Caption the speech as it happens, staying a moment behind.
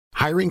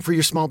Hiring for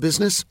your small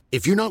business?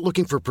 If you're not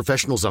looking for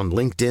professionals on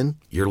LinkedIn,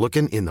 you're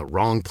looking in the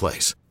wrong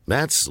place.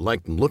 That's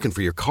like looking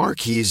for your car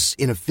keys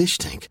in a fish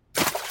tank.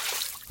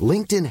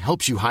 LinkedIn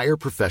helps you hire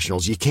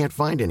professionals you can't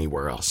find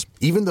anywhere else,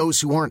 even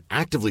those who aren't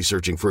actively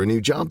searching for a new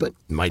job but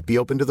might be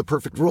open to the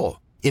perfect role.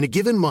 In a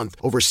given month,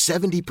 over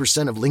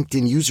 70% of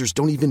LinkedIn users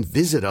don't even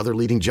visit other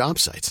leading job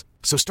sites.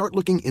 So start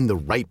looking in the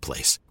right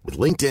place. With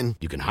LinkedIn,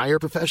 you can hire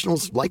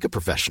professionals like a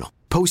professional.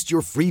 Post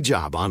your free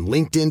job on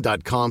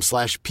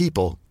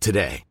linkedin.com/people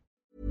today.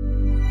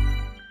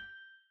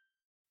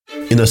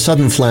 In a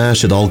sudden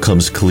flash, it all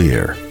comes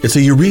clear. It's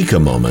a eureka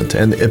moment,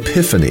 an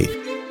epiphany.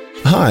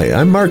 Hi,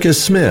 I'm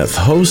Marcus Smith,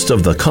 host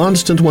of the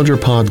Constant Wonder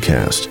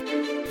podcast.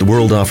 The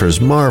world offers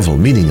marvel,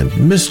 meaning,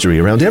 and mystery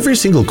around every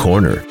single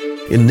corner.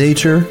 In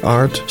nature,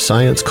 art,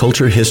 science,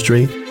 culture,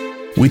 history,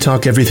 we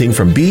talk everything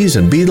from bees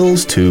and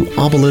beetles to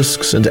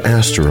obelisks and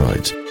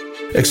asteroids.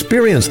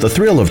 Experience the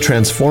thrill of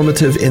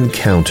transformative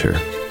encounter.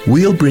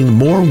 We'll bring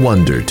more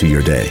wonder to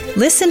your day.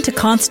 Listen to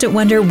Constant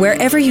Wonder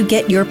wherever you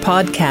get your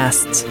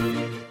podcasts.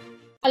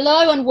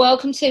 Hello and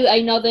welcome to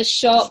another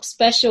Sharp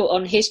special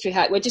on History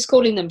Hack. We're just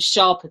calling them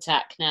Sharp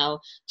Attack now,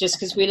 just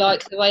because we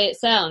like the way it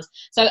sounds.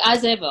 So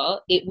as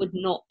ever, it would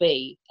not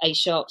be a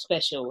Sharp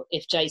special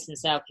if Jason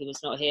Salke was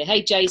not here.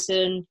 Hey,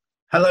 Jason.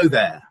 Hello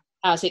there.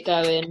 How's it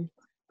going?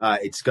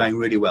 It's going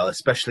really well,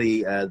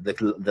 especially the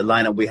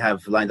lineup we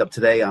have lined up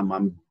today.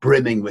 I'm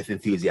brimming with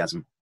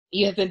enthusiasm.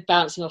 You have been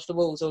bouncing off the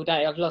walls all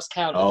day. I've lost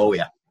count. Oh,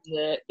 yeah.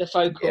 The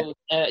phone call.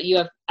 Yeah. You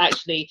have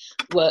actually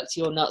worked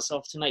your nuts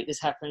off to make this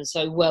happen.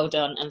 So well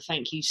done and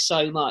thank you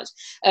so much.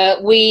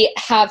 We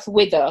have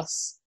with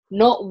us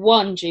not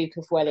one Duke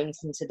of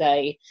Wellington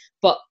today,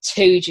 but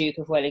two Duke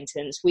of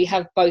Wellingtons. We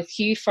have both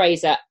Hugh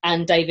Fraser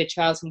and David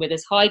Troughton with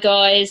us. Hi,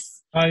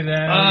 guys. Hi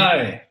there.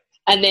 Hi.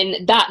 And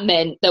then that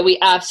meant that we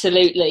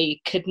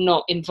absolutely could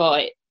not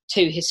invite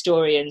two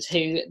historians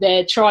who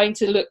they're trying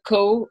to look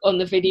cool on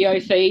the video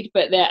feed,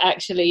 but they're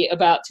actually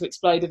about to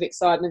explode with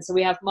excitement. So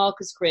we have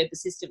Marcus Cribb,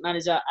 assistant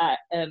manager at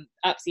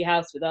Apsley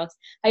House with us.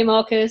 Hey,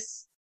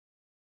 Marcus.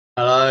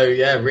 Hello.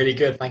 Yeah, really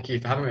good. Thank you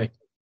for having me.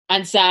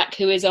 And Zach,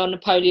 who is on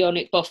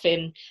Napoleonic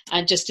boffin,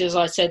 and just as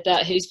I said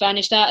that, who's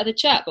vanished out of the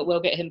chat, but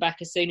we'll get him back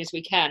as soon as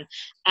we can.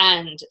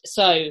 And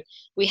so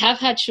we have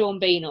had Sean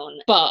Bean on,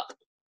 but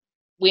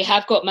we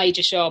have got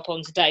Major Sharp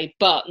on today,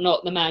 but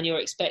not the man you're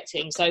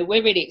expecting. So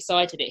we're really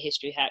excited at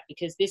History Hack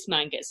because this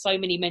man gets so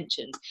many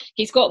mentions.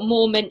 He's got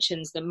more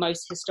mentions than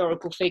most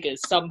historical figures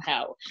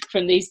somehow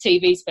from these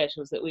TV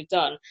specials that we've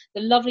done.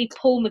 The lovely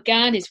Paul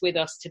McGann is with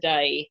us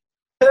today.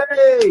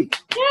 Hey!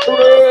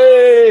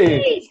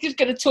 Hooray! He's just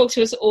going to talk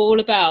to us all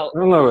about...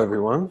 Hello,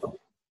 everyone.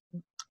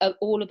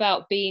 All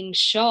about being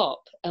sharp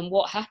and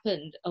what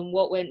happened and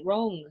what went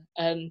wrong.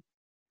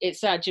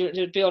 It's sad,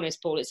 to be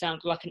honest, Paul, it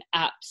sounds like an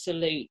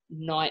absolute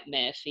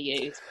nightmare for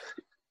you.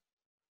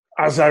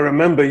 As I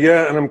remember,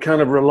 yeah, and I'm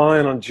kind of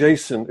relying on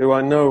Jason, who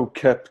I know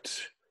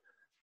kept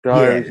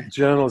diary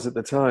journals at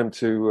the time,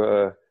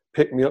 to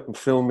pick me up and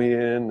fill me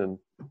in. And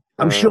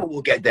I'm sure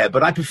we'll get there,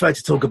 but I prefer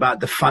to talk about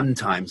the fun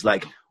times,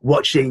 like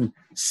watching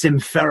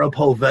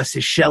Simferopol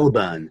versus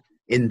Shelburne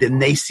in the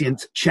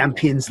nascent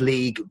Champions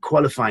League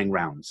qualifying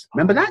rounds.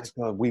 Remember that?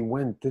 God, we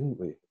went, didn't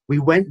we? We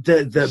went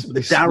the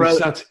Darrow...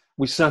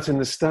 We sat in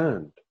the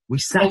stand. We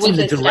sat in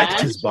the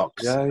director's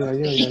box. Yeah,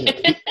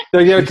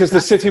 because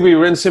the city we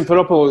were in,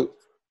 Simferopol,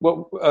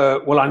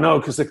 well, I know,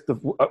 because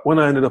when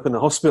I ended up in the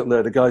hospital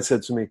there, the guy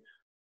said to me,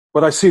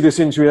 but I see this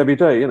injury every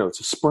day, it's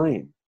a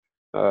sprain.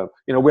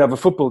 We have a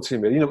football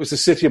team here. It was a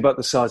city about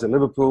the size of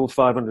Liverpool,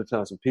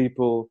 500,000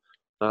 people.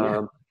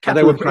 And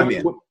they were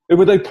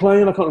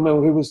playing? I can't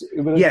remember who was.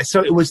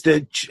 So it was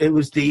the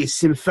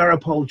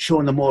Simferopol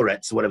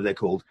Chornomorets, or whatever they're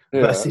called,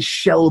 versus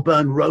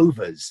Shelburne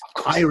Rovers,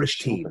 Irish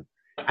team.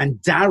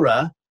 And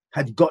Dara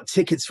had got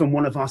tickets from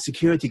one of our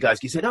security guys.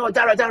 He said, "Oh,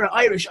 Dara,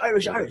 Irish."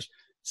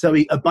 So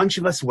a bunch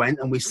of us went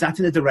and we sat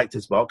in the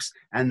director's box,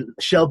 and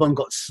Shelburne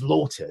got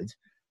slaughtered.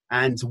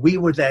 And we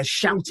were there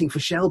shouting for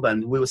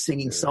Shelburne. We were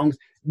singing songs.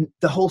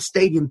 The whole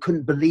stadium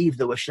couldn't believe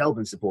there were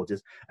Shelburne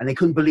supporters, and they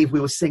couldn't believe we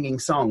were singing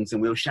songs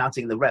and we were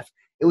shouting at the ref.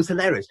 It was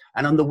hilarious.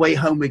 And on the way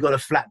home, we got a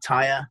flat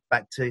tire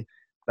back to.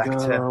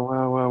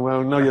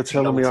 Wow. No, you're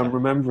telling me I'm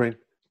remembering.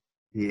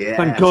 Yeah.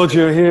 Thank God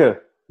you're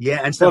here.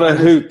 Yeah. And so what a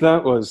hoot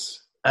that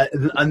was.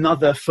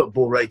 Another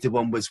football-related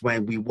one was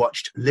when we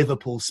watched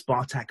Liverpool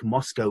Spartak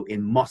Moscow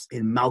in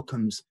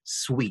Malcolm's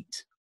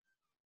suite.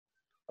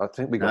 I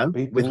think we got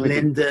beat. With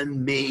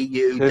Lyndon, me,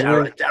 you,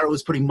 Darragh. Darragh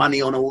was putting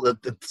money on all the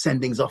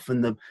sendings off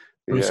and the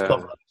Bruce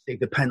Scott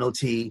the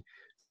penalty.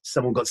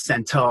 Someone got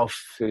sent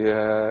off.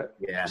 Yeah.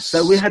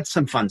 So we had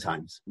some fun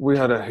times. We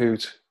had a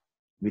hoot.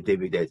 We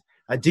did.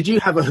 Did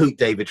you have a hoot,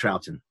 David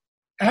Troughton?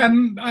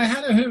 I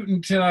had a hoot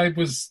until I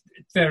was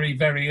very,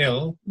 very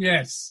ill.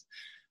 Yes.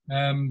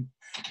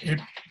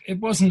 It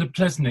wasn't a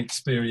pleasant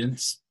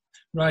experience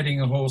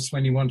riding a horse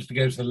when you wanted to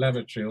go to the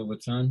lavatory all the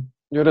time.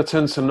 Yeah, that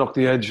tends to knock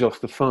the edge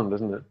off the fun,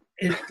 doesn't it?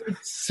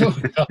 It's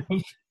sort of,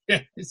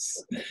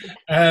 yes.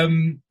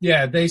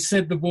 They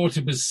said the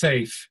water was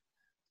safe.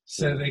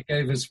 So they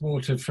gave us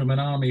water from an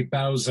army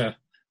Bowser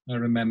I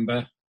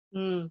remember,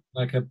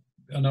 like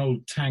an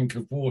old tank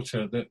of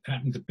water that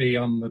happened to be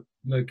on the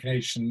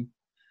location.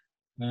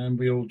 And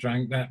we all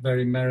drank that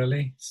very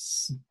merrily,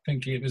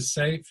 thinking it was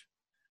safe.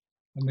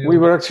 And we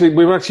were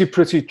actually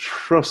pretty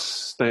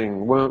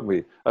trusting, weren't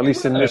we? At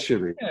least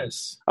initially.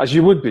 Yes. As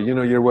you would be,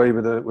 you're away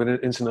with an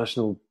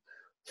international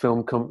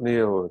film company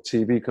or a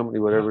TV company,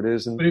 whatever it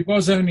is. But it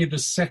was only the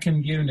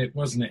second unit,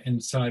 wasn't it,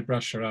 inside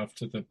Russia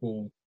after the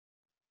war?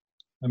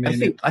 I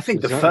mean, I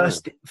think the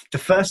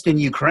first in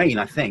Ukraine.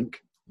 I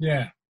think.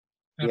 Yeah,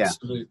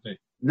 absolutely.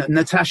 Yeah.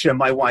 Natasha,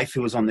 my wife,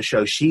 who was on the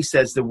show, she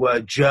says there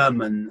were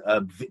German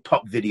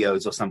pop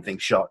videos or something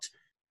shot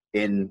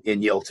in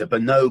Yalta,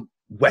 but no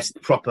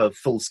proper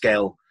full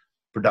scale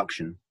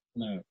production.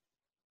 No.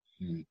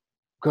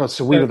 God,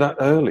 so we were that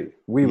early.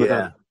 We were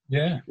that.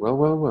 Yeah.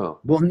 Well.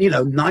 Well,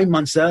 9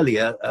 months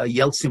earlier,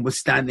 Yeltsin was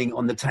standing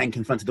on the tank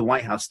in front of the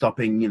White House,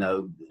 stopping,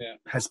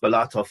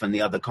 Hezbollah and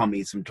the other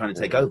commies from trying to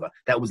take over.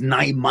 That was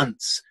 9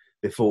 months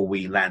before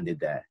we landed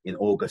there in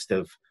August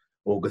the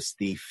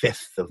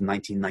 5th of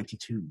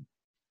 1992.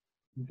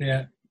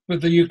 Yeah,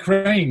 but the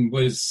Ukraine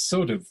was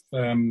sort of,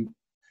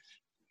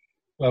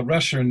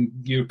 Russia and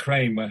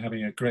Ukraine were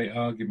having a great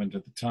argument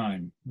at the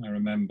time, I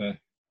remember,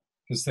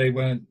 because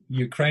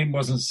Ukraine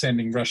wasn't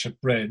sending Russia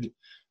bread.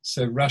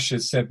 So Russia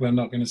said, we're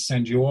not going to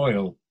send you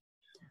oil.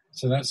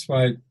 So that's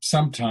why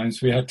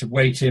sometimes we had to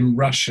wait in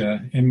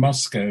Russia, in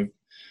Moscow,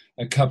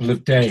 a couple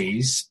of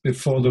days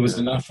before there was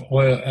enough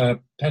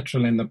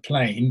petrol in the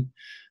plane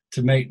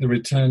to make the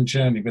return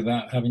journey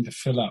without having to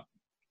fill up.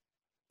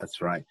 That's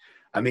right.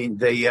 I mean,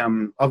 they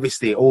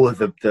obviously all of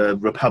the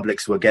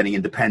republics were getting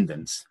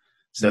independence.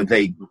 So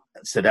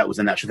that was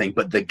a natural thing.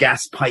 But the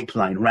gas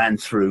pipeline ran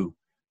through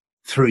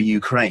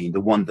Ukraine,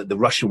 the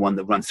Russian one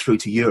that runs through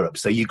to Europe.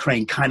 So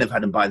Ukraine kind of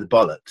had them by the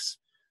bollocks,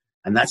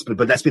 and that's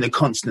been a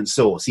constant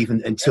source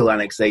even until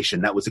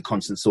annexation. That was a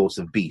constant source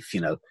of beef.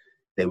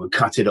 They would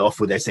cut it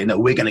off, or they say, "No,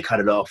 we're going to cut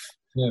it off."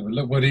 Yeah, but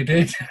look what he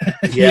did.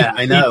 Yeah,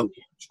 I know.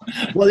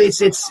 Well, it's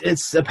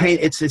a pain.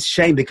 It's a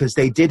shame because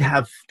they did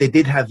have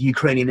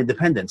Ukrainian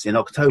independence in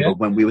October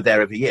when we were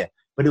there every year,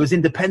 but it was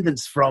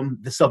independence from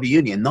the Soviet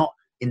Union, not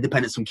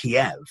independence from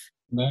Kiev.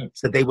 No.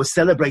 So they were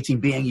celebrating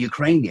being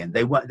Ukrainian.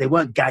 They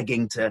weren't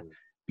gagging to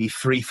be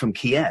free from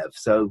Kiev.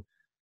 So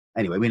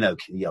anyway, we know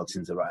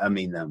Yeltsin's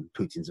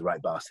Putin's a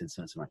right bastard.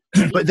 So that's right.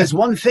 But there's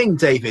one thing,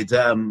 David.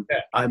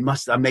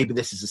 Maybe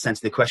this is a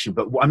sensitive question,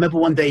 but I remember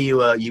one day you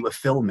were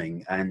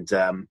filming and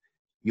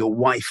your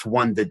wife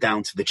wandered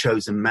down to the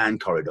Chosen Man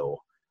corridor,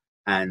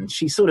 and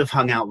she sort of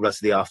hung out with us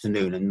the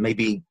afternoon, and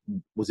maybe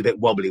was a bit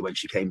wobbly when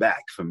she came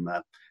back from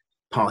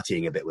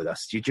partying a bit with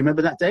us. Do you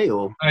remember that day?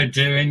 Or I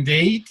do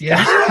indeed.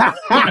 Yeah.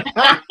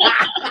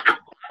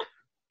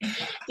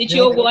 Did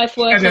your wife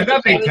work on the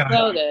show as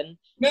well then?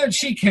 No,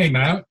 she came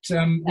out.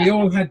 We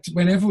all had to,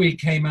 whenever we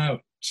came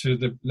out to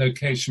the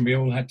location, we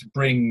all had to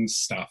bring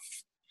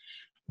stuff,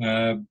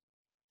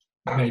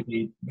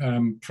 maybe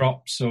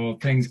props or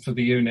things for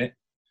the unit,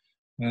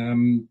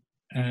 and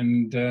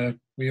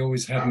we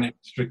always had an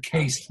extra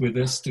case with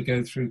us to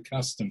go through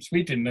customs.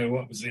 We didn't know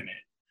what was in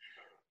it.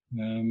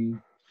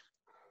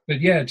 But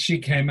yeah, she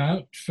came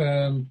out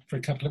for a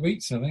couple of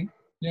weeks, I think.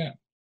 Yeah.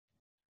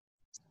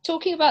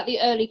 Talking about the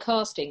early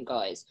casting,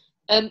 guys.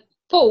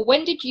 Paul,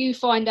 when did you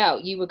find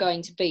out you were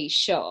going to be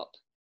Sharp?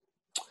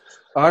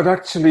 I'd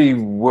actually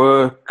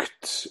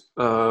worked,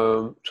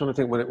 trying to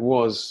think when it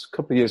was, a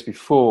couple of years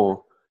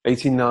before,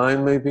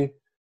 89 maybe,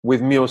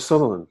 with Muir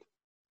Sutherland.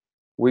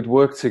 We'd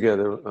worked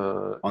together.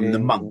 On The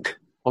Monk.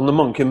 On The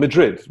Monk in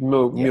Madrid.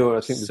 Muir,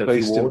 I think,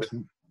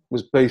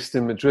 was based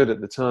in Madrid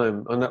at the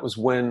time. And that was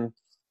when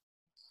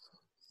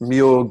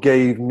Muir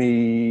gave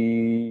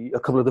me a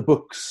couple of the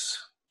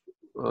books.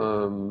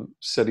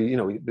 Said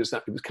it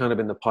was kind of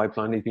in the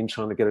pipeline. He'd been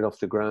trying to get it off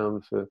the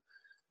ground for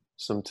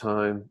some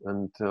time,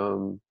 and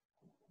why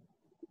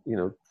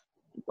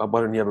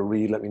don't you have a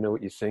read? Let me know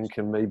what you think,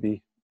 and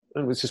maybe.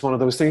 And it was just one of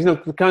those things, the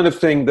kind of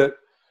thing that,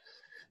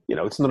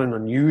 it's not an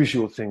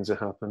unusual thing to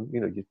happen.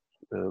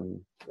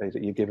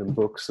 You're given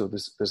books, so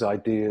there's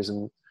ideas,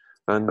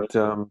 but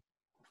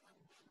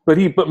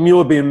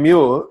Muir being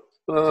Muir.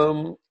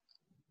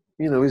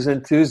 He's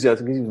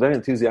enthusiastic. He's a very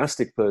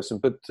enthusiastic person,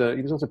 but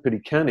he was also pretty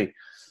canny.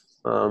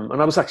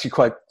 And I was actually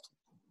I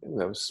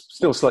was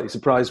still slightly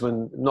surprised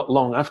when not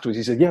long afterwards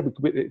he said, "Yeah,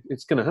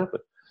 it's going to happen.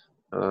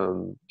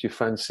 Do you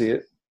fancy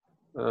it?"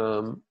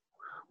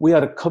 We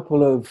had a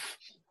couple of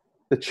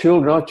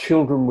our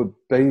children were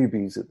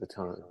babies at the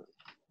time.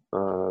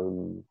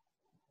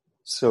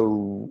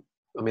 So,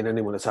 I mean,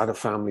 anyone that's had a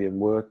family and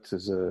worked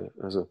as a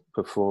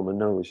performer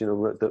knows,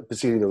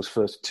 particularly those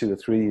first 2 or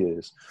 3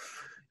 years,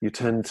 you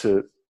tend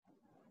to,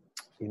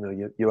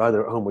 you're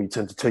either at home or you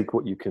tend to take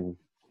what you can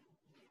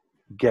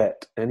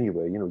get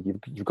anyway.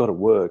 You've got to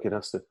work. It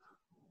has to.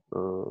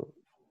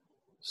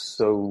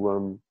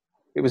 So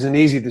it was an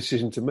easy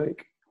decision to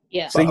make.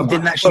 Yeah. So you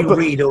didn't actually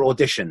read or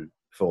audition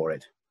for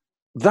it?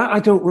 That I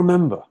don't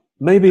remember.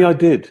 Maybe I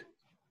did.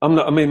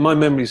 My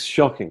memory's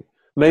shocking.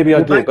 Maybe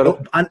I did.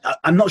 But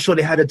I'm not sure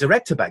they had a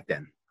director back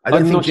then.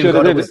 I'm not sure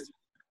they did.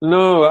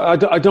 No,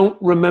 I don't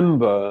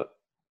remember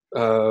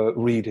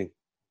reading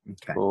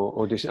Okay.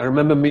 or audition. I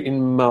remember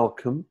meeting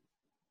Malcolm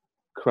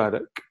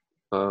Craddock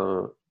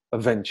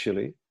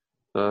eventually.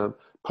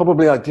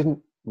 Probably I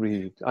didn't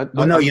read.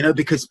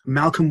 Because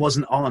Malcolm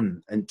wasn't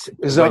on when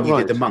you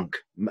did The Monk.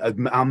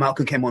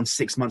 Malcolm came on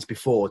 6 months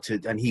before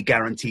and he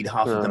guaranteed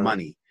half of the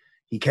money.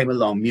 He came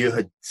along. Muir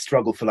had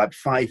struggled for like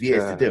 5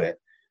 years to do it.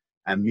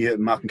 And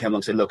Malcolm came along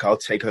and said, "Look, I'll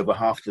take over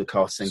half the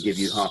costs and give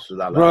you half of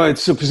that." Right.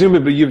 So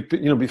presumably,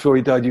 before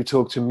he died, you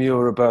talked to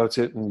Muir about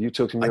it, and you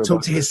talked to Muir. I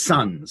talked to his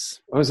sons.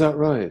 Oh, is that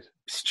right?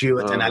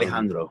 Stuart and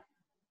Alejandro.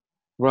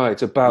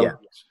 Right.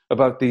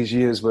 About these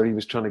years where he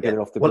was trying to get it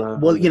off the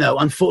ground. Well,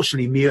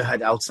 unfortunately, Muir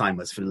had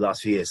Alzheimer's for the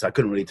last few years, so I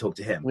couldn't really talk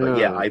to him.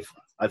 But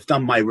I've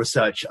done my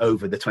research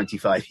over the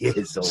 25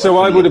 years. So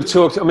I would have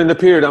talked. I mean, the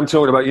period I'm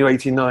talking about,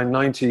 89,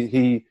 90.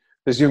 He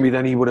presumably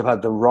then he would have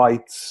had the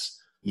rights.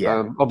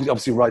 Yeah.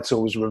 Obviously, rights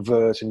always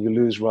revert, and you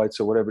lose rights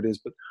or whatever it is.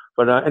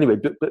 But anyway,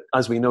 but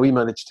as we know, he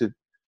managed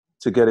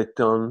to get it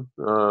done.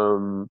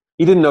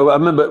 He didn't know. I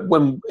remember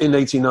when in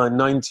 89,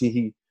 90,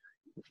 he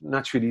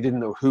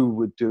didn't know who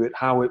would do it,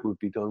 how it would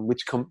be done,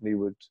 which company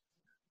would,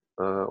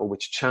 or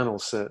which channel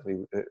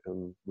certainly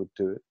would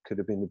do it. Could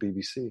have been the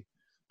BBC.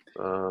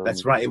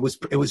 That's right. It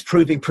was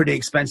proving pretty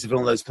expensive in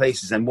all those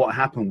places. And what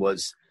happened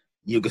was,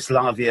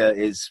 Yugoslavia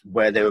is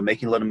where they were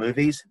making a lot of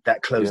movies.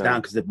 That closed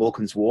down because of the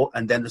Balkans War,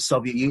 and then the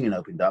Soviet Union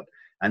opened up,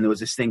 and there was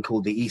this thing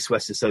called the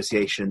East-West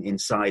Association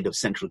inside of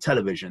Central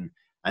Television,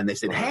 and they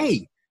said,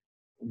 "Hey,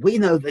 we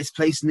know this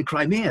place in the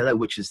Crimea,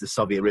 which is the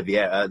Soviet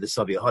Riviera, the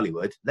Soviet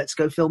Hollywood. Let's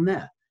go film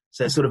there."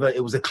 So it's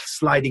it was a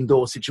sliding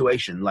door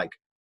situation, like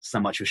so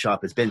much of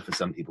Sharp has been for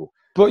some people.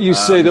 But you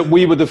say that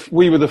we were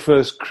the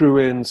first crew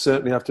in,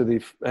 certainly after the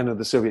end of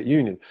the Soviet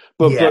Union.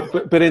 But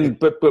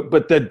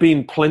there'd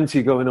been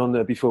plenty going on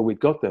there before we'd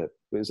got there.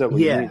 Is that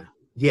what you mean?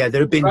 Yeah,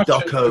 there have been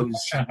docos,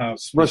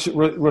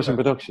 Russian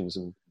productions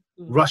and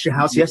Russia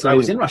House. Yes, I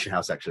was in Russia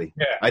House actually.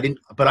 Yeah. I didn't,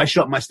 but I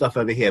shot my stuff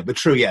over here. But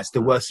true, yes,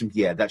 there were some.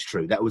 Yeah, that's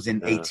true. That was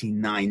in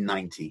 89,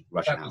 90.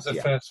 Russia House. That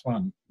was the first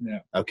one. Yeah.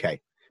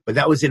 Okay, but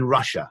that was in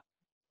Russia.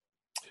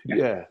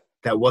 Yeah.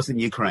 That wasn't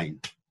Ukraine.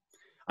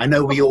 I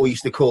know we all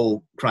used to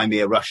call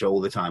Crimea Russia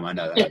all the time. I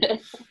know that.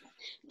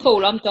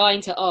 Paul, I'm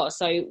dying to ask.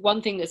 So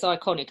one thing that's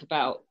iconic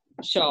about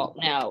Sharp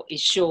now is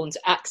Sean's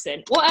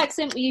accent. What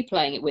accent were you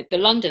playing it with? The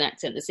London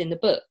accent that's in the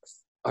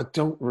books? I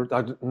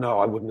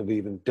wouldn't have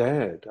even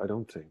dared. I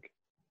don't think.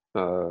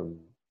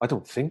 I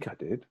don't think I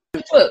did.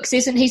 In books,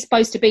 isn't he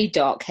supposed to be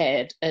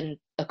dark-haired and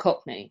a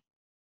Cockney?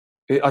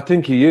 I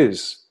think he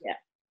is. Yeah.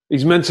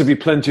 He's meant to be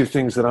plenty of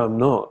things that I'm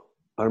not.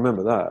 I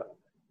remember that.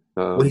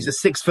 Well, he's a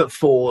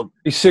 6'4".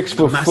 He's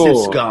 6'4", massive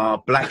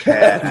scar, black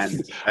hair,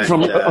 and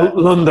from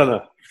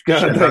Londoner.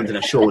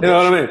 Londoner Shoreditch. You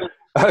know what I mean?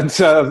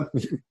 And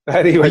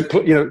anyway,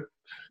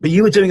 But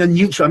you were doing a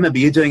neutral. I remember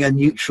you doing a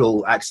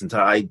neutral accent.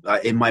 I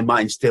in my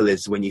mind still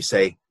is when you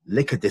say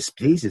 "Liquor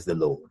displeases the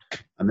Lord." I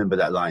remember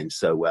that line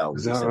so well.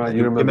 Is that right?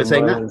 You remember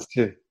saying that?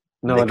 Too.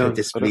 No, Liquor I don't.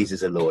 displeases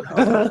the Lord,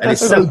 and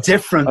it's so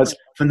different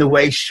from the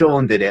way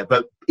Sean did it,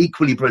 but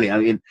equally brilliant.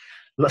 I mean,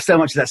 so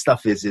much of that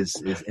stuff is.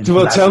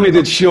 Well, tell me,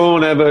 did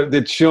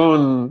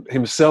Sean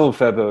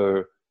himself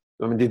ever?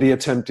 I mean, did he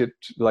attempt it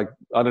like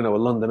a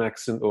London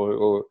accent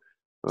or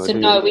So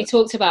no, we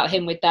talked about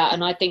him with that,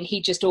 and I think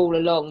he just all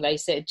along they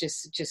said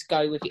just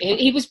go with it.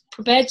 He was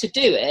prepared to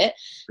do it,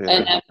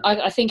 and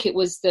I think it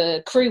was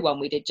the crew one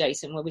we did,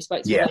 Jason, where we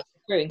spoke to the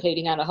crew,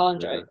 including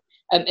Alejandro.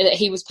 That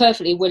he was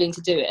perfectly willing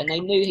to do it, and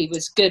they knew he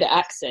was good at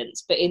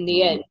accents. But in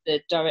the end,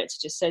 the director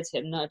just said to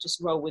him, "No,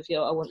 just roll with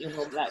I want your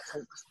normal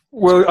accent."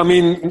 Well, I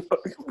mean,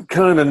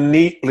 kind of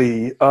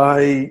neatly,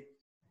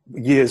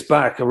 years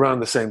back around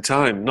the same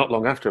time, not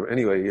long after,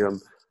 anyway.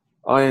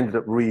 I ended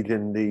up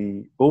reading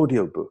the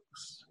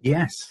audiobooks.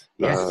 Yes.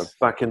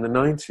 Back in the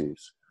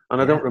 90s.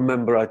 And I don't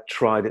remember I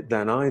tried it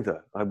then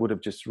either. I would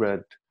have just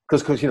read,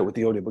 because with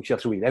the audiobooks, you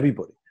have to read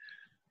everybody.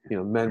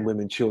 Men,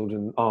 women,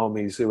 children,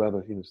 armies,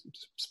 whoever,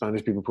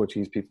 Spanish people,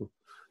 Portuguese people.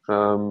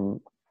 I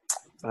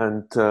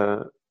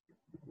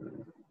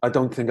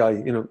don't think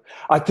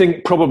I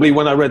think probably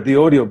when I read the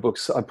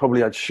audiobooks, I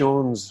probably had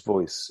Sean's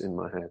voice in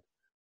my head.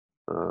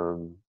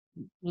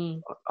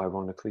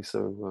 Ironically.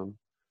 So,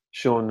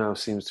 Sean now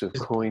seems to have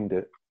coined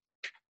it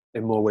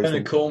in more ways.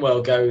 When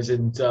Cornwell goes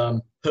and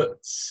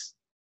puts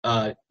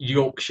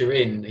Yorkshire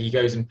in, he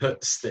goes and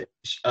puts the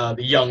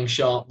young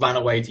Sharp ran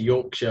away to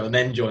Yorkshire and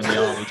then joined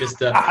the army just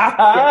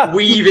to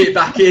weave it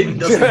back in,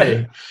 doesn't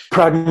he?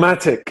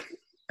 Pragmatic.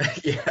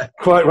 Yeah,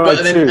 quite right.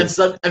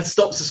 And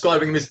stops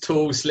describing him as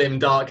tall, slim,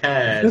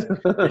 dark-haired,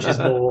 which is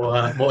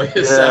more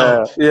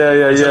yourself.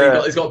 Yeah.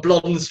 He's got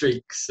blonde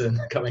streaks and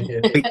coming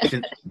in,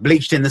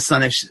 bleached in the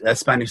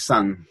Spanish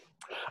sun.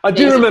 I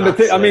do remember.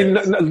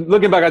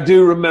 Looking back, I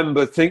do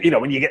remember thinking.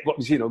 When you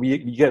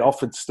get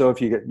offered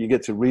stuff, you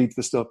get to read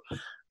the stuff,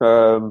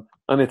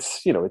 and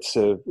it's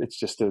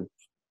just a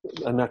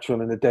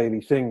natural and a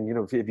daily thing.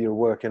 If you're a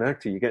working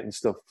actor, you're getting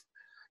stuff.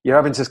 You're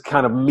having to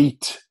kind of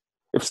meet.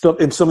 If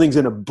something's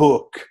in a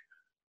book,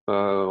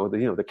 or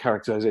the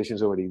characterization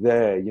is already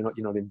there, you're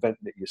not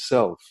inventing it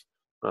yourself.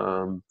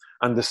 and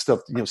the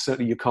stuff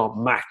certainly you can't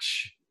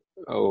match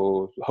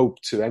or hope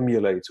to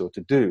emulate or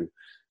to do.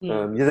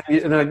 I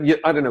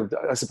don't know.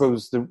 I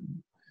suppose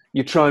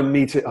you try and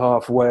meet it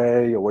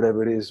halfway or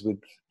whatever it is with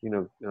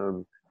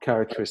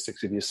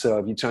characteristics of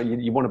yourself.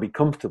 You want to be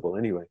comfortable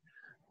anyway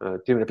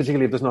doing it,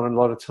 particularly if there's not a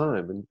lot of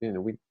time. And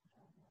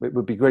it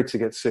would be great to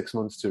get 6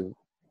 months to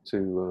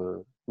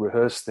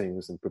rehearse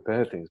things and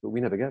prepare things, but we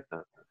never get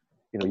that.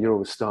 You're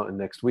always starting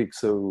next week.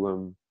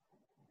 So,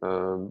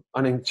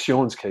 and in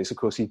Sean's case, of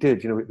course, he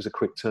did. It was a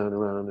quick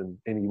turnaround, and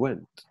in he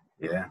went.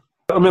 Yeah.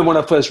 I remember when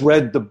I first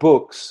read the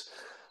books,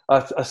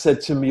 I said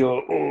to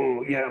Muir,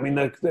 "Oh, yeah, I mean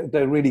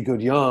they're really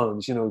good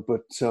yarns,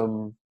 but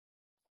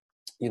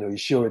you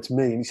sure it's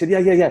me?" And he said,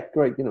 "Yeah,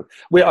 great."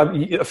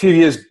 A few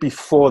years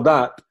before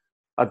that,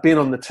 I'd been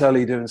on the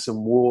telly doing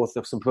some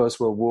First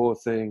World War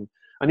thing,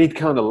 and he'd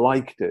kind of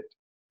liked it.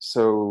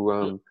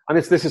 So, and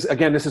this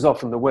is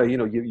often the way,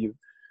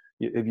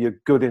 if you're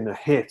good in a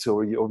hit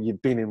or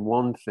you've been in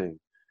one thing,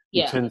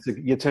 you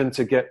tend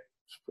to get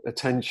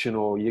attention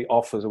or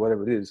offers or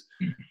whatever it is,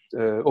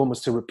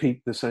 almost to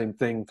repeat the same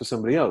thing for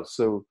somebody else.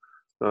 So,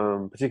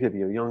 particularly if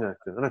you're a young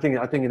actor, and I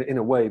think in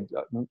a way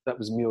that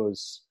was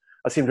Muir's.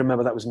 I seem to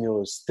remember that was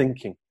Muir's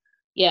thinking.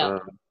 Yeah.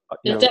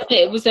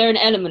 Definitely. Was there an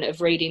element of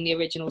reading the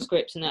original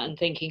scripts and that and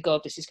thinking,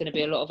 God, this is going to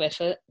be a lot of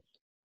effort?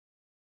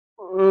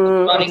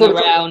 Running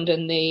around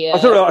and the. I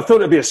thought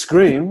it'd be a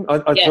scream.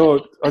 I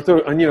thought,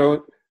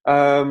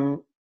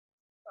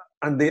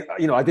 and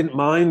I didn't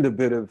mind a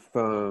bit of,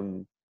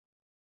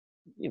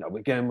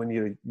 again, when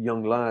you're a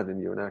young lad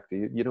and you're an actor,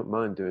 you don't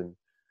mind doing,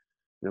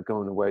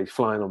 going away,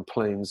 flying on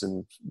planes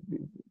and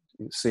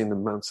seeing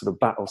the sort of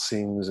battle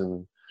scenes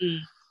and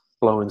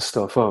blowing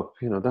stuff up.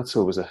 That's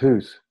always a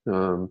hoot.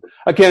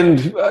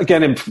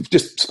 Again,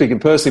 just speaking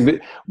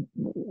personally,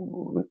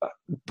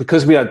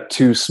 because we had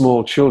two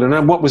small children,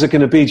 and what was it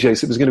going to be,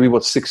 Jace? It was going to be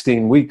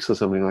 16 weeks or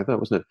something like that,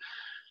 wasn't it?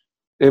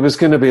 It was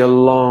going to be a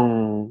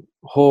long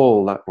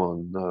haul, that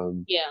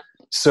one.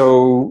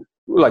 So,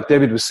 like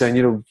David was saying,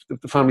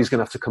 the family's going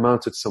to have to come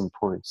out at some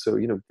point. So,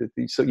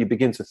 so you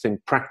begin to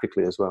think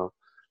practically as well.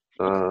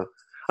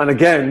 And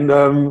again,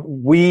 that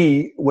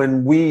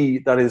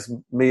is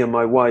me and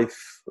my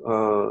wife,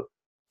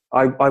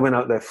 I went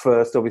out there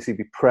first, obviously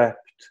we prepped.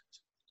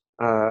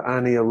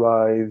 Annie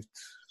arrived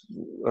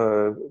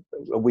a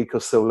week or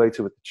so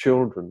later with the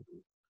children.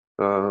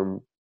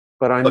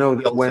 But I know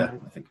that Yalta,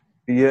 I think.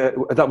 Yeah,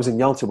 that was in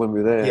Yalta when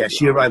we were there. Yeah,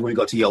 she arrived when we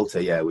got to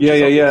Yalta, yeah.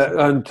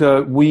 And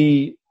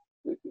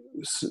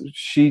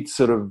she'd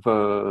sort of,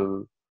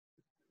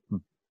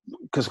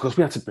 because of course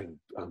we had to bring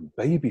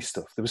baby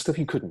stuff. There was stuff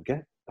you couldn't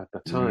get at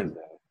that time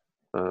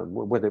there,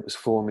 whether it was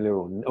formula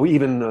or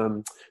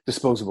even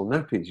disposable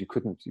nappies. You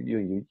couldn't.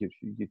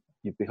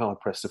 You'd be hard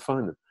pressed to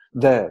find them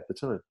there at the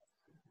time.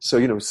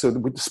 So so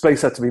the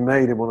space had to be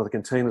made in one of the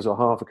containers or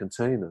half a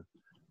container.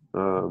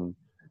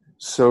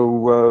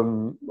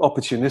 So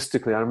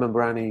opportunistically, I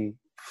remember Annie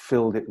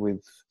filled it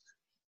with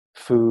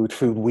food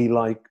we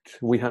liked.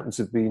 We happened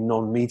to be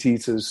non-meat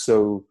eaters,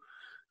 so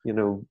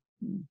you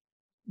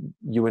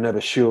were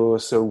never sure,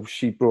 so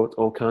she brought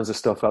all kinds of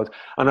stuff out.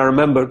 And I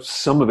remember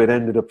some of it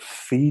ended up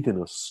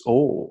feeding us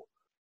all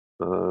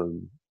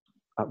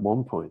at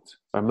one point.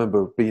 I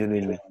remember being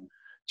in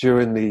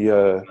during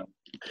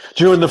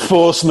the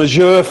force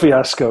majeure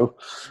fiasco.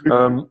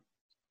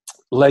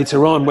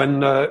 Later on,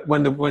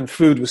 when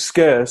food was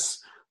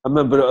scarce, I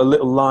remember a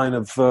little line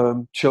of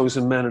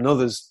chosen men and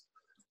others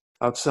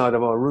outside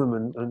of our room,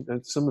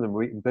 and some of them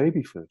were eating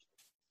baby food.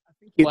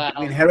 You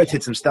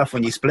inherited some stuff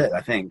when you split,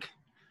 I think.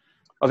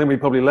 I think we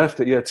probably left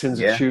it, tins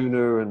of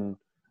tuna and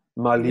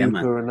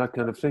malika and that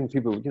kind of thing.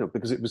 People,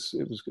 because it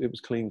was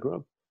clean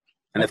grub.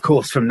 And of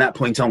course, from that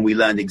point on, we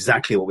learned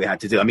exactly what we had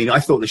to do. I mean, I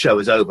thought the show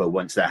was over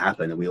once that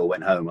happened and we all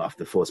went home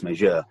after force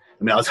majeure.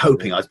 I mean, I was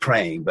hoping, I was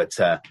praying, but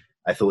I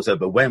thought it was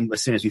over.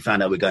 As soon as we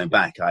found out we were going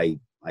back, I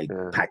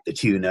packed the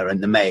tuna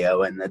and the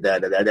mayo and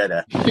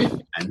the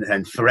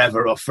and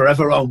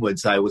forever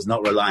onwards, I was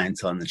not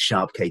reliant on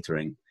sharp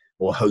catering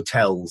or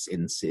hotels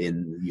in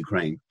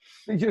Ukraine.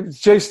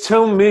 Jace,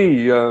 tell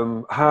me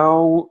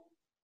how,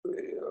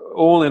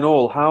 all in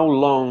all, how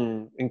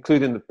long,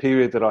 including the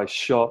period that I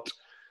shot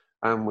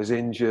and was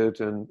injured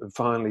and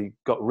finally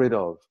got rid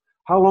of,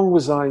 how long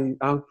was I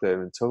out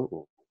there in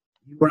total?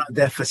 You were out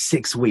there for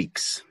 6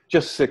 weeks.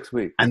 Just 6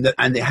 weeks. And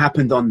it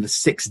happened on the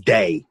 6th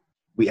day.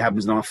 It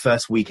happened on our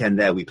first weekend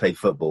there. We played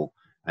football.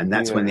 And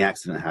that's when the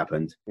accident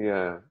happened.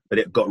 Yeah. But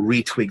it got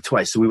retweaked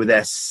twice. So we were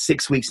there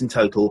 6 weeks in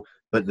total,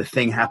 but the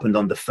thing happened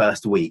on the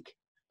first week.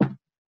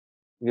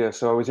 Yeah,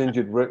 so I was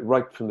injured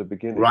right from the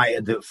beginning.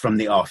 From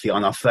the off,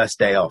 on our first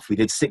day off. We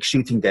did 6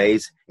 shooting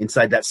days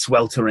inside that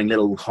sweltering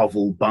little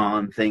hovel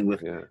barn thing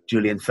with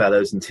Julian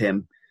Fellows and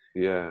Tim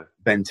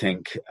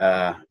Bentink.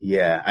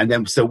 And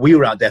then, so we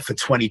were out there for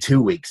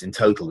 22 weeks in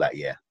total that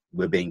year.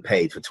 We're being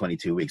paid for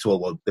 22 weeks.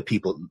 Well, the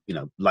people,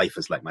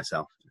 lifers like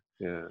myself.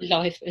 Yeah.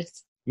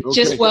 Lifers. Okay.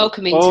 Just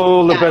welcoming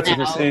all to the better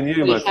for seeing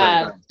you, we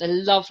have the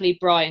lovely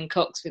Brian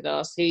Cox with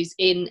us, who's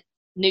in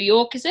New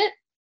York, is it?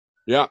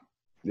 Yeah.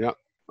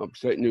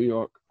 Upstate New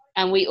York.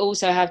 And we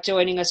also have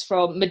joining us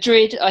from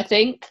Madrid, I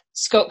think,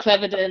 Scott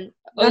Cleverden.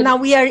 Now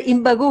we are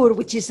in Begur,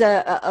 which is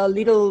a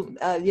little,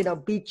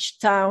 beach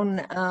town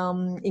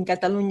in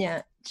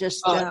Catalonia.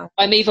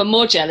 I'm even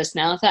more jealous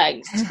now,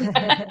 thanks.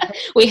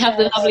 We have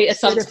the lovely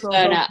Assumpta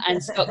Turner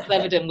and Scott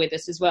Cleverden with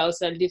us as well.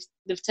 So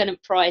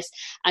Lieutenant Price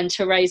and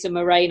Teresa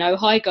Moreno.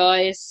 Hi,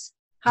 guys.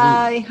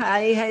 Hi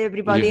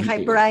everybody.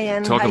 Hi,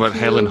 Brian. Talk about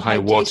hell and high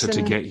water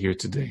Jason. to get here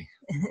today.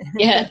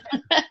 Yeah.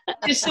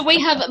 So we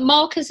have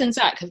Marcus and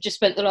Zach have just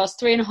spent the last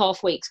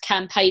 3.5 weeks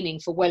campaigning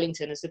for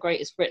Wellington as the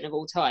greatest Britain of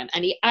all time,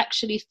 and he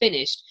actually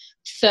finished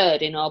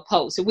 3rd in our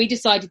poll. So we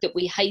decided that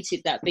we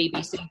hated that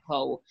BBC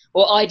poll,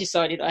 or I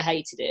decided I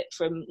hated it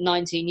from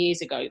 19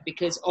 years ago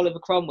because Oliver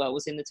Cromwell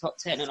was in the top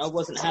 10 and I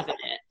wasn't having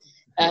it.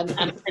 And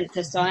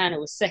Princess Diana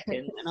was 2nd,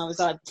 and I was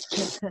like,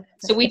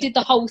 so we did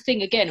the whole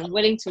thing again, and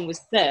Wellington was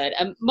 3rd.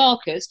 And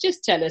Marcus,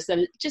 just tell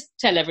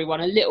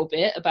everyone a little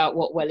bit about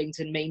what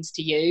Wellington means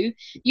to you.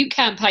 You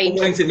campaigned.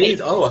 Wellington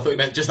means? Oh, I thought you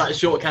meant just that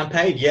short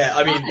campaign. Yeah,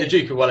 I mean the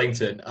Duke of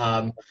Wellington.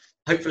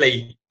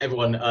 Hopefully,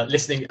 everyone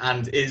listening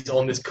and is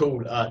on this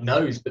call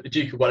knows, but the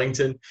Duke of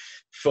Wellington,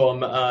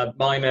 from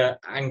minor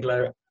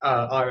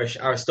Anglo-Irish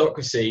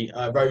aristocracy,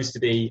 rose to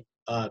be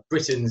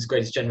Britain's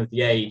greatest general of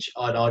the age.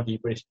 I'd argue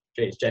British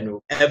greatest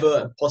general ever,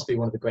 and possibly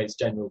one of the greatest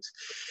generals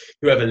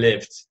who ever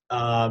lived.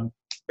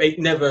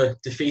 Never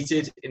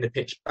defeated in the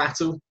pitched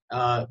battle,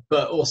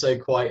 but also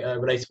quite a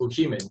relatable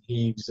human.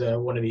 He was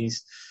one of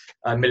these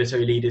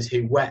military leaders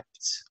who wept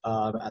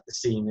at the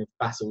scene of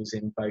battles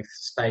in both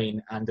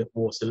Spain and at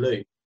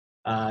Waterloo.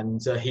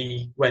 And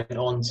he went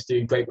on to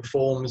do great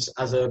reforms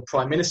as a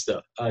prime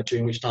minister,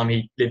 during which time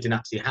he lived in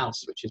Apsley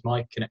House, which is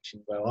my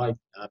connection where I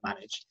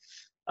managed.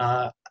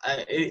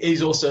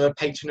 He's also a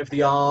patron of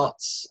the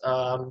arts,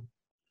 a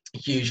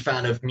huge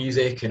fan of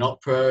music and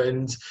opera,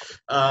 and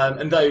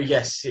though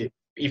yes,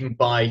 even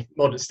by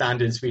modern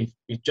standards we've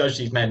judged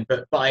these men,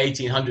 but by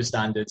 1800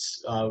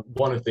 standards,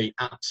 one of the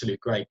absolute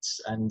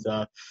greats, and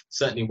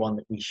certainly one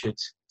that we should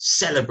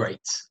celebrate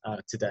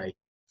today.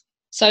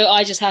 So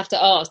I just have to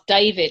ask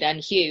David and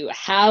Hugh,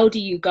 how do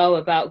you go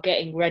about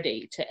getting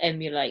ready to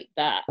emulate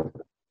that?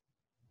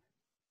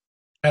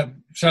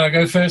 Shall I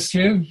go first,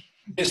 Hugh?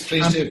 Yes,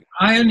 please do.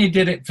 I only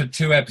did it for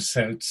 2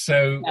 episodes,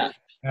 so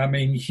I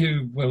mean,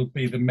 Hugh will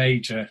be the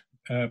major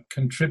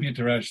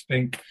contributor, I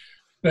think.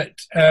 But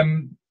I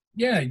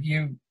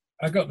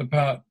got the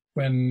part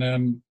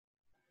when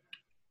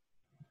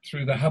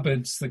through the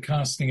Hubbards, the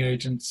casting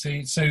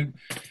agency. So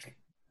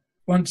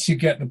once you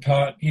get the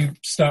part, you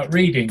start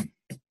reading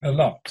a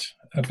lot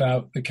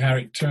about the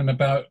character and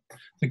about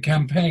the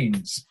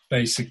campaigns,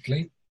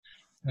 basically.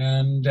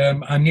 And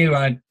I knew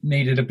I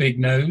needed a big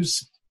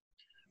nose.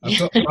 I've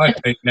got quite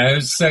a big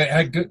nose, so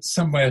I got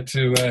somewhere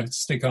to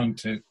stick on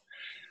to.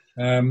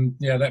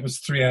 That was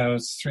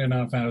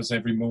 3.5 hours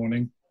every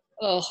morning.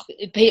 Oh,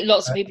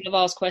 lots of people have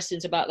asked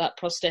questions about that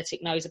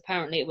prosthetic nose.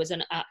 Apparently it was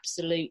an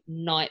absolute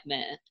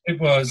nightmare. It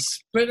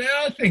was, but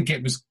I think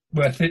it was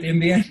worth it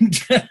in the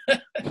end.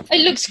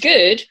 It looks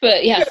good,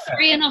 but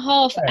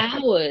 3.5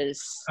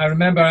 hours. I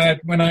remember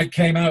when I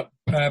came out,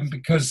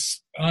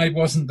 because I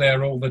wasn't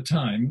there all the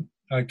time,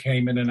 I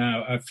came in and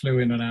out, I flew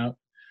in and out.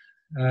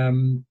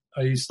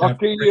 I used to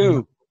Lucky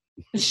you.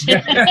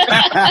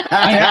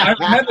 I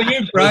remember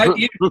you, Brian.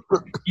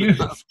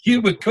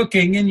 You were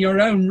cooking in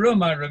your own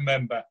room, I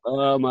remember.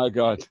 Oh, my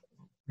God.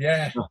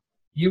 Yeah.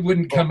 You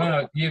wouldn't come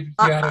out. You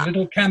had a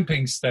little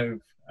camping stove.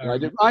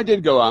 I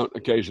did go out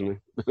occasionally.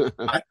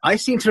 I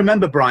seem to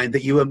remember, Brian,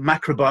 that you were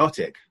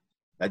macrobiotic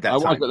at that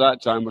time. I was at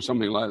that time or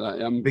something like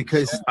that.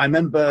 Because I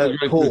remember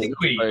Paul. Telling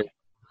me.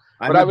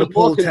 I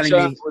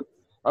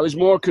was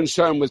more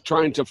concerned with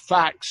trying to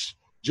fax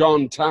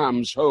John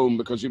Tams home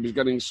because he was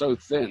getting so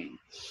thin.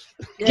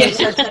 Yes,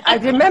 I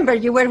remember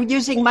you were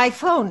using my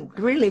phone,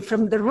 really,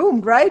 from the room,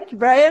 right,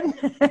 Brian?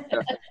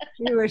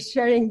 You were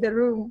sharing the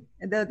room,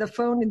 the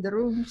phone in the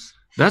rooms.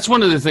 That's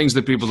one of the things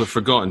that people have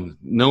forgotten.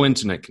 No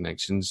internet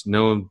connections,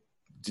 no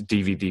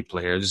DVD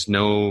players,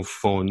 no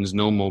phones,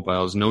 no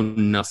mobiles, no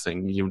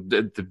nothing. You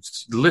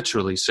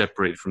literally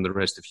separated from the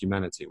rest of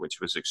humanity, which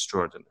was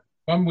extraordinary.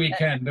 One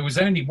weekend, there was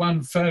only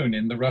one phone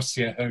in the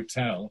Russia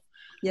Hotel.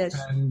 Yes.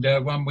 And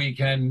one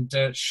weekend,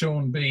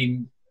 Sean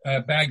Bean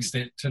bags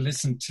it to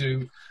listen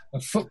to a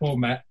football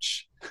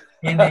match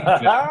in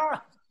England.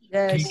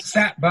 Yes. He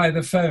sat by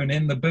the phone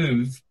in the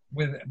booth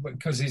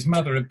because his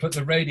mother had put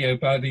the radio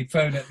by the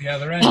phone at the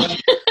other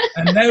end,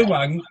 and no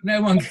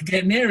one could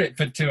get near it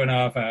for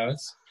 2.5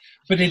 hours.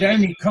 But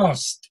it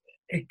cost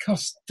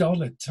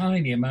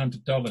tiny amount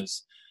of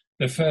dollars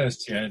the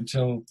first year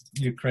until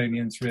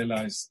Ukrainians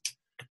realised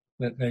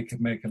that they could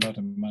make a lot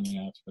of money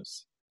out of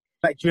us.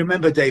 Do you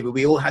remember, David,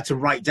 we all had to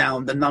write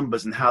down the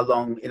numbers and how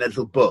long in a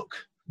little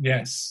book?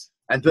 Yes.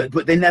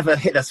 But they never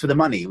hit us for the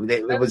money.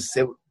 It was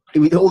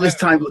all this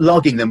time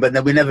logging them, but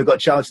then we never got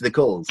charged for the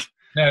calls.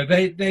 No,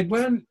 they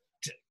weren't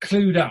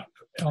clued up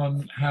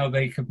on how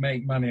they could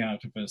make money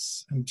out of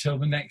us until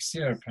the next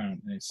year,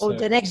 apparently. So,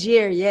 the next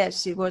year,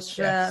 yes. It was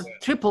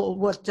triple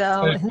what...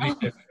 totally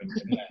different,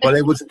 yeah. Well,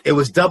 it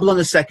was double on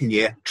the second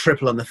year,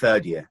 triple on the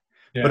third year.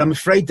 Yeah. But I'm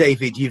afraid,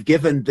 David, you've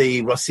given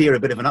the Rossier a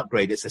bit of an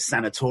upgrade. It's a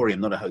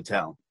sanatorium, not a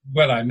hotel.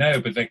 Well, I know,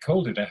 but they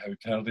called it a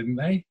hotel, didn't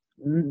they?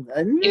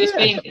 He was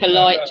being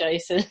polite,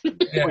 Jason.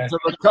 It was a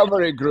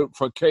recovery group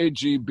for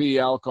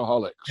KGB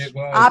alcoholics. It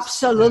was.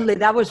 Absolutely,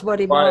 that was what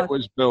it Why was. it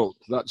was built.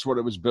 That's what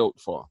it was built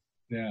for.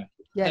 Yeah.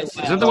 Yes.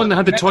 Is that the one that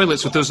had the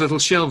toilets with those little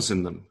shelves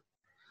in them?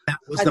 That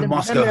was I the don't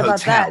Moscow remember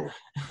about Hotel.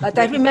 that. But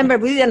I remember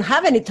we didn't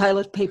have any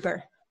toilet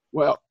paper.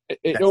 Well,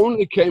 it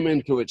only came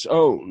into its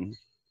own,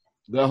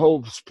 the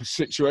whole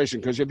situation,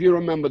 because if you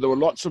remember, there were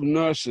lots of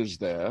nurses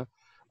there,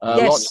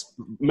 lots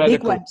of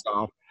medical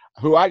staff,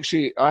 who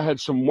actually, I had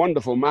some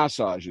wonderful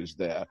massages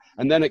there.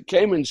 And then it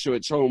came into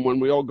its own when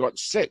we all got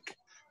sick,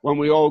 when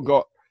we all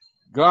got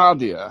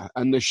Gardia,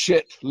 and the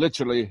shit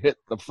literally hit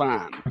the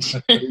fan.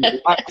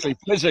 Actually,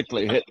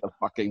 physically hit the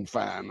fucking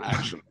fan,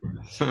 actually.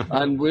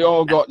 And we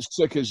all got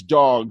sick as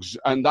dogs,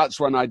 and that's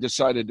when I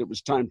decided it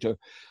was time to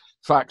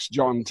fax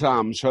John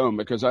Tams home,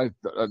 because I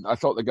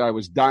thought the guy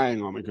was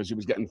dying on me because he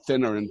was getting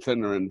thinner and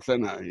thinner and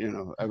thinner,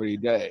 every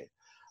day.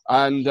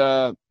 And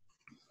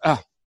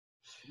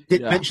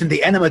mention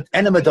the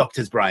enema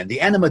doctors, Brian.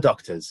 The enema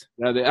doctors.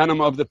 Yeah, the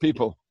enema of the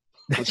people.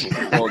 That's what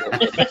we called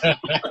it.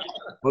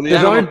 Well,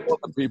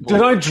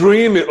 did I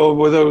dream it, or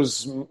were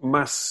those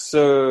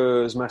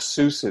masseuses,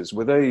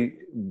 were they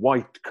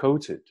white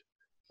coated?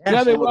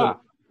 Yeah, they were.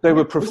 They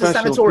were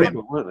professional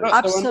people, weren't they?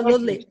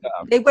 Absolutely.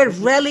 They were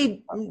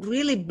really,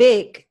 really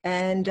big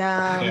and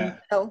very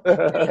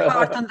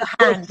hard on the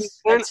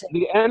hands.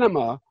 The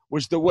enema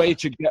was the way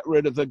to get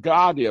rid of the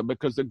Guardia,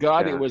 because the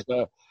Guardia was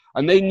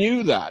and they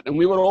knew that, and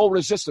we were all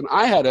resistant.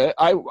 I had it,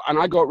 and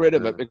I got rid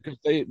of it because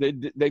they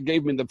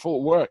gave me the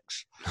full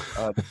works,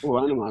 the full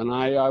enema, and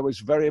I was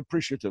very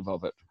appreciative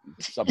of it.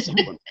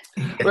 Subsequent.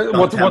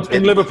 what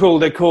in Liverpool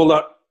they call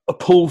that a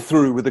pull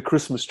through with a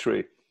Christmas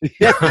tree.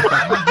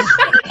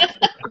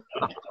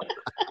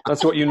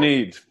 That's what you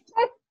need.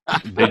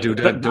 They do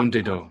that, don't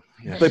they? Though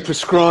yes. They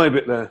prescribe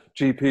it there.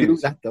 GPs. Do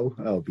that though.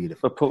 Oh,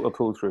 beautiful. A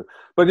pull through.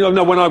 But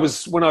no, when I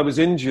was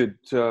injured,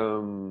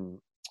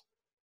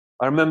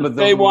 I remember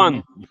day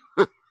one.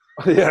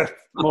 Yeah,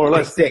 more or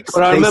less.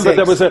 But I remember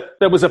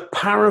there was a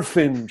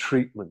paraffin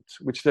treatment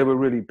which they were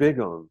really big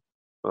on.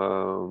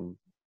 No,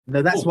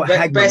 that's what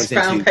Hagman best was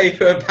into. brown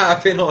paper and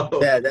paraffin oil.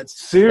 Yeah, that's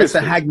seriously.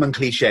 That's a Hagman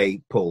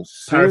cliche, Paul.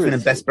 Paraffin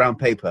and best brown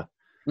paper.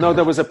 No,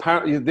 there was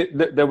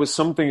there was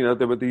something.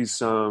 There were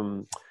these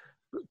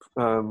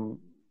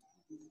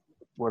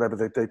whatever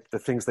the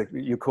things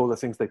you call the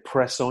things they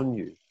press on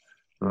you.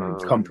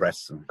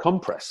 Compress.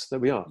 There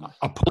we are.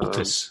 A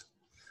poultice.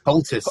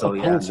 Poultice. Oh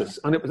yeah. Poultice,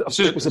 and it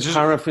was a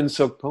paraffin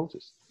soaked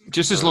poultice.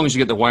 Just as long as you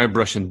get the wire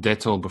brush and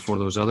Dettol before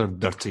those other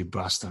dirty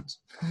bastards.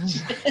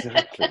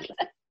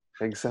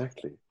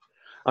 Exactly.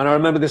 And I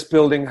remember this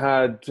building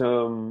had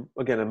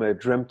again, I may have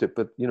dreamt it,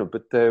 but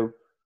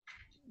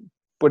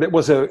but it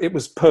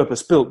was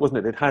purpose built, wasn't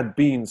it? It had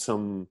been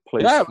some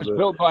place. Yeah, it was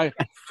built by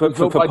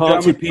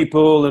party German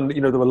people, and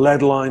there were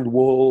lead lined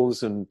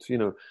walls, and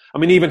I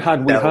mean, even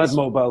had we had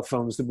mobile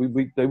phones,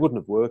 that they wouldn't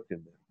have worked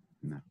in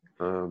there.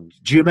 No.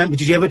 Do you remember?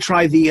 Did you ever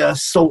try the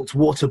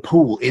saltwater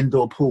pool,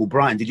 indoor pool,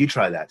 Brian? Did you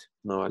try that?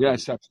 No.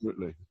 Yes,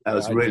 absolutely. That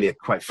was really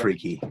quite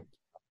freaky.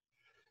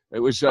 It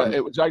was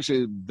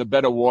actually the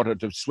better water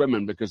to swim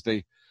in, because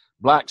the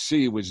Black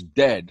Sea was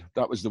dead.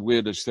 That was the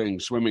weirdest thing,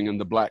 swimming in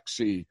the Black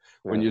Sea,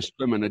 when you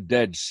swim in a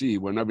dead sea,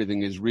 when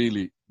everything is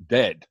really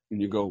dead,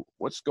 and you go,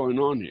 "What's going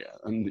on here?"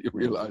 And you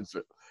realize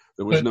that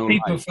there was no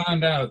people life.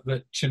 found out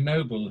that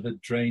Chernobyl had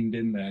drained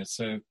in there,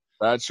 so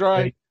that's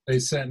right. They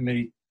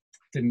certainly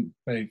didn't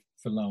bathe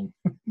for long.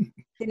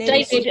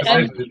 David,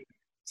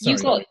 you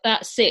got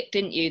that sick,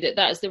 didn't you?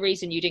 That's the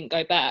reason you didn't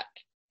go back.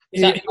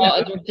 Is that part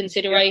of the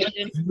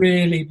consideration?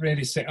 Really,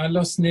 really sick. I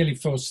lost nearly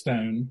 4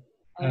 stone.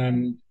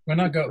 And when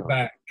I got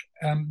back,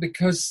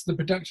 because the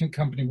production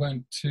company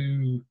weren't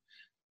too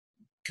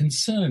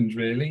concerned,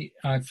 really,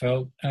 I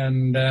felt,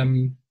 and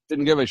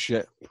didn't give a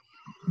shit.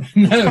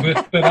 No,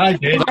 but I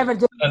did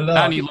a lot.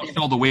 And he lost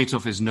all the weight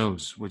off his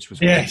nose, which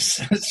was yes,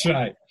 that's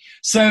right.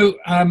 So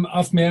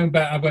off my own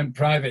bat, I went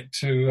private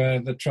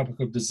to the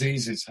Tropical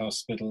Diseases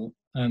Hospital,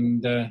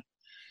 and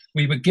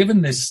we were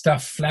given this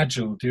stuff,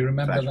 Flagyl. Do you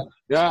remember that?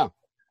 Yeah.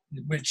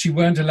 Which you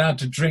weren't allowed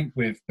to drink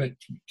with, but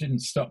didn't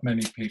stop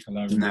many people.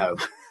 I remember.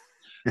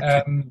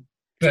 No.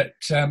 But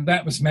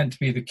that was meant to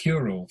be the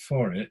cure-all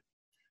for it,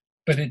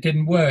 but it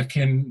didn't work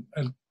in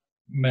a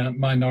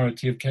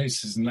minority of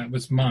cases, and that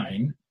was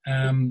mine,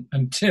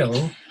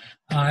 until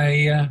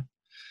I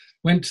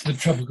went to the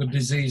Tropical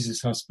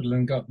Diseases Hospital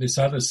and got this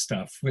other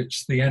stuff,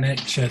 which the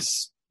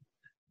NHS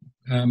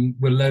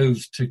were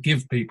loath to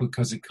give people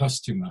because it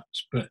cost too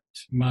much. But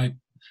my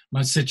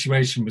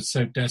situation was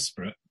so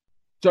desperate.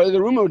 So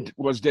the rumor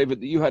was, David,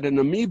 that you had an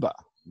amoeba,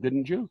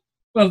 didn't you?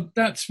 Well,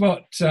 that's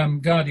what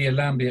Giardia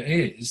lamblia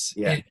is.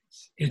 Yeah.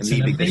 It's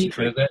an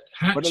amoeba that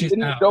hatches but it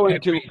didn't out. go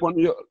into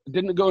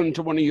didn't it go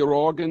into one of your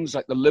organs,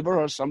 like the liver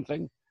or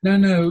something?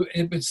 No,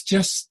 it was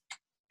just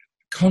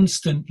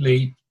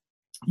constantly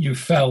you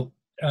felt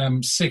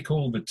sick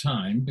all the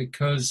time,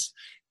 because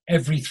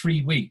every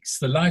 3 weeks.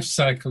 The life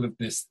cycle of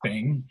this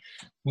thing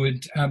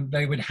would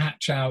they would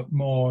hatch out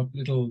more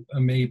little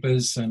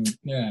amoebas, and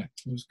it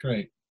was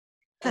great.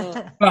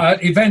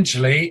 But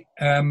eventually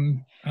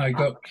I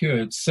got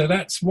cured, so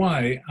that's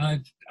why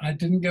I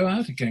didn't go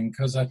out again,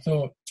 because I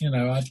thought,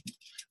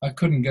 I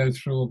couldn't go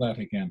through all that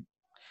again.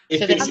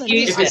 If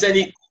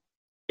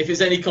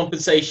there's any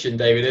compensation,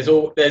 David,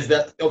 there's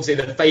that, obviously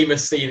the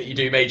famous scene that you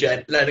do,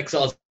 Major Lennox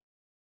answers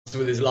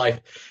with his life,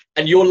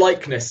 and your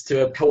likeness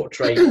to a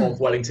portrait of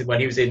Wellington when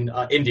he was in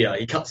India.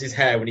 He cuts his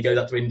hair when he goes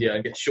up to India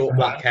and gets short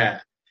black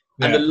hair,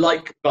 and the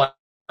like by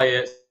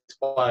an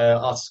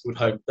artist called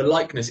Home. The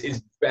likeness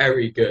is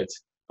very good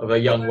of a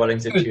young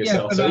Wellington to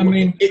yourself. So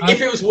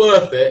if it was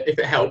worth it, if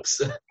it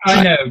helps.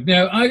 I know.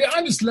 No,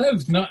 I just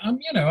loved.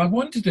 I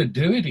wanted to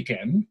do it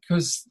again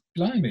because,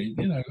 blimey,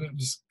 it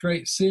was a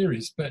great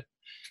series. But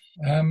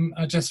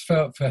I just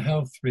felt for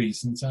health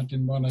reasons I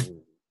didn't want to,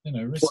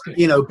 risk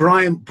it.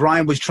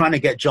 Brian was trying to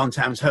get John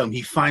Tams home.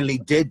 He finally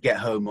did get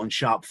home on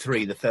Sharp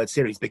 3, the third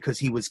series, because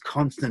he was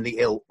constantly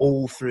ill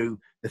all through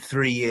the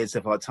 3 years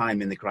of our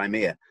time in the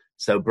Crimea.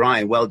 So,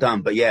 Brian, well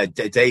done. But yeah,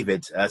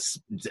 David,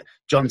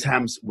 John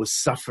Tams was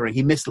suffering.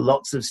 He missed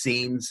lots of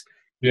scenes.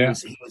 Yeah.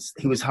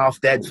 He was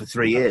half dead for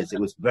 3 years. It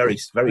was very,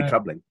 very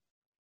troubling.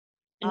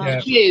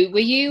 And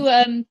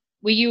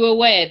were you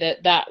aware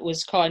that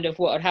was kind of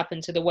what had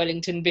happened to the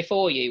Wellington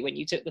before you when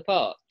you took the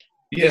part?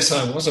 Yes,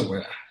 I was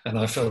aware, and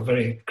I felt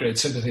very great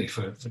sympathy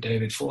for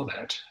David for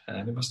that.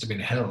 And it must have been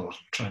hell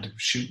trying to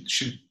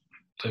shoot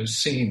those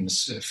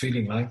scenes,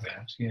 feeling like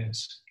that.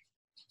 Yes.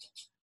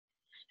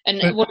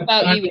 And what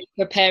about you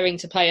preparing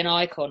to play an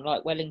icon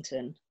like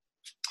Wellington?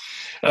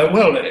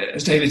 Well,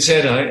 as David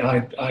said,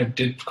 I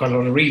did quite a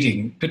lot of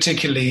reading,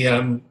 particularly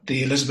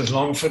the Elizabeth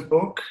Longford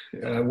book,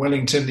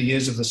 Wellington, The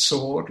Years of the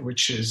Sword,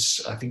 which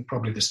is, I think,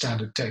 probably the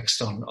standard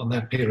text on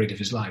that period of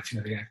his life,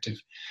 the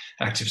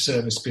active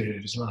service period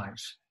of his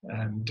life.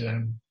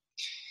 And,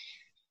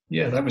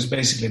 that was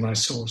basically my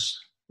source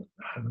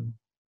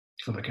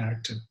for the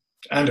character.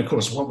 And, of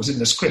course, what was in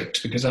the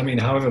script, because,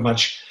 however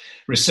much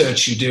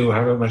research you do,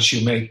 however much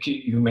you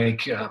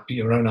make up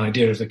your own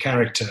idea of the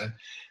character,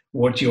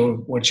 what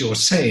you're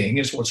saying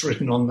is what's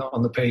written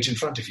on the page in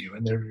front of you,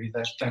 and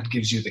that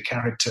gives you the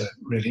character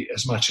really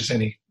as much as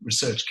any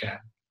research can.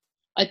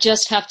 I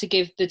just have to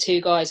give the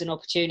two guys an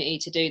opportunity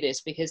to do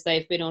this because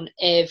they've been on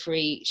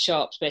every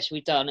Sharp special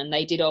we've done, and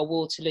they did our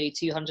Waterloo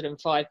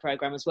 205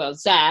 programme as well.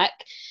 Zach,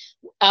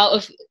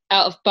 out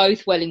of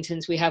both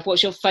Wellingtons we have,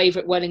 what's your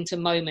favourite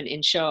Wellington moment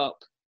in Sharp?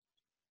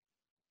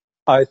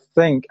 I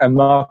think, and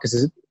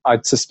Marcus, I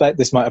suspect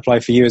this might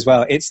apply for you as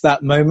well, it's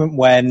that moment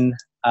when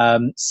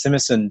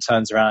Simmerson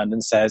turns around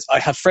and says, "I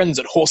have friends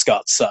at Horse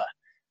Guards, sir."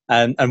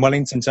 And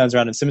Wellington turns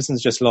around and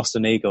Simmerson's just lost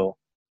an eagle.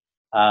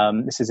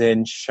 This is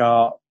in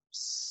Sharp's,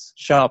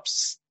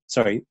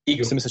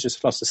 Eagle. Simmerson's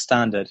just lost a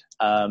standard,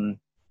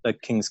 the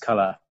King's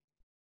Colour.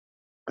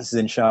 This is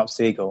in Sharp's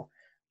Eagle.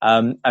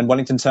 And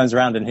Wellington turns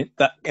around and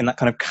in that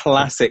kind of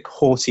classic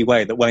haughty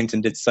way that Wellington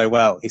did so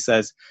well, he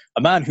says,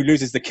 "A man who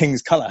loses the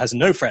King's Colour has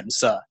no friends,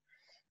 sir."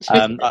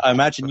 I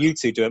imagine you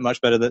two do it much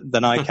better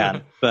than I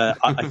can, but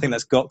I think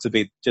that's got to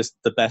be just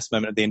the best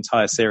moment of the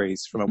entire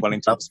series from a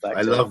Wellington perspective.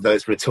 I love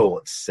those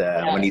retorts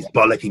when he's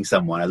bollocking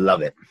someone. I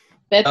love it.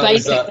 That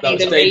was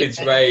David's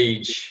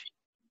rage.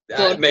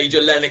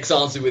 Major Lennox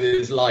answered with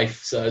his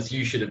life, so as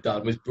you should have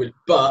done, was brilliant.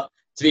 But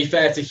to be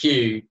fair to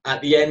Hugh,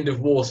 at the end of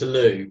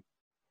Waterloo,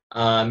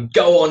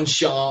 go on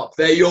Sharp,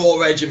 they're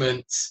your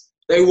regiment,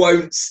 they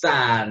won't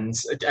stand,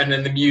 and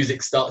then the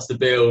music starts to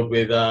build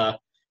with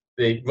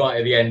right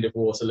at the end of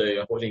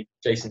Waterloo. Unfortunately,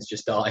 Jason's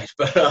just died,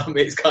 but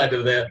it's kind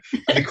of the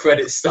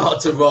credits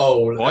start to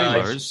roll.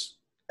 Spoilers.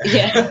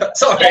 Yeah,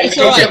 sorry. It's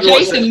all right.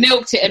 Jason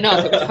milked it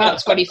enough. It was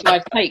about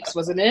 25 takes,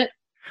 wasn't it?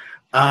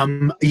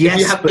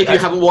 Yes. If you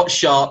haven't watched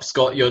Sharp,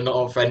 Scott, you're not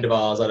a friend of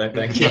ours, I don't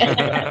think.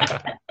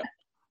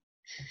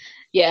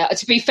 Yeah,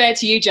 to be fair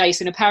to you,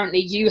 Jason, apparently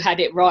you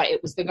had it right.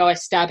 It was the guy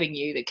stabbing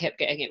you that kept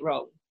getting it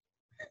wrong.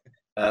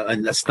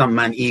 And a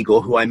stuntman,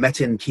 Igor, who I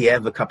met in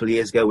Kiev a couple of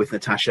years ago with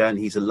Natasha, and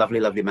he's a lovely,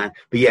 lovely man.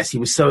 But yes, he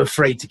was so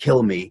afraid to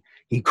kill me,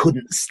 he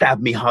couldn't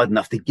stab me hard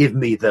enough to give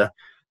me the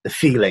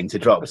feeling to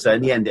drop. So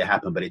in the end, it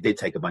happened, but it did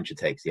take a bunch of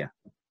takes, yeah.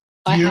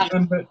 Do you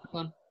remember?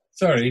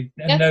 Sorry,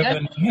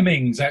 Nolan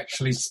Hemmings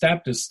actually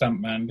stabbed a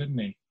stuntman, didn't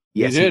he?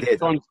 Yes, he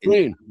did. On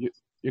screen.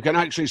 You can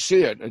actually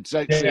see it. It's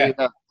actually...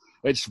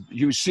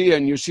 you see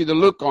the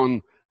look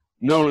on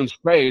Nolan's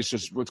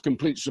face with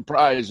complete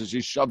surprise as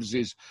he shoves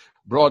his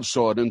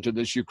broadsword into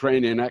this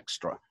Ukrainian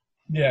extra.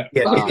 Yeah.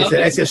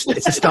 It's a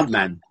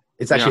stuntman.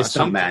 It's actually a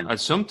stuntman.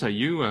 Assumpta,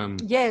 you...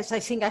 Yes,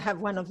 I think I have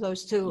one of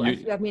those too.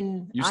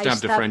 You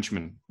stabbed a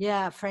Frenchman.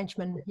 Yeah, a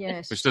Frenchman,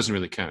 yes. Which doesn't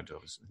really count,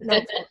 obviously.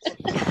 No,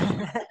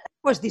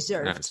 was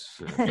deserved.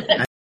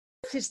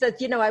 Is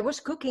that, I was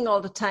cooking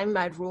all the time in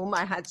my room.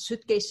 I had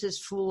suitcases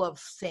full of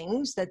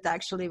things that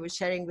actually was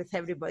sharing with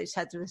everybody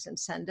Saturdays and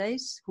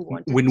Sundays who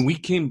wanted When we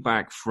came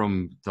back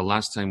from the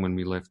last time when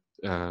we left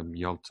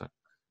Yalta,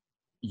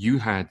 You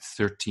had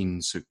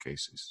 13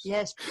 suitcases.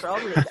 Yes,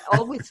 probably.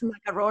 All with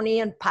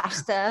macaroni and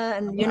pasta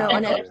and,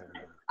 and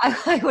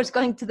I was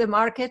going to the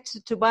market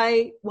to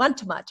buy one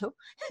tomato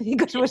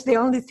because it was the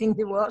only thing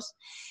there was.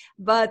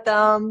 But,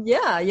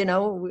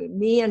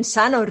 me and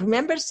Sano,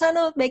 remember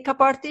Sano, makeup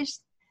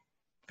artist?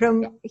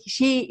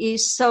 She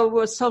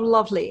was so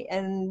lovely,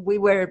 and we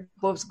were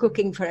both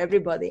cooking for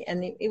everybody,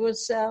 and it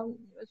was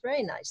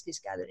very nice, these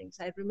gatherings.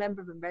 I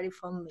remember them very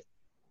fondly.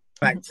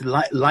 In fact,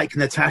 like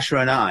Natasha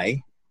and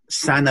I,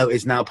 Sano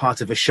is now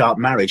part of a sharp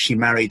marriage. She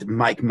married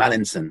Mike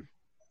Mallinson.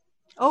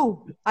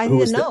 Oh, I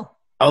didn't know.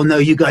 Oh no,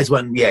 you guys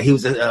weren't. Yeah, he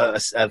was a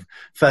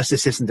first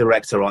assistant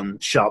director on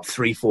Sharp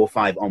 3, 4,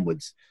 5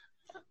 onwards.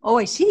 Oh,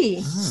 I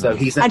see. So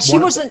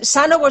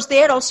Sano was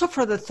there also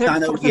for the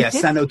third.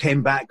 Sano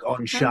came back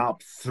on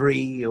Sharp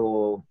 3,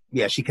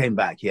 she came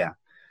back. Yeah,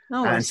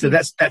 and so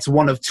that's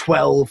one of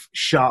 12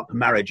 Sharp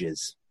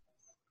marriages.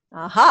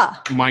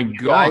 Aha! My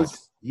God,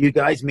 you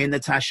guys, me and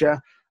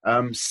Natasha,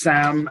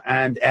 Sam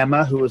and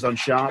Emma, who was on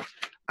Sharp,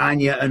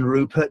 Anya and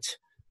Rupert,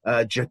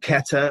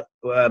 Jaquetta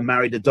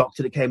married a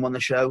doctor that came on the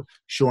show,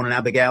 Sean and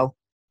Abigail.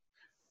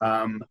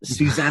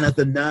 Susanna,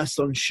 the nurse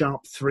on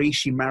Sharp 3,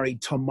 she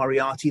married Tom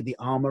Moriarty, the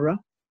armorer.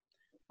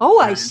 Oh,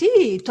 I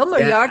see. Tom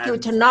Moriarty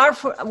was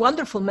a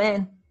wonderful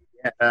man.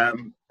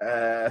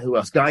 Who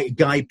else?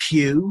 Guy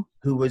Pugh,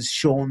 who was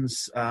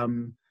Sean's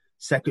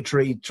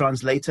secretary,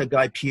 translator.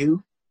 Guy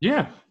Pugh.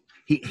 Yeah.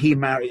 He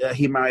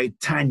married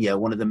Tanya,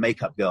 one of the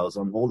makeup girls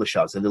on all the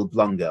shots, a little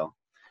blonde girl.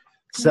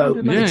 So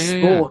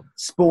it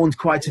spawned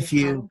quite a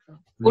few.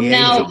 Well,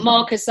 now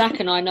Marcus, Zach,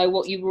 and I know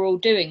what you were all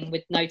doing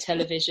with no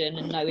television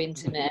and no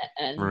internet,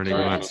 and really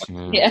much,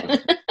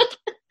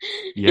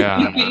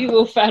 you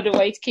all found a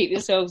way to keep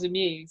yourselves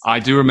amused. I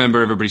do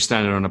remember everybody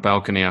standing on a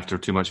balcony after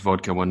too much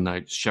vodka one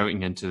night,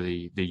 shouting into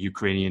the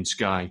Ukrainian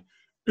sky,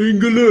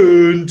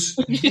 "England!"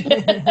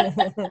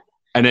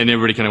 And then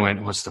everybody kind of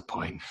went, "What's the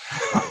point?"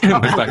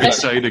 Went back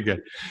inside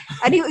again.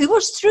 And it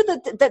was true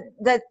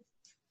that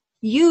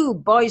you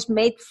boys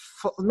made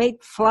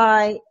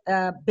fly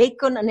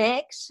bacon and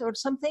eggs or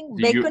something.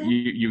 Bacon.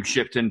 You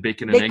shipped in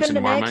bacon and eggs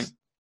and Marmite.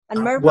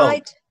 And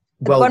Marmite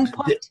at one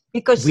point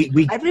because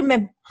I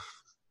remember.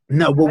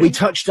 No, well, we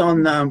touched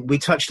on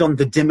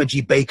the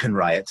Dimagee bacon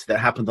riot that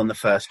happened on the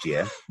first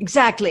year.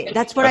 Exactly,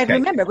 that's what I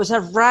remember. It was a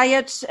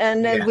riot,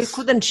 and we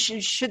couldn't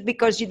shoot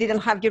because you didn't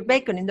have your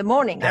bacon in the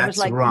morning. That's I was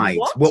like, right.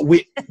 What?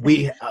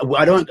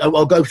 Well,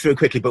 I'll go through it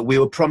quickly, but we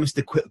were promised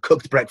a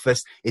cooked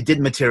breakfast. It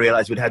didn't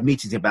materialize. We'd had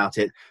meetings about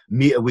it.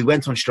 We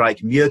went on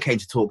strike. Muir came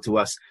to talk to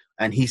us.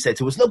 And he said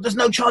to us, "Look, there's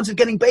no chance of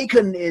getting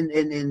bacon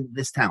in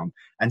this town."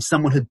 And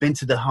someone had been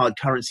to the hard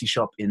currency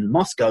shop in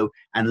Moscow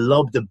and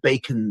lobbed a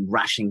bacon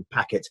ration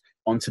packet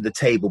onto the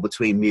table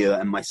between Muir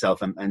and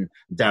myself and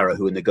Dara,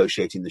 who were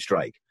negotiating the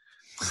strike.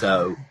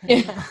 So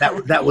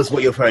that was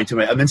what you're referring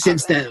to. I mean,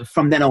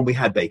 from then on, we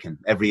had bacon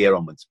every year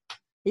onwards.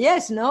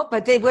 Yes, no,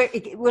 but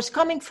it was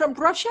coming from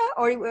Russia,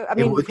 or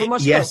from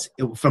Moscow. Yes,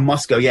 from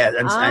Moscow. Yeah,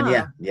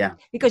 and yeah.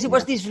 Because it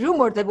was this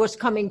rumor that was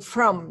coming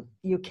from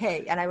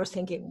UK, and I was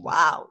thinking,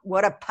 wow,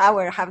 what a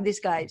power have these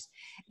guys.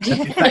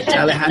 In fact,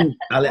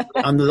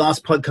 on the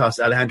last podcast,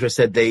 Alejandra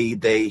said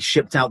they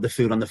shipped out the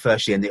food on the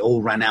first year, and they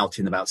all ran out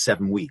in about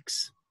 7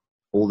 weeks.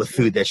 All the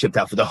food they shipped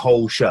out for the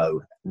whole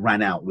show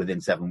ran out within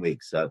 7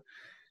 weeks. So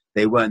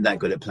they weren't that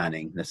good at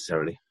planning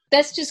necessarily.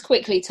 Let's just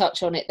quickly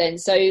touch on it then.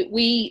 So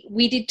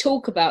we did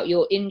talk about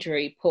your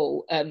injury,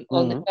 Paul,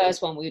 on the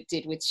first one we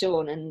did with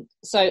Sean. And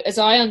so as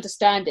I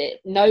understand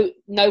it, no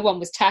one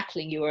was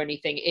tackling you or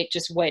anything. It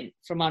just went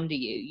from under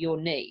you, your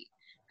knee.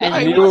 And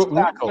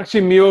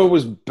actually, Muir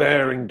was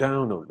bearing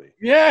down on me.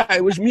 Yeah,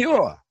 it was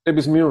Muir. It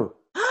was Muir.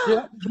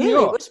 Yeah,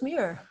 really? It was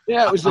Muir.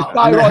 Yeah, it was the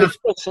thyroid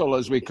thistle,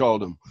 as we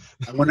called him.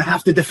 I'm going to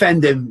have to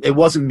defend him. It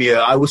wasn't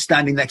Muir. I was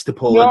standing next to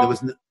Paul, and there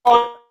was...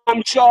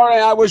 I'm sorry,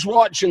 I was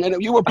watching,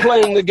 and you were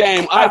playing the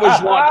game. I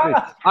was watching.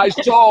 I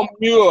saw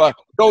Muir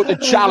go to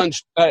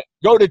challenge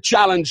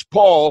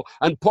Paul,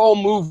 and Paul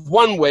moved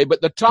one way, but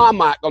the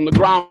tarmac on the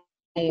ground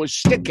was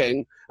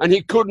sticking, and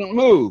he couldn't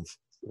move.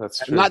 That's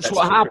true. And that's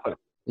what happened.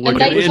 Look,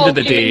 at the end of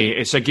the day,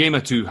 it's a game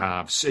of two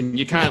halves, and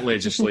you can't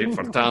legislate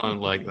for talent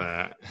like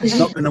that. He's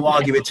not going to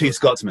argue with two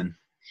Scotsmen.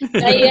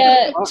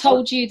 They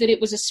told you that it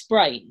was a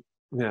sprain.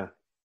 Yeah.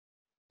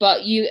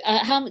 But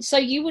so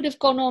you would have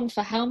gone on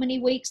for how many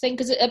weeks then?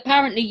 Because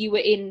apparently you were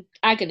in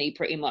agony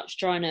pretty much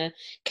trying to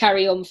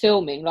carry on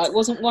filming. Like,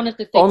 wasn't one of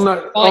the things on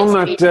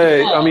that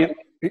day? I mean,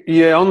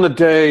 on the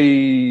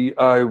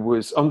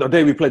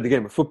day we played the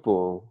game of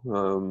football,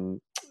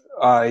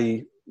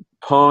 I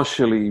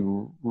partially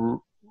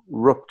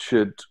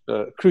ruptured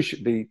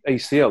the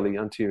ACL, the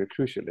anterior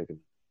cruciate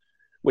ligament,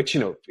 which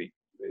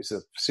is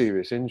a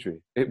serious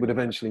injury. It would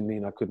eventually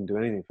mean I couldn't do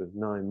anything for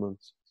 9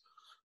 months.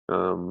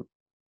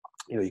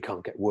 You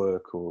can't get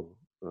work or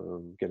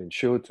get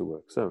insured to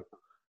work. So,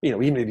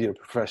 even if you're a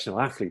professional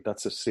athlete,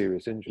 that's a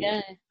serious injury.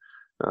 Yeah.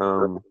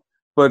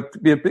 But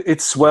it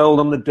swelled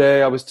on the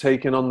day. I was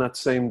taken on that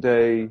same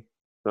day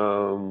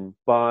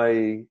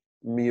by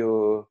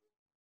Muir,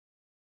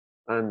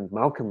 and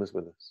Malcolm was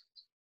with us,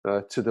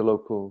 to the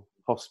local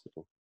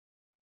hospital.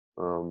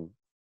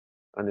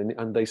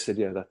 And they said,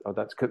 yeah,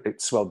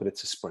 it's swelled, but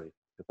it's a sprain.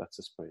 That's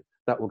a sprain.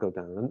 That will go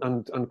down.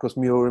 And of course,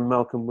 Muir and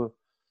Malcolm were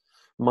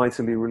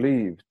mightily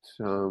relieved.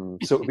 So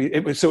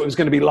it was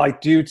going to be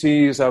light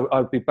duties.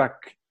 I'd be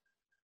back.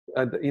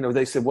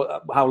 They said,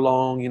 well, how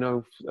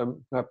long?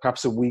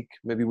 Perhaps a week,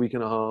 maybe a week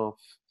and a half.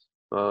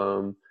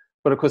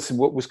 But of course,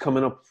 what was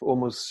coming up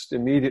almost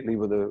immediately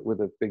were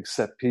the big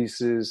set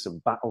pieces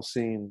and battle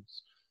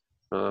scenes,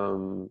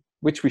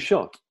 which we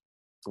shot.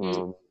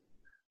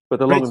 But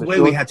the long and the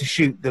short, we had to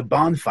shoot the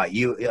barn fight.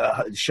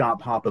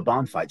 Sharp Harper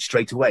barn fight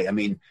straight away. I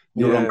mean,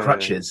 you were on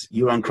crutches.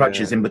 You were on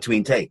crutches in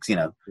between takes.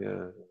 Yeah.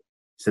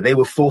 So they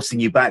were forcing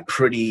you back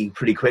pretty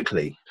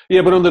quickly.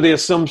 Yeah, but under the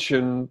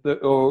assumption that,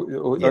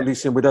 or at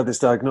least without this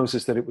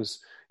diagnosis, that it was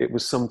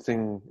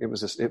something. It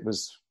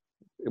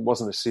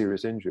wasn't a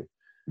serious injury.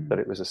 That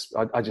it was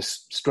I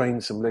just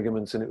strained some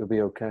ligaments and it would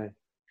be okay.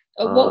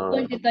 At what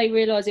point did they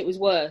realise it was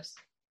worse?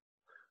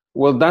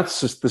 Well, that's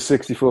just the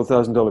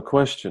 $64,000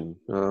 question.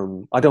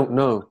 I don't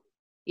know.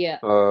 Yeah.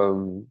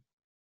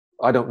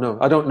 I don't know.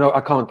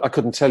 I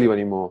couldn't tell you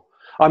anymore.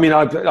 I mean,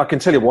 I can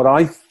tell you what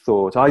I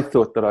thought. I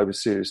thought that I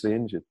was seriously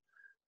injured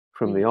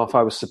from the off.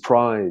 I was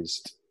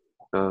surprised,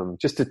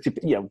 because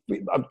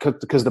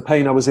the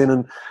pain I was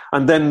in,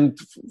 and then,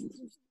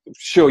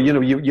 sure,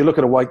 you look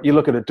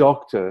at a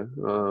doctor.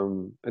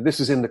 This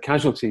is in the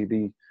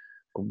casualty,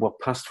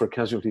 passed for a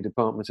casualty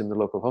department in the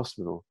local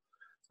hospital.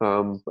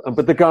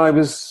 But the guy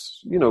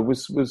was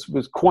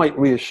quite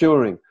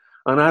reassuring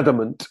and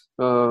adamant,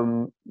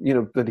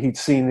 that he'd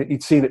seen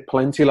it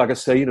plenty. Like I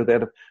say, they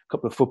had a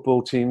couple of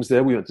football teams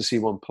there. We went to see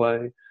one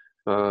play.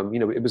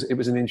 It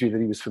was an injury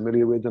that he was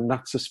familiar with, and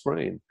that's a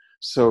sprain.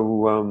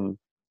 So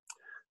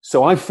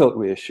I felt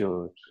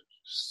reassured.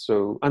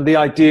 And the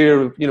idea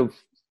of,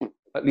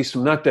 at least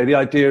from that day, the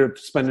idea of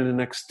spending the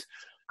next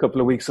couple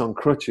of weeks on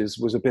crutches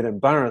was a bit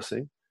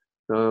embarrassing.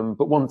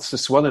 But once the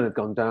swelling had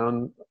gone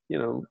down,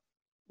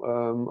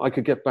 I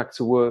could get back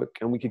to work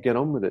and we could get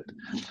on with it.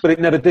 But it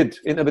never did.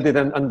 And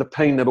the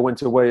pain never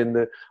went away,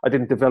 and I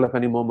didn't develop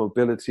any more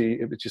mobility.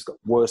 It just got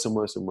worse and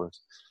worse and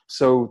worse.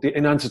 So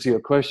in answer to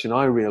your question,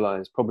 I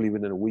realized probably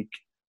within a week,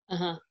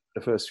 the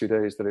first few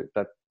days,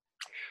 that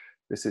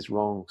this is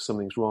wrong.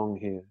 Something's wrong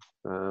here.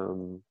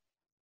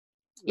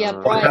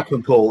 What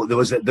happened, Paul? There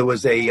was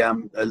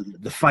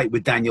the fight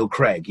with Daniel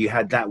Craig. You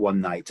had that one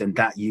night, and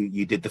that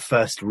you did the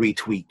first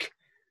retweak.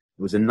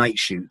 It was a night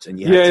shoot, and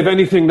if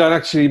anything, that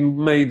actually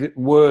made it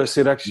worse.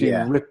 It actually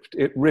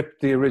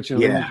ripped the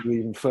original injury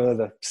even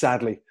further.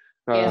 Sadly,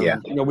 we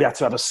had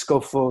to have a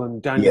scuffle,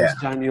 and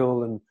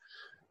Daniel, and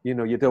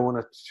you don't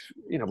want to.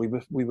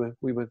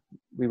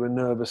 We were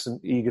nervous and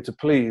eager to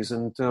please,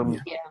 and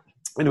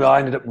anyway, I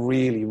ended up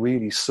really,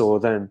 really sore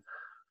then.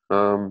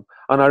 And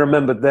I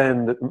remember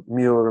then that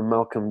Muir and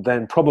Malcolm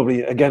then,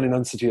 probably again in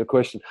answer to your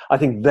question, I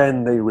think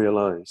then they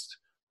realised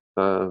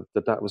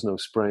that was no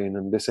sprain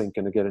and this ain't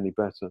going to get any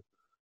better.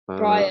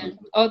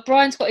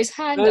 Brian's got his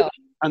hand up.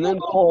 And then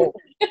Paul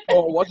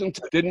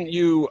didn't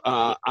you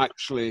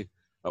actually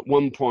at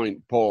one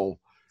point, Paul,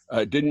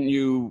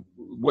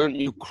 weren't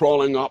you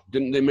crawling up?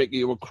 Didn't they make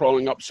you were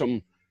crawling up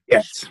some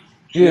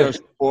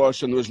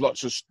course, and there was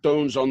lots of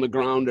stones on the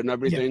ground and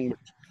everything,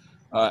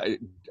 which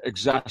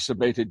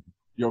exacerbated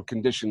your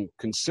condition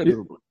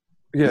considerably.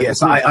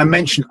 Yes, I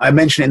mentioned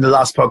in the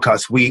last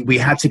podcast we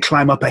had to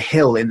climb up a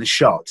hill in the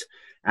shot,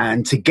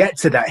 and to get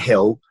to that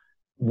hill,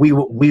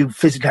 we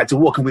physically had to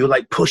walk, and we were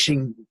like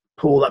pushing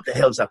Paul up the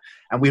hill and stuff.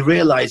 And we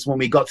realized when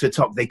we got to the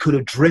top, they could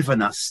have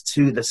driven us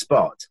to the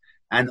spot.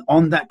 And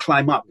on that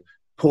climb up,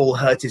 Paul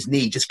hurt his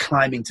knee just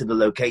climbing to the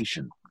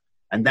location,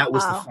 and that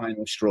was the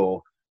final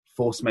straw.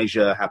 Force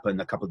majeure happened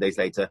a couple of days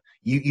later.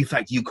 In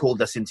fact, you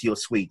called us into your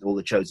suite, all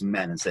the chosen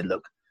men, and said,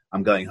 "Look,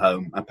 I'm going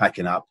home. I'm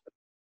packing up.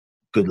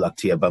 Good luck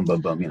to you." Bum bum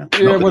bum.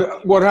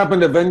 What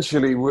happened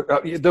eventually?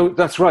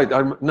 That's right.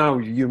 Now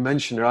you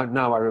mention it.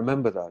 Now I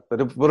remember that.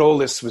 But all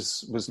this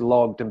was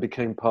logged and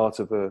became part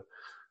of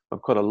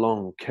quite a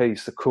long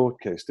case, a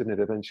court case, didn't it?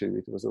 Eventually,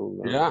 it was all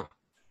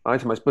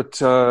itemized.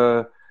 But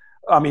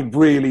I mean,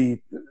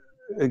 really,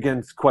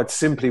 again, quite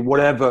simply,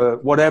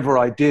 whatever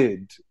I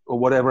did or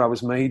whatever I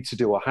was made to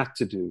do or had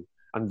to do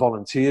and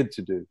volunteered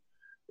to do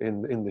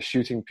in the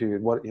shooting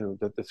period,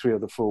 the 3 or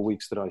the 4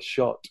 weeks that I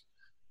shot.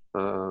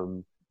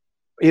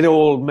 It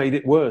all made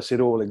it worse. It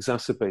all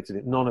exacerbated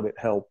it. None of it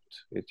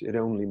helped. It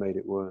only made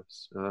it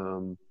worse.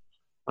 And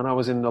I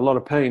was in a lot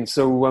of pain.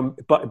 So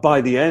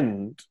by the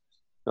end,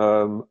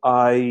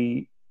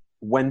 I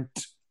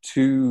went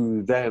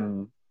to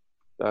them,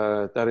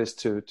 that is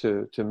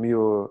to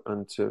Muir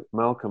and to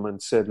Malcolm,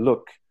 and said,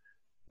 "Look,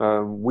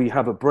 we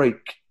have a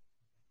break."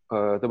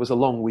 There was a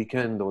long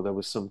weekend, or there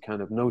was some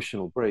kind of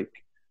notional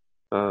break.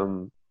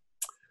 And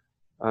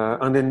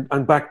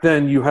back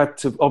then you had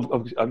to,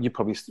 you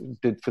probably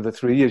did for the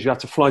 3 years, you had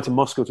to fly to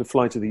Moscow to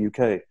fly to the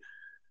UK.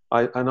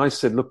 I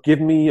said, "Look,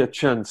 give me a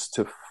chance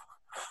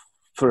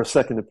for a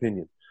second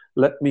opinion.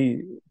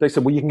 They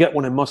said, "Well, you can get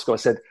one in Moscow." I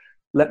said,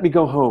 "Let me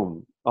go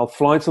home. I'll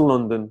fly to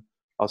London.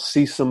 I'll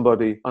see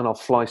somebody and I'll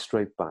fly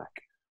straight back.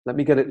 Let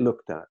me get it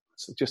looked at."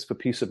 just for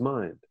peace of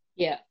mind.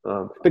 Yeah.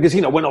 Because,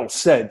 when all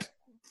said,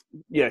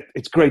 yeah,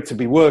 it's great to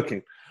be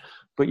working,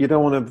 but you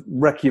don't want to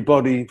wreck your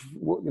body.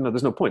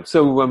 There's no point.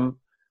 So,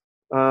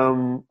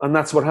 and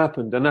that's what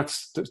happened. And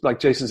that's like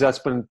Jason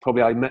Zatzman,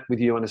 probably I met with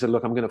you and I said,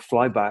 look, I'm going to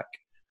fly back.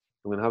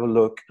 I'm going to have a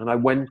look. And I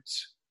went,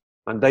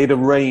 and they'd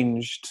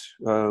arranged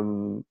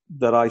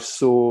that I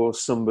saw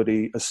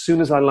somebody as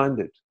soon as I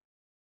landed.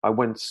 I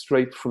went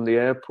straight from the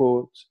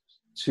airport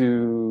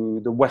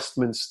to the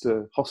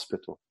Westminster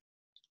Hospital,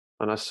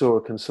 and I saw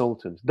a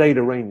consultant. They'd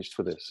arranged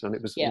for this, and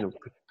it was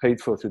paid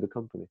for through the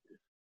company.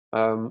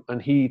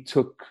 And he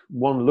took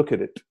one look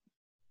at it,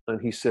 and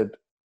he said,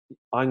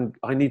 I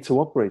need to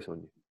operate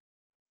on you.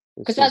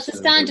 Because that's the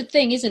standard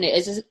thing, isn't it?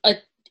 Is an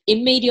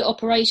immediate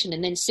operation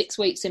and then 6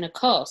 weeks in a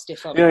cast,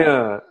 if I'm right.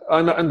 Yeah.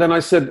 And then I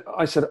said,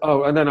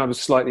 oh, and then I was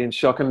slightly in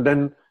shock. And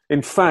then,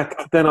 in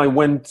fact, I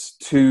went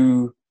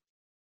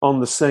on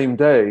the same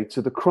day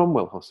to the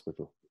Cromwell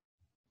Hospital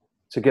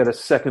to get a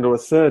second or a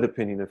third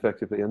opinion,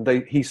 effectively. And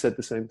he said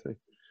the same thing.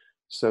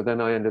 So then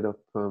I ended up,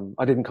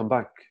 I didn't come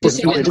back.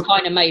 It was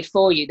kind of made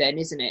for you then,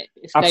 isn't it?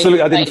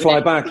 Absolutely, I didn't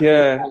fly back,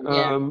 yeah.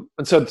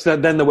 And so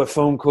then there were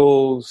phone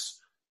calls.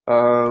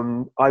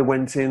 I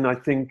went in, I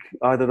think,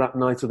 either that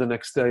night or the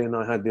next day, and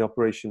I had the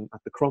operation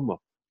at the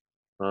Cromwell.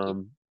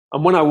 And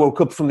when I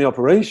woke up from the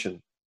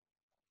operation,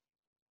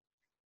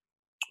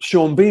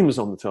 Sean Bean was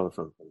on the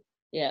telephone.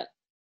 Yeah.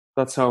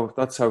 That's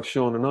how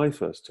Sean and I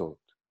first talked.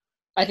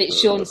 I think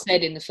Sean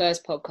said in the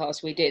first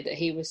podcast we did that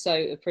he was so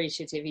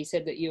appreciative. He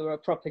said that you were a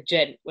proper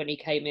gent when he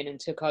came in and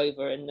took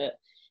over, and that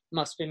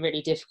must have been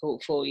really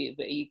difficult for you,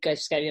 but you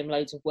just gave him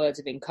loads of words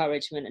of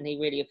encouragement, and he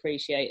really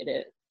appreciated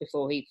it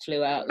before he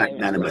flew out there.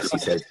 Magnanimous, he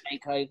said.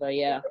 Take over,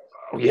 yeah.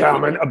 Yeah, I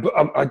mean,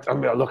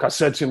 look, I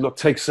said to him, look,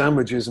 take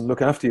sandwiches and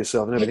look after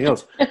yourself and everything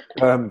else.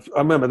 I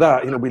remember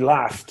that, we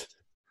laughed.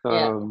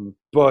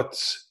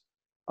 But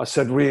I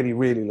said, really,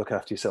 really look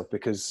after yourself,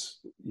 because,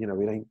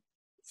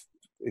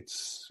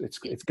 it's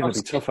going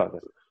to be tough out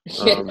there.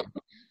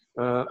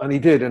 And he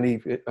did,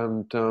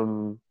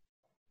 and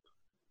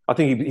I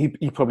think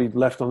he probably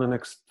left on the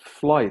next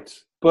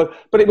flight. But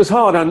it was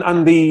hard,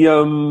 and the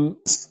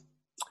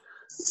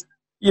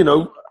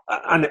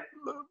and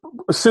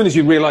as soon as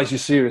you realise you're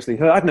seriously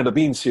hurt, I'd never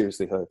been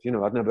seriously hurt.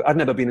 I'd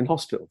never been in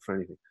hospital for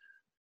anything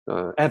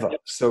ever.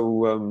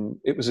 So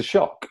it was a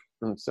shock,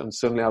 and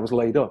suddenly I was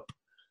laid up.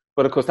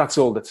 But of course, that's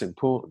all that's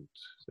important.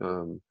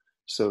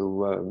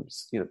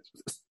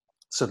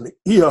 Suddenly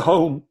here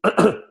home,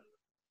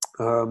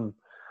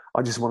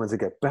 I just wanted to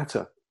get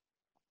better.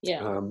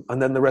 Yeah.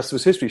 And then the rest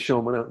was history.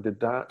 Sean went out and did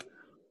that.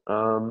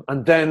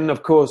 And then,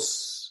 of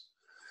course,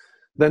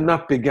 then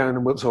that began,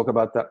 and we'll talk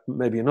about that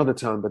maybe another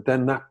time, but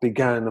then that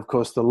began, of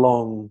course, the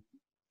long...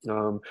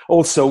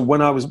 also,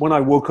 when I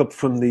woke up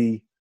from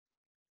the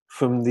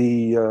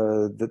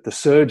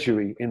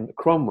surgery in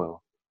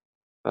Cromwell,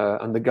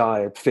 and the guy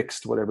had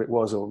fixed whatever it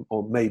was,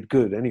 or made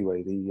good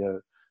anyway,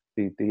 the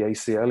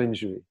ACL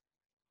injury,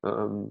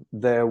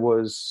 there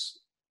was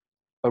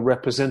a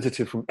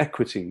representative from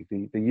Equity,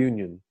 the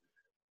union,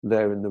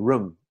 there in the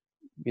room,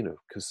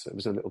 because it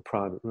was a little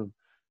private room.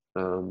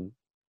 And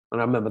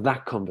I remember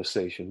that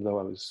conversation, though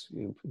I was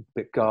a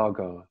bit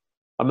gaga.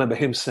 I remember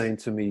him saying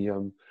to me,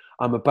 I'm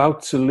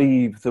about to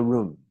leave the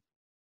room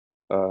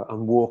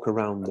and walk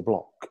around the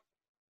block.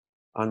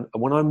 And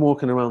when I'm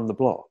walking around the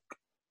block,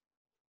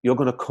 you're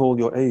going to call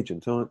your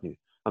agent, aren't you?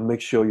 And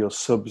make sure your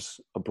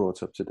subs are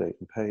brought up to date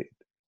and paid.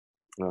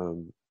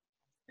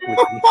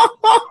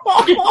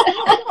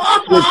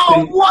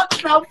 What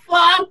the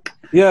fuck?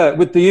 Yeah,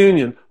 with the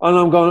union. And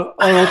I'm going,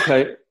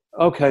 oh,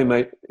 okay,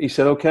 mate. He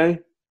said, okay.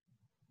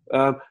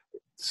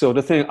 So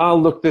the thing,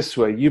 I'll look this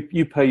way.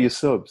 You pay your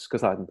subs,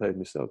 because I hadn't paid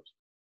my subs.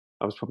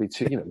 I was probably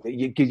too,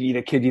 you're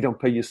a kid, you don't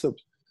pay your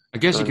subs. I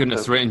guess he couldn't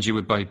have threatened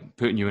you by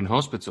putting you in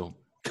hospital.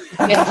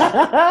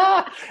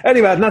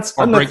 Anyway,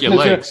 and break your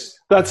legs.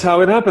 That's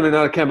how it happened. And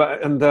I came back,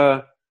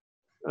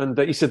 and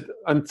he said,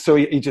 and so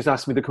he just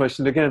asked me the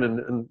question again,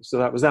 and so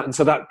that was that. And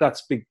so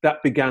that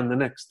began the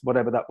next,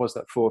 whatever that was,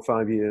 that 4 or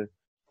 5 year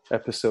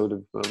episode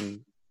of,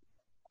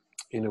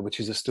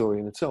 which is a story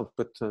in itself.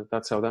 But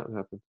that's how that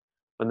happened.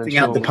 And then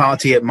out the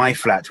party at my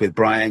flat with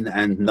Brian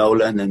and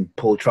Nolan and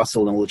Paul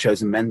Trussell and all the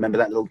chosen men. Remember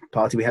that little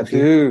party we had for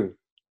you?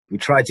 We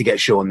tried to get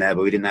Sean there,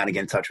 but we didn't know how to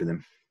get in touch with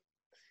him.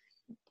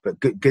 But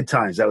good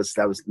times. That was.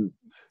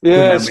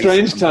 Yeah,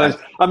 strange times.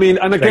 I mean,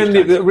 and again,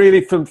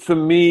 really, for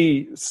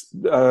me,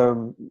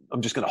 I'm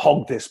just going to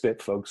hog this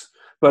bit, folks.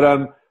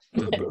 But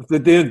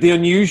the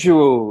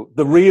unusual,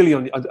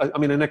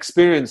 an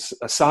experience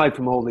aside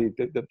from all the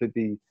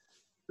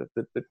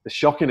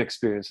shocking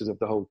experiences of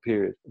the whole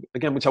period,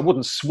 again, which I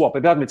wouldn't swap.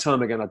 If I had my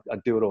time again,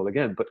 I'd do it all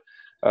again. But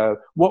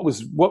what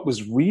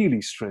was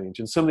really strange,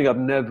 and something I've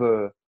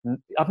never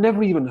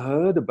even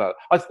heard about.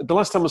 The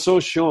last time I saw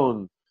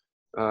Sean.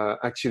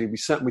 Actually, we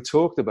sat and we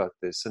talked about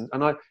this, and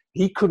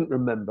he couldn't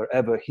remember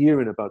ever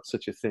hearing about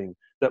such a thing.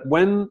 That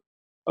when,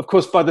 of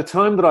course, by the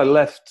time that I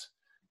left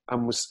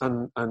and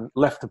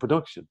left the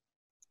production,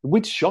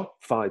 we'd shot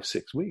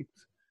 5-6 weeks.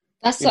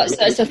 That's like,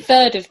 so it's a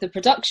third of the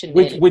production.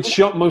 We'd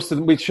shot most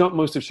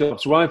of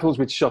Sharp's Rifles.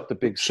 We'd shot the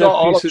big set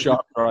pieces.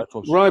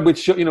 Right, we'd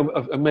shot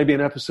maybe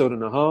an episode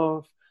and a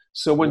half.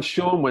 So when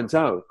Sean went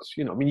out,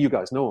 I mean, you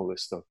guys know all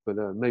this stuff, but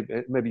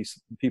maybe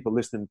people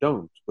listening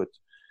don't. But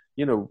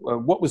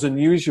what was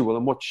unusual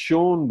and what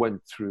Sean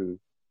went through,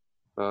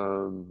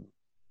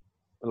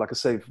 like I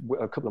say,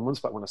 a couple of months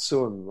back when I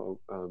saw him,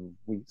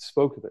 we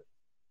spoke of it.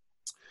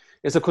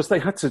 Is of course they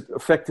had to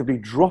effectively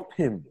drop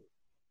him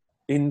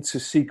into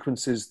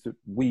sequences that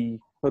we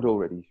had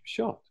already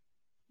shot.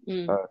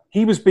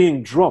 He was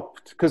being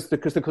dropped because they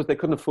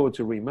couldn't afford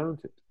to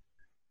remount it.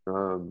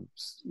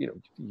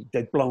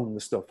 They'd blown the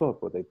stuff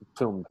up or they'd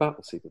filmed the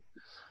battle sequence.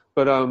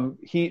 But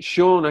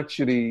Sean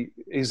actually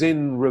is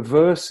in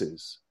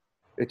reverses.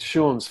 It's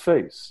Sean's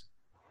face,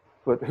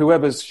 but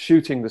whoever's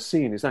shooting the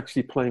scene is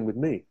actually playing with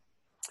me.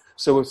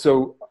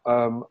 So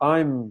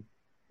I'm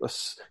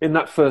in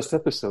that first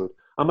episode.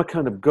 I'm a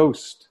kind of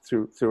ghost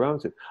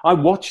throughout it. I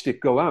watched it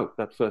go out,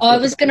 that first episode. I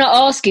was going to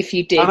ask if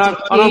you did. And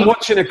I'm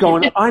watching it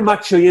going, I'm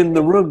actually in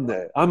the room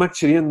there. I'm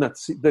actually in that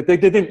scene. They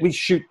didn't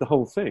reshoot the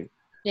whole thing.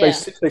 Yeah.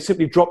 They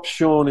simply dropped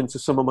Sean into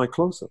some of my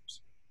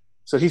close-ups.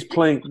 So he's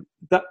playing,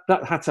 that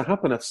had to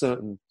happen at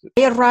certain...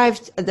 He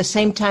arrived at the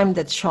same time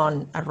that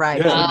Sean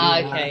arrived.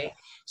 Yeah. Okay.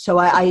 So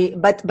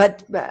but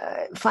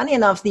funny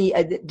enough,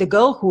 the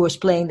girl who was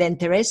playing then,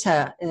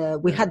 Teresa,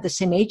 we had the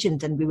same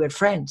agent and we were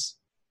friends.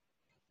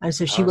 And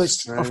so she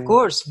was, of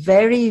course,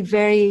 very,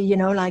 very,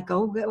 like,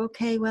 oh,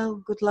 okay, well,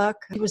 good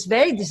luck. She was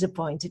very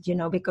disappointed,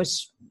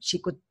 because she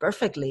could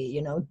perfectly,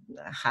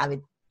 have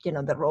it,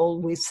 the role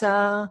with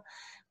I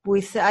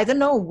don't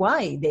know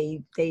why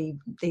they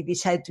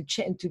decided to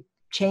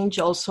change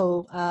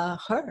also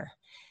her.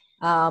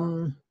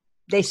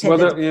 They said I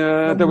don't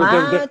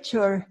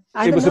know.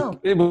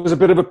 It was a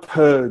bit of a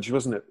purge,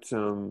 wasn't it?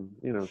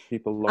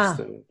 People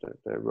lost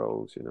their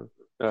roles,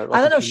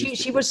 I don't know.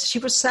 She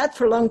was sad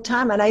for a long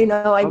time, and I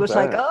was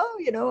like,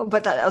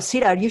 but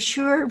Alcira, are you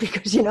sure?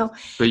 Because But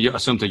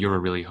Assunta, you're a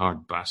really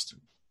hard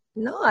bastard.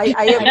 No, I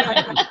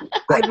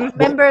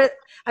remember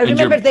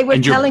they were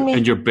telling me,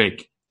 and you're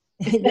big.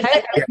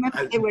 I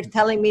remember they were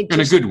telling me in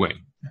a good way.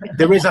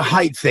 There is a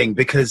height thing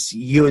because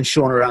you and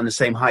Sean are around the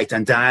same height,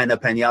 and Diana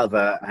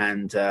Penalva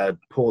and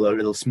Paul are a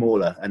little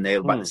smaller, and they're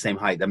about the same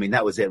height. I mean,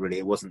 that was it, really.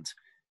 It was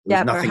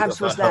nothing of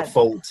her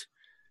fault.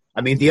 I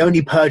mean, the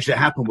only purge that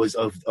happened was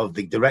of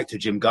the director,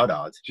 Jim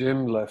Goddard.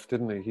 Jim left,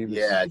 didn't he?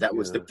 That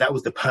was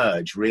the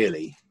purge,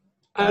 really.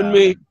 And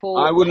me,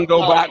 I wouldn't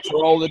go back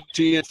for all the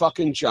tea in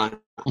fucking China.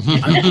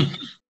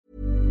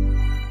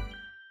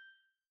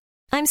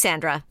 I'm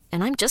Sandra,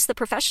 and I'm just the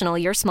professional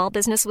your small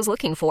business was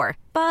looking for.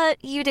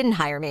 But you didn't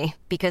hire me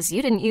because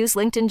you didn't use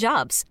LinkedIn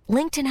Jobs.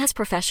 LinkedIn has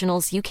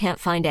professionals you can't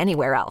find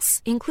anywhere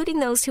else, including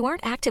those who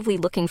aren't actively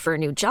looking for a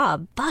new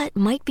job, but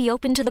might be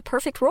open to the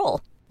perfect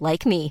role,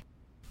 like me.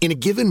 In a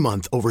given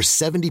month, over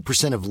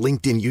 70% of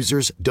LinkedIn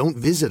users don't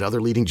visit other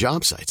leading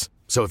job sites.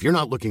 So if you're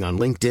not looking on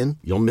LinkedIn,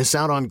 you'll miss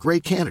out on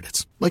great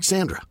candidates like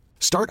Sandra.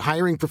 Start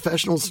hiring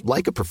professionals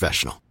like a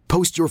professional.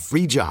 Post your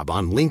free job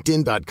on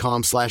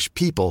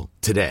linkedin.com/people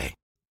today.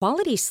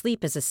 Quality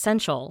sleep is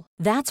essential.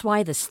 That's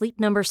why the Sleep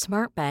Number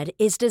Smart Bed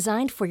is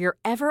designed for your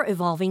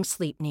ever-evolving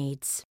sleep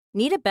needs.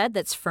 Need a bed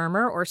that's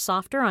firmer or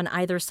softer on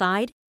either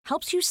side?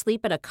 Helps you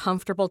sleep at a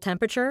comfortable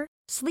temperature?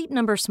 Sleep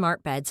Number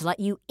Smart Beds let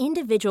you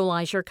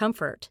individualize your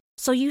comfort,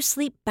 so you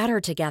sleep better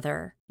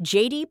together.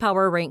 J.D.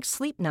 Power ranks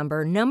Sleep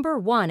Number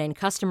 #1 in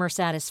customer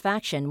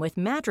satisfaction with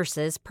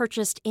mattresses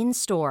purchased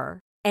in-store.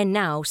 And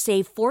now,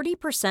 save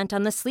 40%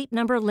 on the Sleep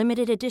Number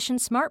Limited Edition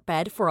Smart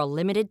Bed for a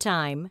limited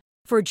time.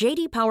 For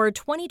J.D. Power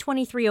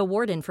 2023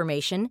 award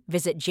information,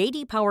 visit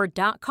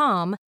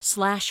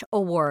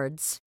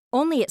jdpower.com/awards.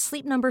 Only at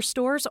Sleep Number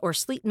stores or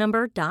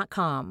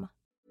sleepnumber.com.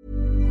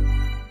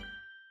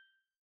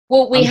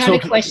 Well, we had a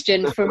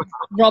question from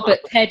Robert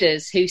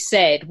Pedders who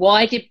said,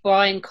 why did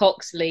Brian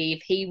Cox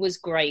leave? He was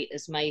great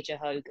as Major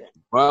Hogan.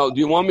 Well, do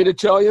you want me to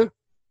tell you?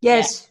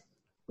 Yes.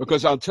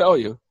 Because I'll tell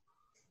you,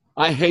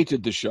 I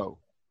hated the show.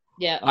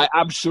 Yeah. I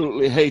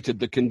absolutely hated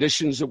the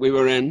conditions that we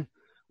were in.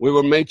 We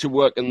were made to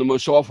work in the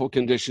most awful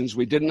conditions.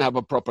 We didn't have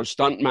a proper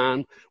stunt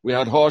man. We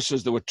had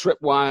horses, there were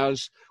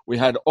tripwires. We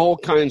had all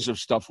kinds of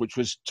stuff, which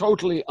was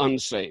totally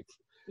unsafe.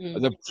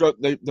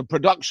 The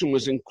production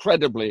was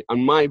incredibly,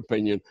 in my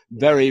opinion,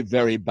 very,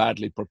 very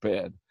badly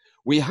prepared.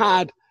 We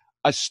had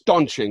a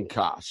staunching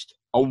cast,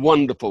 a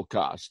wonderful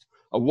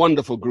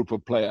group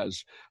of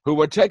players who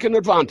were taken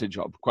advantage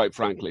of, quite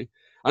frankly.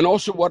 And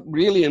also what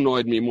really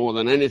annoyed me more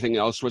than anything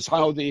else was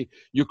how the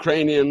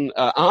Ukrainian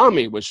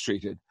army was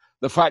treated.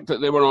 The fact that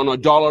they were on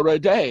 $1 a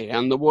day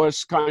and the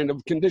worst kind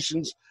of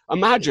conditions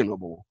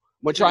imaginable,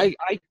 which I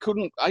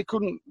couldn't,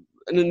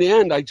 and in the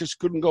end, I just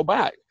couldn't go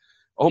back.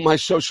 All my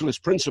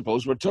socialist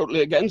principles were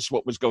totally against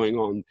what was going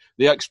on,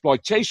 the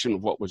exploitation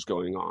of what was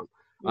going on.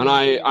 And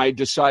I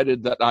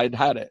decided that I'd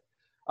had it.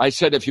 I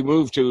said, if you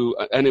move to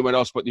anywhere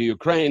else but the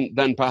Ukraine,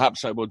 then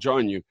perhaps I will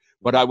join you.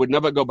 But I would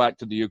never go back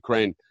to the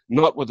Ukraine,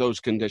 not with those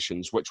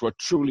conditions, which were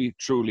truly,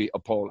 truly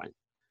appalling.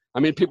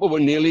 I mean, people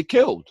were nearly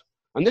killed.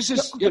 And this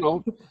is,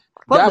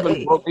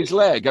 Gavin broke his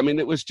leg. I mean,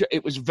 it was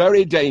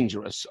very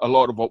dangerous, a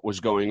lot of what was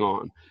going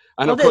on.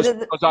 And of course,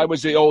 because I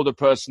was the older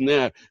person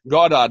there,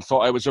 Goddard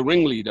thought I was a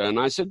ringleader. And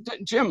I said,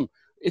 Jim,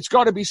 it's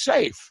got to be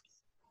safe.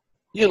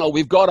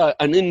 We've got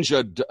an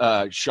injured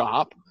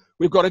Sharp.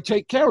 We've got to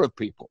take care of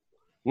people.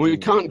 We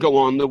can't go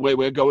on the way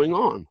we're going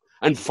on.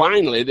 And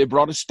finally, they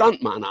brought a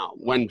stuntman out.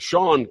 When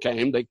Sean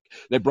came,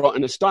 they brought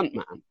in a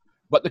stuntman.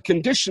 But the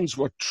conditions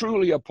were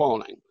truly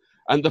appalling.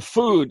 And the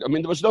food, I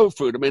mean, there was no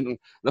food. I mean,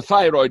 the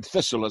thyroid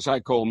thistle, as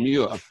I call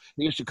Muir,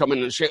 he used to come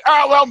in and say,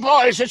 "Oh, well,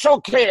 boys, it's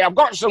okay. I've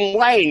got some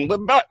wine.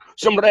 We've got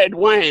some red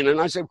wine." And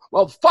I said,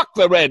 "Well, fuck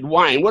the red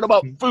wine. What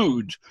about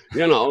food?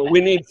 We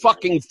need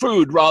fucking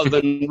food rather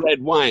than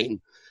red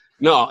wine."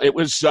 No, it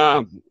was,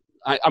 I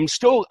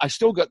still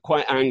got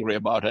quite angry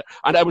about it.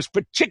 And I was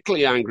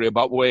particularly angry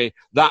about the way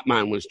that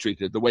man was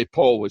treated, the way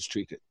Paul was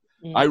treated.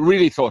 I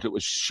really thought it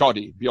was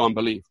shoddy beyond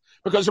belief.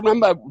 Because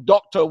remember,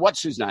 Dr.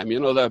 What's his name?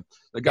 The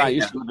guy who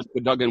used to live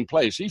at Duggan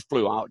Place. He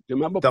flew out. Do you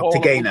remember Dr.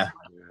 Paul? Gaynor.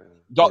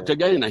 Dr.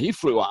 Gaynor, he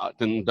flew out.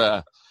 And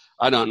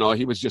I don't know,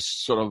 he was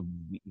just sort of,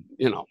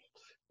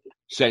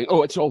 saying,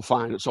 "Oh, it's all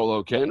fine, it's all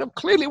okay." And it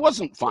clearly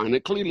wasn't fine.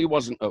 It clearly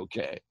wasn't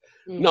okay.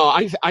 No,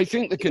 I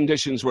think the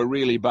conditions were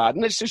really bad.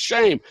 And it's a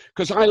shame,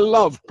 because I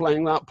loved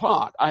playing that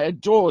part. I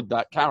adored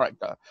that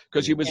character,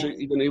 because he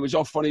was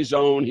off on his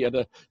own. He had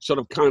a sort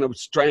of kind of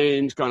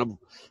strange kind of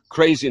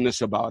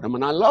craziness about him,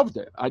 and I loved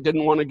it. I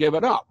didn't want to give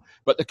it up.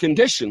 But the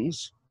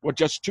conditions were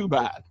just too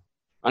bad.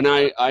 And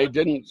I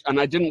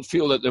didn't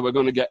feel that they were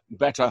going to get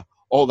better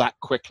all that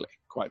quickly,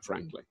 quite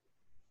frankly.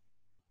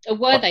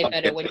 Were they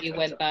better when you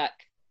went back,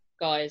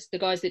 guys? The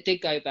guys that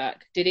did go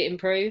back, did it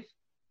improve?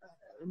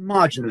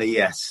 Marginally,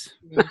 yes.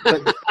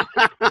 But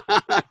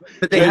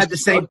they had the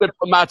same...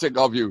 diplomatic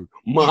of you.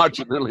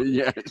 Marginally,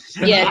 yes.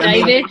 Yeah,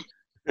 David?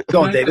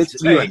 Go on, David.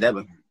 You and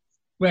Devon.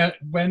 Well,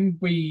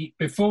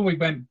 before we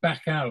went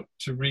back out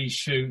to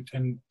reshoot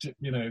and,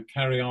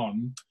 carry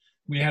on,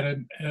 we had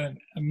a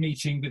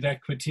meeting with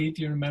Equity,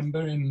 do you remember?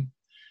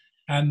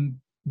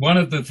 And one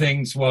of the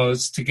things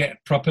was to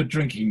get proper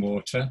drinking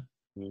water.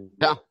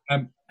 Yeah.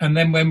 And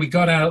then when we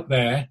got out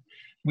there,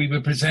 we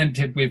were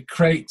presented with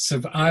crates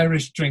of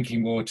Irish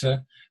drinking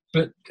water,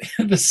 but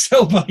the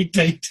sell-by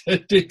date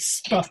had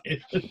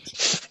expired.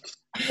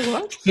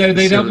 What? So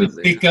they'd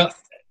obviously got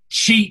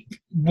cheap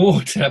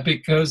water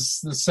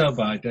because the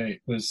sell-by date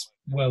was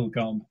well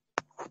gone.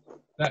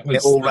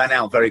 It all ran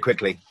out very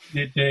quickly.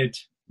 It did,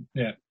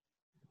 yeah.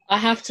 I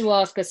have to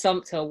ask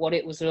Assumpta what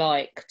it was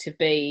like to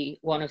be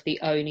one of the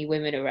only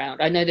women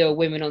around. I know there were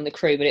women on the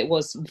crew, but it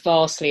was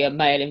vastly a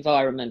male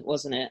environment,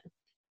 wasn't it?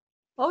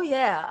 Oh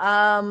yeah.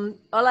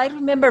 Well, I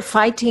remember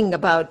fighting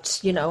about,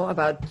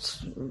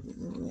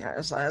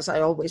 as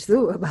I always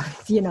do,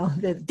 about,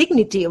 the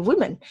dignity of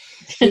women,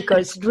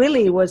 because it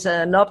really was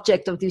an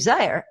object of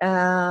desire.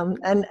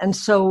 And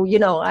so,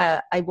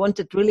 I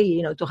wanted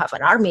really, to have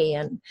an army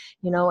and,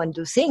 and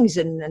do things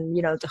and,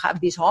 to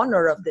have this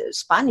honor of the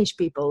Spanish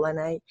people.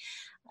 And I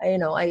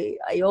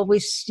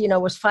always,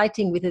 was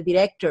fighting with a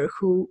director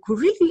who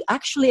really,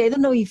 actually, I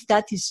don't know if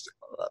that is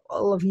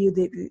all of you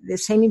the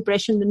same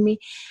impression than me.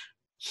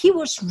 He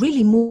was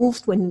really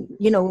moved when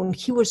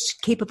he was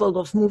capable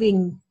of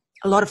moving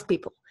a lot of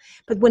people.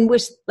 But when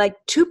was like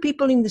two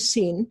people in the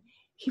scene,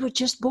 he was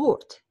just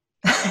bored,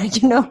 And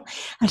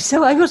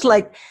so I was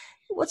like,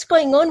 what's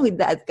going on with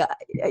that guy?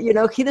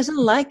 He doesn't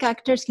like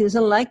actors. He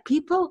doesn't like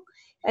people.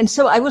 And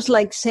so I was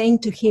like saying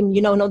to him,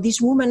 no,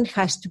 this woman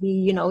has to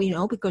be,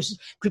 because it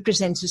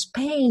represents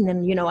Spain,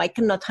 and, I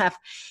cannot have,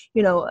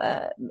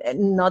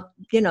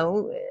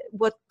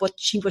 what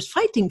she was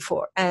fighting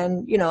for.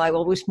 And, I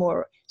always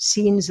more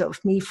scenes of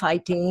me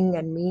fighting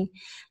and me.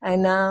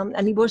 And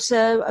it was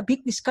a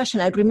big discussion.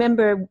 I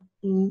remember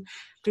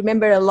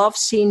a love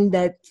scene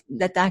that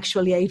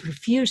actually I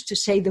refused to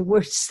say the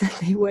words that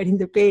they were in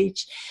the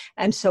page.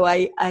 And so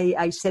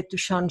I said to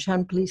Sean,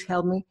 please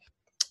help me.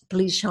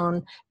 Please,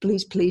 Sean,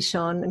 please,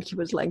 Sean. And he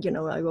was like, I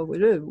go,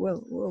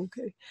 well,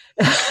 okay.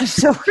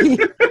 So he,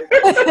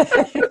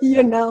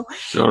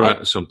 It's all right,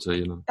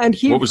 Assumpta, And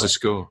he, what was the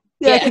score?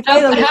 Yeah,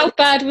 how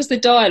bad was the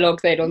dialogue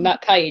then on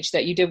that page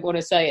that you didn't want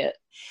to say it?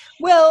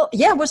 Well,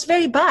 yeah, it was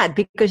very bad,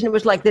 because it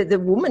was like the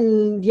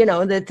woman,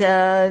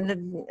 that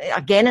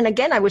again and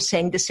again I was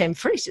saying the same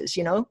phrases,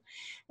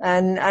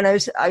 And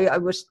I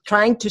was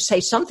trying to say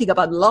something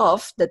about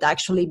love that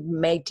actually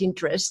made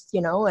interest,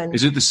 And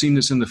is it the scene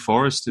that's in the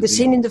forest? The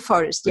scene in the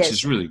forest, yes. Which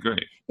is really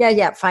great.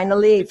 Yeah.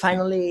 Finally,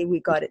 we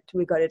got it.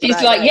 He's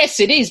right. like, yes,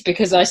 it is,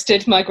 because I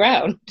stood my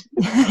ground.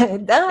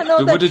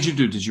 So what did you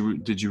do?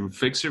 Did you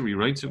fix it,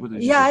 rewrite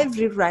it? I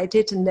rewrite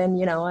it, and then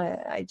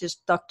I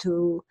just talked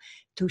to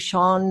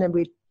Sean, and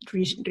we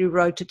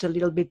rewrote it a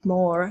little bit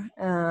more,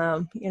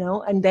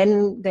 and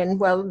then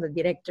well, the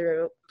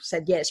director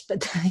said yes,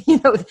 but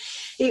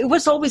it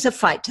was always a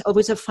fight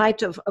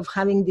of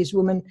having this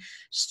woman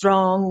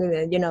strong,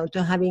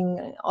 to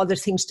having other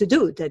things to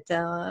do that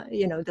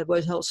that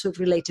was also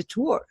related to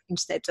war,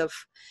 instead of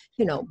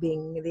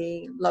being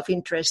the love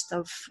interest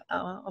of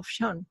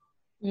Sean.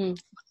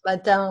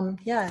 But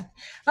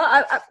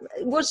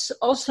it was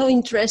also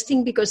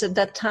interesting because at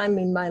that time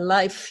in my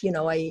life, you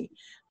know, I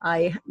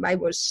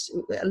was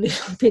a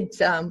little bit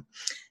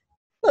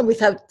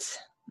without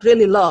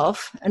really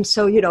love, and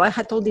so, you know, I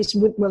had all these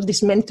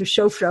men to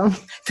choose from.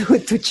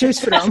 And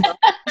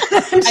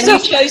so, you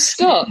chose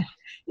Scott.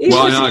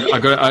 Well, I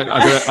got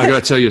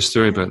to tell you a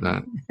story about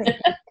that.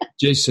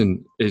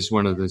 Jason is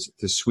one of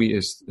the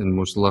sweetest and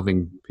most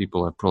loving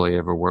people I've probably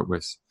ever worked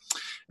with.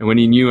 And when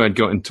he knew I'd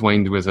got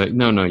entwined with it,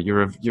 no,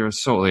 you're a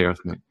salt of the earth,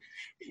 mate.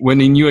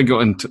 When he knew I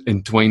got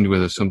entwined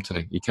with it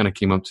sometime, he kind of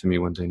came up to me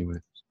one day and he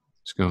went,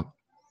 Scott,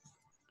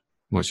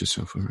 watch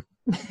yourself for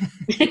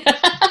it.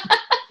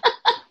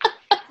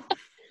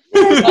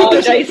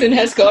 Oh, Jason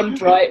has gone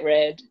bright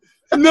red.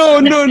 No.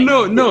 I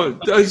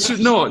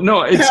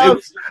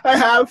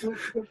have.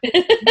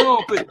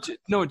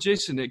 No,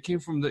 Jason. It came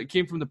from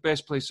the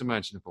best place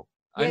imaginable.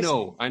 Yes.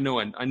 I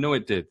know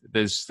it did.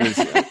 There's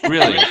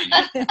really,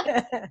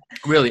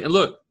 and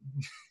look.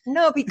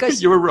 No,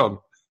 because you were wrong.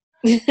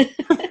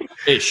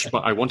 Ish,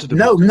 but I wanted to.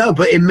 No,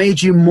 but it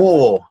made you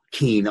more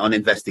keen on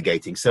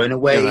investigating. So in a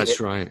way,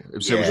 that's right. It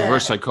was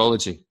reverse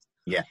psychology.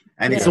 Yeah,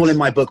 and it's all in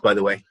my book, by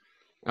the way.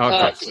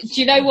 Okay.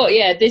 Do you know what?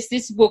 Yeah,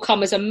 this will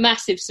come as a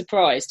massive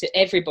surprise to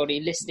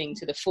everybody listening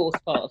to the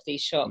fourth part of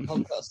these Sharp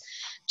podcasts.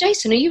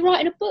 Jason, are you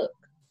writing a book?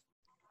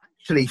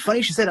 Actually, funny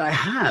you said I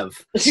have,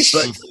 but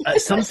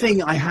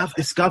something I have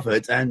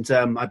discovered, and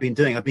I've been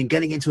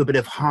getting into a bit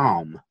of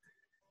harm.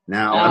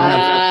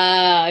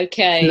 Now,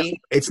 okay.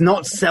 It's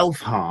not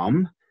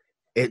self-harm.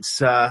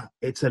 It's a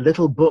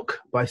little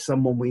book by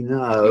someone we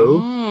know.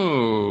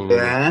 Oh.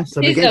 Yeah. So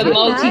it's a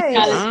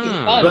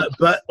multi-talented book.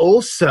 But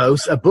also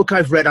a book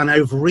I've read and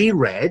I've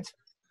reread,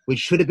 which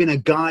should have been a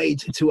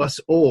guide to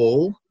us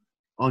all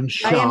on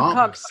Sharp. Brian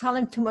Cox,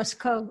 Salem to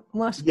Moscow.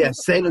 Yeah,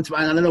 Salem to,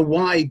 and I don't know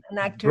why,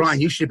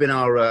 Brian, you should have been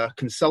our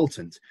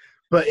consultant.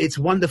 But it's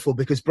wonderful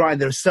because, Brian,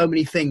 there are so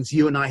many things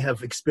you and I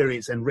have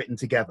experienced and written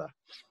together.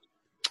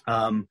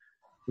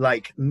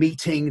 Like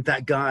meeting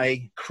that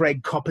guy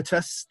Craig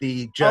Kopitas,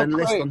 the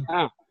journalist.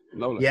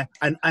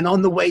 And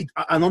on the way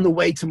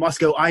to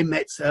Moscow, I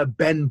met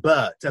Ben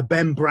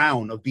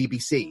Brown of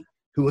BBC,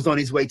 who was on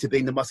his way to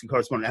being the Moscow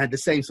correspondent. I had the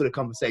same sort of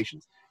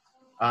conversations.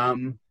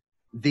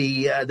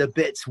 The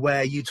bits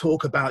where you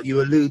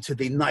allude to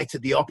the night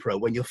at the opera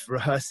when you're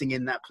rehearsing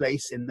in that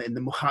place in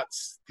the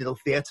Muhat's little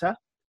theatre,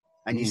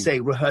 and you say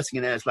rehearsing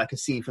in there is like a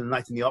scene from the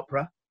night in the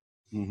opera.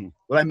 Mm-hmm.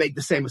 Well, I make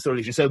the same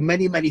assumption. So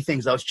many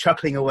things. I was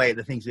chuckling away at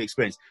the things we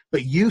experienced.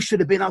 But you should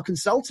have been our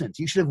consultant.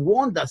 You should have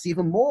warned us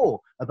even more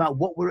about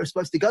what we're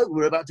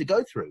about to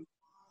go through.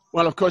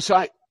 Well, of course,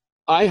 I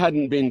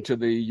hadn't been to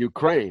the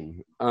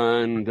Ukraine,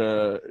 and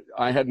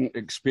I hadn't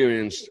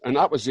experienced. And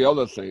that was the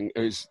other thing,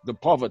 is the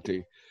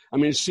poverty. I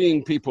mean,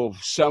 seeing people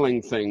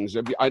selling things.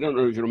 I don't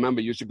know if you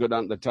remember, you used to go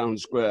down to the town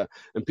square,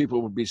 and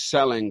people would be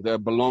selling their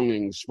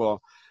belongings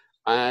for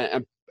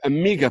a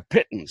meager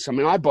pittance. I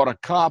mean, I bought a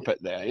carpet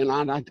there, you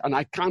know, and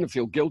I kind of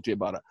feel guilty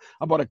about it.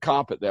 I bought a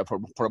carpet there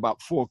for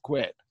about £4,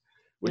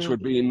 which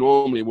would be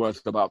normally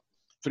worth about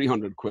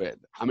 300 quid.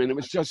 I mean, it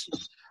was just,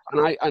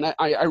 and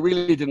I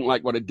really didn't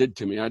like what it did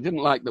to me. I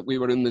didn't like that we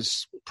were in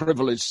this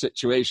privileged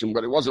situation,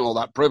 but it wasn't all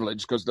that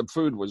privileged because the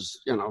food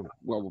was, you know,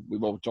 well,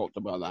 we've all talked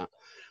about that.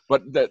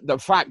 But the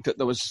fact that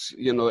there was,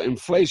 you know,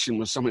 inflation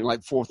was something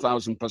like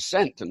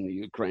 4,000% in the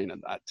Ukraine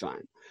at that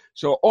time.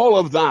 So all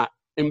of that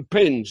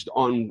impinged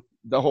on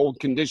the whole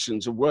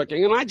conditions of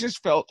working. And I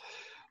just felt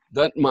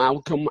that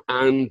Malcolm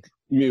and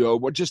Muir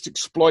were just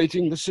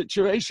exploiting the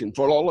situation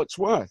for all it's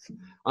worth.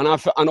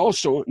 And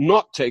also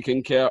not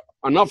taking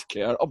enough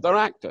care of their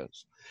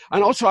actors.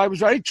 And also I was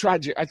very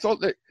tragic. I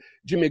thought that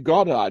Jimmy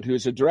Goddard, who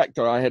is a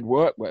director I had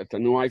worked with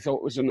and who I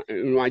thought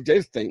who I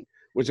did think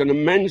was an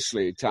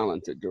immensely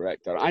talented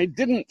director. I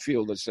didn't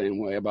feel the same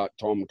way about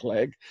Tom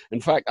Clegg. In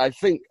fact, I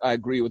think I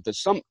agree with the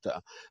Sumpter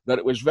that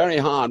it was very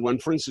hard when,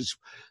 for instance,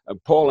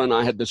 Paul and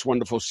I had this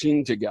wonderful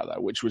scene together,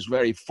 which was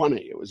very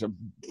funny. It was a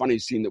funny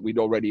scene that we'd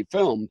already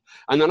filmed.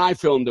 And then I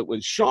filmed it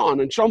with Sean,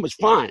 and Sean was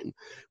fine.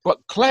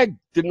 But Clegg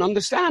didn't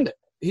understand it.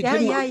 He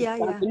didn't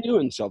understand the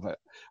nuance of it.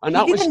 And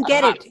he didn't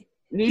get it.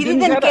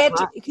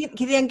 He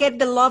didn't get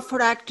the love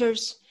for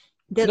actors,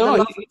 the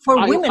love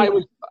for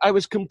women.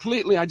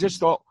 I just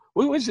thought,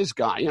 who is this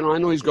guy? You know, I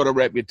know he's got a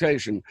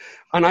reputation.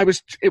 And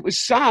it was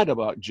sad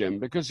about Jim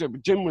because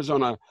Jim was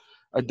on a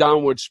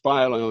downward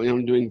spiral, you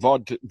know, doing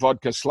vodka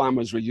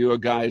slammers with your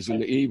guys in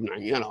the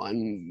evening, you know,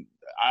 and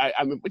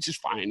I mean, which is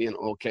fine, you know,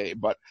 okay.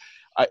 But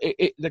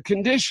the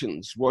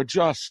conditions were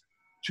just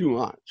too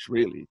much,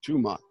 really, too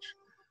much.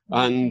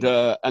 And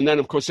then,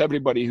 of course,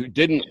 everybody who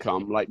didn't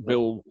come, like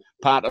Bill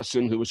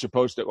Patterson, who was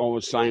supposed to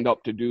always signed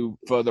up to do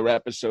further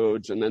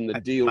episodes, and then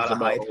the deals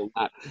about all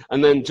that.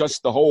 And then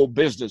just the whole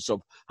business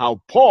of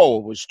how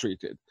Paul was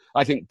treated.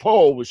 I think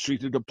Paul was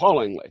treated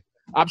appallingly,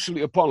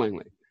 absolutely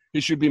appallingly. He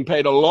should have been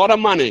paid a lot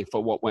of money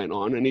for what went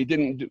on, and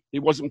he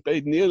wasn't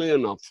paid nearly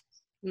enough.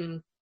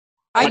 Mm.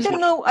 I don't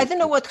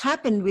know what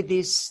happened with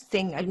this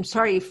thing. I'm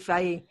sorry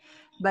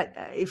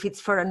if it's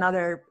for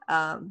another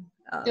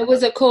There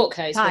was a court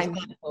case. Time.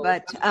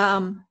 But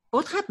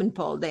what happened,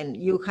 Paul, then?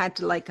 You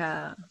had like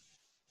a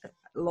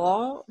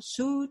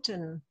lawsuit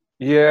and...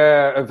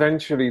 Yeah,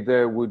 eventually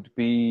there would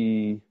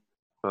be,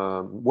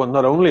 well,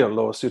 not only a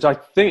lawsuit. I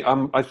think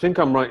I'm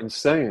right in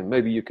saying,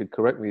 maybe you could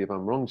correct me if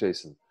I'm wrong,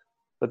 Jason,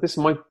 that this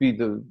might be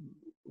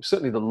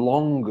certainly the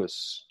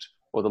longest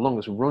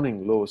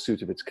running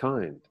lawsuit of its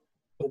kind.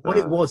 What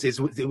it was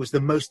the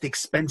most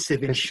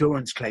expensive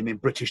insurance claim in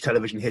British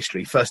television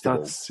history, first of all.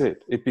 That's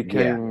it. It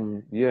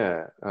became,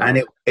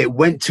 and it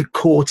went to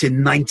court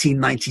in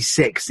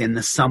 1996, in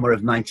the summer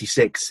of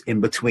 96,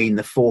 in between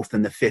the 4th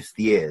and the 5th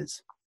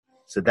years.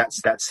 So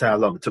that's how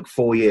long. It took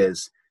 4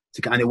 years.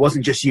 And it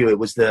wasn't just you. It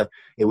was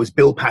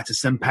Bill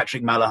Patterson,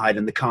 Patrick Malahide,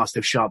 and the cast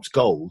of Sharp's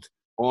Gold.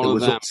 All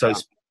of them.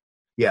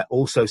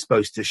 Also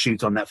supposed to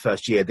shoot on that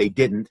first year. They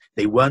didn't.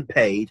 They weren't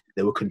paid.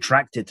 They were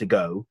contracted to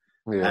go.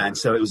 Yeah. And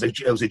so it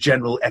was a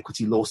general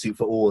equity lawsuit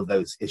for all of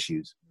those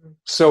issues.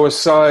 So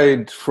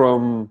aside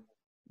from,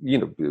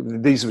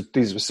 these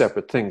were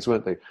separate things,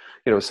 weren't they?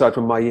 Aside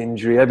from my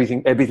injury,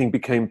 everything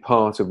became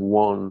part of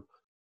one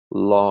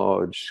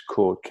large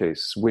court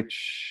case,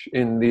 which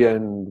in the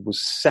end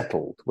was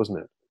settled, wasn't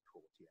it?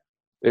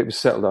 It was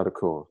settled out of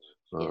court.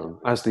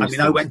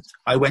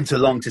 I went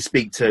along to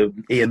speak to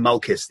Ian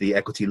Mulkis, the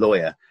equity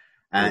lawyer,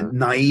 and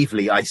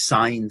naively I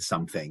signed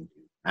something.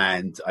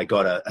 And I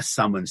got a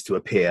summons to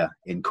appear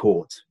in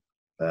court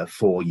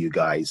for you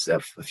guys a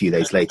few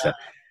days later.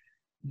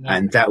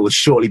 And that was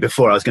shortly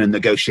before I was going to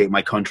negotiate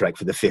my contract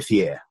for the 5th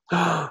year.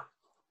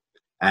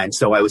 And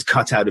so I was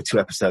cut out of 2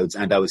 episodes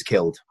and I was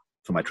killed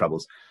for my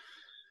troubles.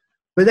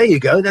 But there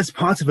you go. That's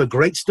part of a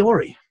great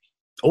story.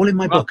 All in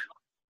my book.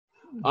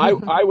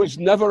 I was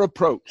never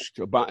approached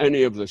about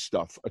any of this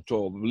stuff at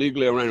all,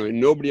 legally or anyway.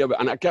 Nobody ever,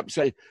 and I kept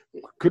saying,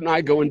 couldn't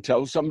I go and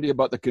tell somebody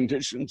about the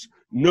conditions?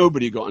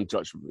 Nobody got in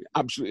touch with me.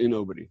 Absolutely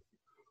nobody.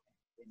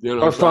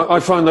 I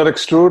find that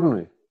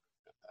extraordinary.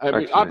 I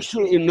mean,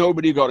 absolutely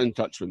nobody got in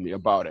touch with me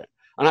about it.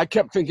 And I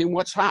kept thinking,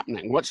 what's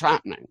happening? What's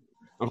happening?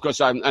 Of course,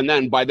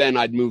 by then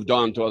I'd moved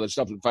on to other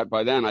stuff. In fact,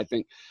 by then I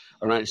think,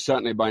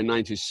 certainly by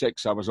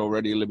 96, I was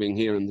already living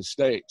here in the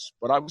States.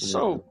 But I was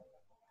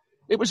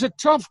it was a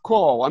tough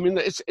call. I mean,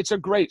 it's a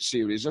great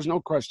series. There's no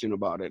question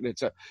about it.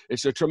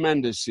 It's a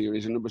tremendous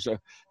series, and it was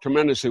a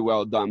tremendously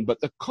well done. But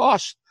the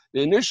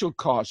initial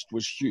cost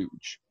was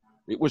huge.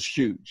 It was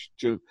huge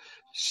to,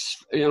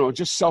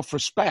 just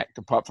self-respect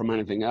apart from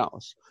anything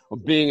else.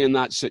 Of being in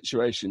that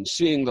situation,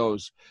 seeing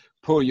those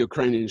poor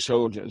Ukrainian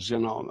soldiers,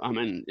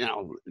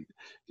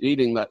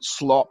 eating that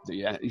slop that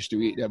you used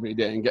to eat every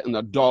day and getting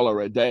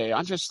 $1 a day.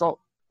 I just thought,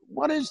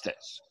 what is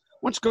this?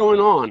 What's going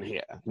on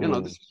here?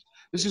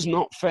 This is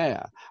not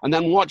fair. And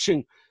then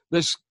watching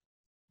this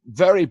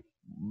very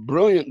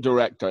brilliant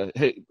director,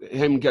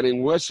 him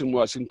getting worse and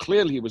worse, and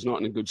clearly he was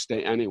not in a good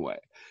state anyway.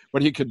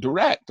 But he could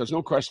direct. There's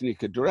no question he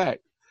could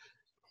direct.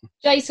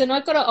 Jason,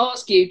 I've got to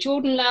ask you,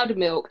 Jordan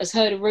Loudermilk has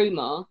heard a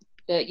rumour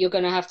that you're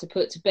going to have to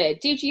put to bed.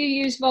 Did you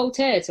use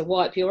Voltaire to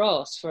wipe your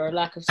ass for a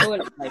lack of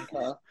toilet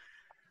paper?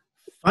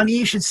 Funny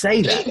you should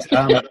say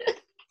that.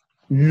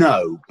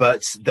 No,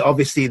 but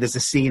obviously there's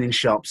a scene in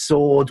Sharp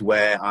Sword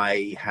where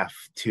I have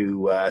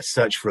to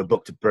search for a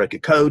book to break a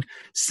code.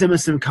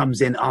 Simerson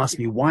comes in, asks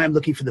me why I'm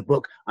looking for the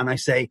book, and I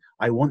say,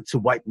 I want to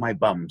wipe my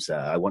bum, sir.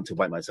 I want to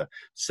wipe myself.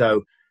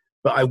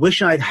 But I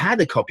wish I'd had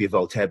a copy of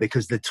Voltaire,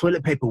 because the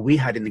toilet paper we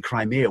had in the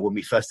Crimea when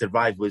we first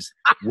arrived was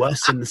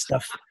worse than the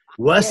stuff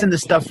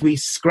we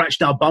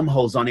scratched our bum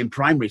holes on in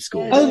primary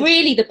school. Oh,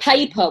 really? The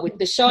paper with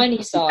the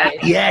shiny side?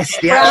 Yes,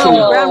 the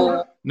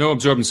actual... No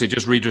absorbency,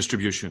 just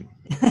redistribution.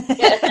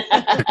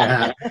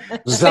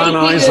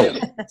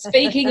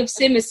 Speaking of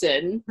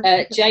Simerson,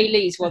 Jay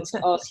Lees wants to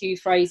ask Hugh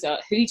Fraser,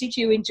 who did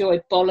you enjoy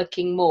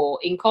bollocking more,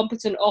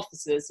 incompetent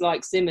officers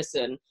like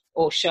Simerson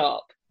or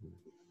Sharp?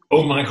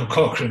 Oh, Michael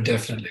Cochrane,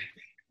 definitely.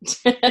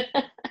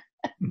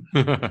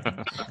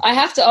 I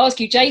have to ask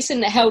you,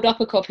 Jason held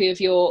up a copy of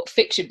your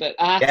fiction book.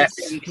 I have to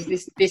say,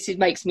 because this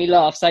makes me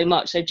laugh so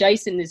much. So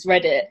Jason has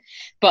read it,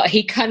 but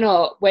he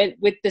cannot,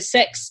 with the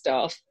sex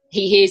stuff,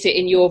 he hears it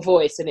in your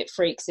voice and it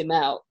freaks him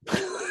out.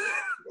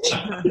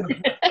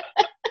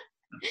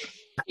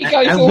 He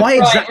goes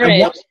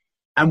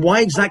and why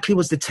exactly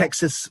was the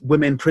Texas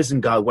women prison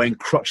guard wearing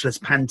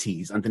crotchless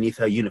panties underneath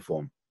her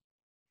uniform?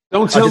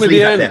 Don't tell me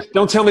the end.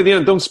 Don't tell me the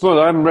end. Don't spoil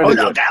it. I haven't read it.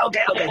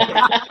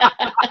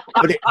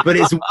 Okay. But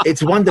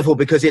it's wonderful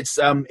because it's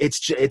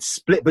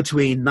split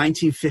between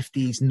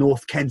 1950s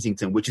North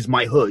Kensington, which is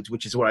my hood,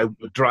 which is where I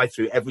drive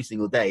through every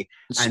single day,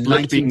 and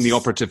split being the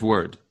operative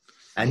word,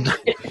 and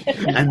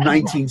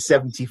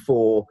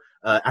 1974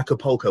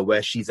 Acapulco,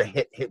 where she's a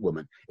hit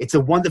woman. It's a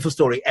wonderful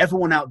story.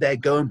 Everyone out there,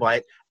 go and buy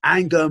it,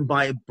 and go and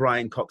buy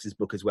Brian Cox's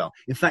book as well.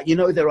 In fact,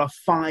 there are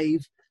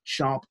 5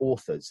 Sharp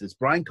authors. There's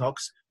Brian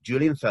Cox,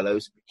 Julian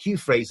Fellows, Hugh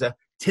Fraser,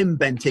 Tim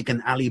Bentinck,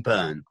 and Ali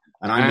Byrne.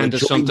 And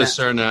Assunta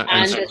Serna.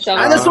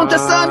 Assunta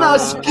Serna,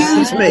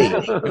 excuse me.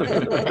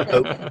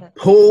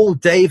 Paul,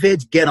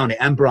 David, get on it.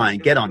 And Brian,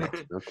 get on it.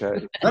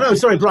 Okay. No,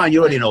 sorry, Brian,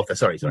 you're already an author.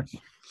 Sorry.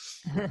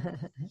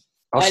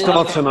 I'll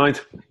start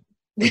tonight.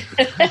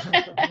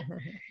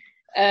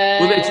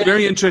 Well, it's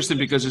very interesting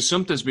because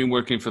Assumpta's been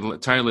working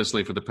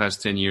tirelessly for the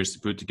past 10 years to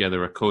put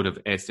together a code of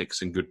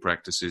ethics and good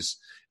practices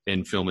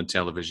in film and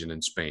television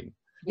in Spain.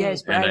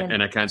 Yes, Brian.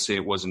 And I can't say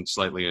it wasn't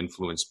slightly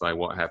influenced by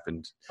what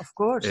happened. Of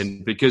course.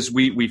 And because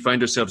we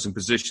find ourselves in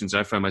positions,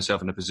 I found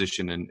myself in a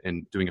position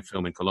in doing a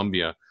film in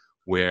Colombia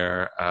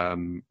where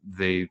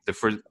the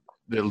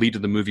lead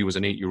of the movie was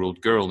an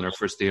 8-year-old girl, and her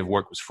first day of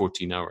work was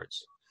 14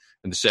 hours.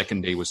 And the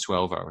second day was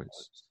 12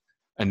 hours.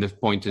 And the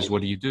point is,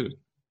 what do you do?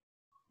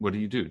 What do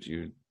you do? Do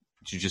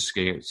you just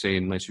say,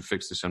 unless you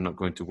fix this, I'm not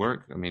going to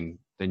work? I mean,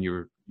 then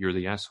you're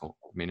the asshole.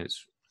 I mean,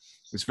 it's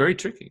very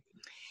tricky.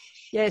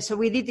 Yeah, so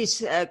we did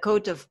this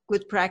code of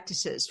good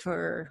practices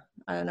for,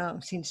 I don't know,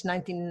 since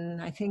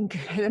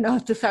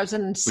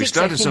 2006. We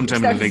started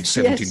sometime in the late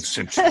 17th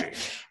century.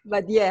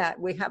 But yeah,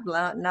 we have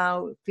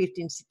now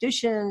 50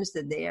 institutions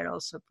that they are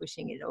also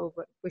pushing it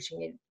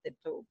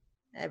to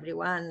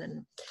everyone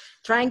and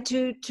trying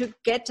to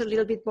get a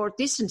little bit more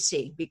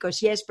decency,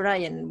 because yes,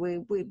 Brian,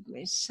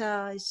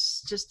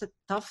 it's just a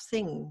tough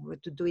thing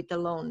to do it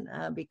alone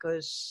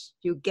because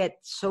you get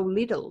so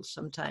little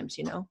sometimes,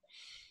 you know.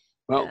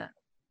 Well,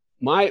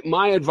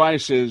 my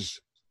advice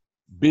is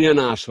be an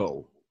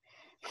asshole.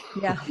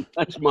 Yeah,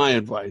 that's my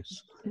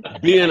advice.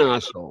 Be an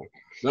asshole.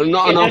 There are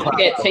not enough to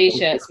get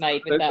T-shirts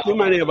made with that. Too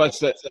many of us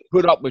that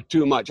put up with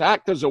too much.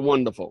 Actors are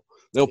wonderful.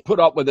 They'll put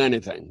up with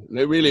anything.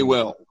 They really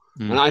will.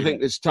 Mm-hmm. And I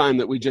think it's time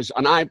that we just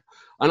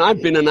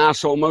I've been an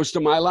asshole most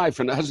of my life,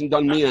 and it hasn't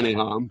done me any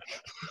harm.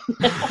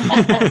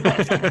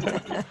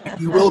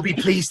 You will be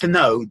pleased to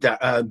know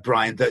that,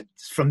 Brian, that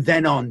from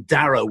then on,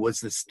 Darragh was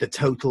the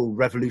total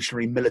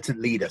revolutionary militant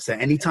leader. So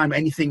anytime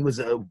anything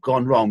was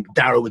gone wrong,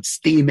 Darragh would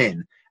steam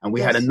in, and we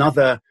had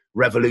another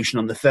revolution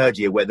on the third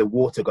year where the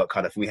water got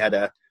cut off, and we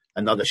had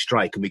another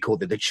strike, and we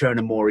called it the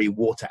Chernamori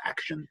Water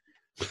Action.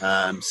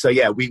 So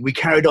yeah, we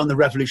carried on the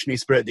revolutionary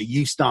spirit that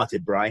you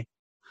started, Brian.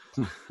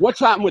 What's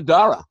happened with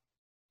Darragh?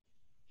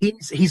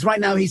 He's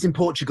right now. He's in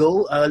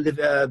Portugal,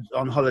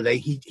 on holiday.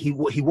 He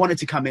wanted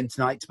to come in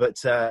tonight, but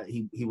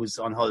he was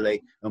on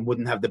holiday and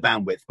wouldn't have the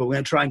bandwidth. But we're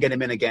going to try and get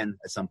him in again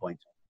at some point.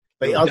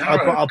 But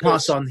I'll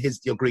pass on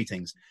your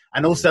greetings.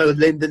 And also,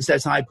 Lyndon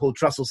says hi. Paul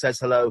Trussell says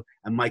hello,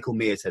 and Michael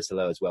Mears says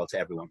hello as well to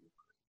everyone.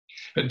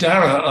 But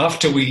Darragh,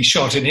 after we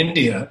shot in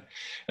India,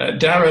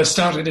 Darragh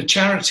started a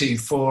charity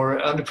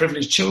for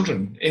underprivileged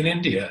children in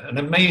India. An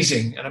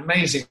amazing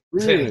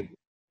thing.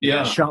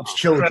 Yeah, Sharp's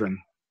Children.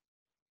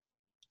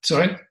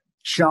 Sorry?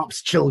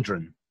 Sharp's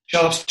Children.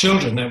 Sharp's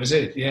Children, that was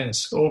it,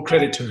 yes. All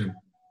credit to him.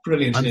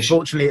 Brilliant initiative.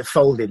 Unfortunately, it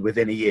folded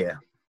within a year.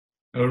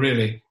 Oh,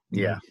 really?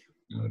 Yeah.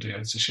 Oh, dear,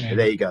 it's a shame.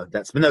 There you go.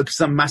 But no, because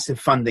some massive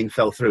funding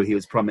fell through. He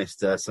was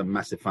promised some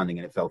massive funding,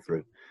 and it fell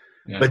through.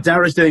 Yeah. But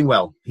Darragh's doing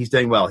well. He's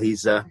doing well.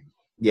 He's, I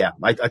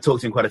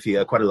talked to him quite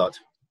a lot.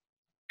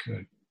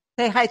 Good.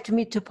 Say hi to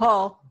me, to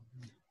Paul.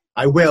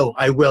 I will,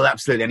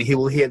 absolutely. And he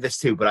will hear this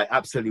too, but I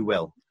absolutely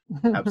will.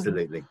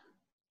 Absolutely.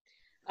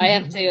 I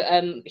have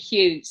to,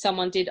 Hugh,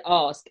 someone did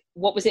ask,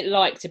 what was it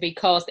like to be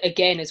cast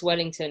again as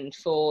Wellington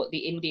for the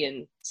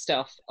Indian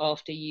stuff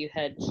after you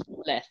had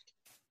left?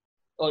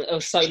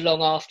 Or so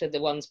long after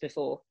the ones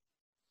before?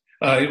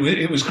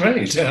 It was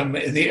great.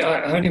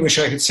 I only wish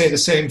I could say the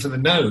same for the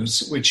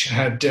nose, which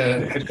had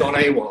gone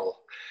AWOL.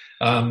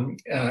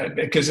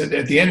 Because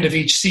at the end of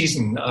each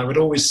season, I would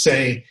always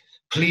say,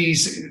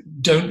 please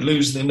don't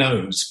lose the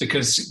nose,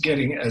 because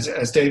getting,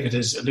 as David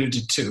has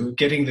alluded to,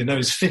 getting the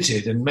nose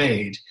fitted and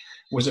made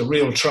was a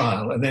real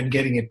trial, and then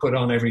getting it put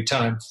on every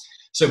time.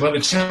 So by the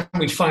time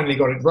we finally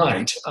got it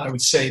right, I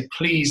would say,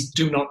 please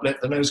do not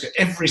let the nose go.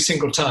 Every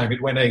single time it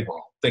went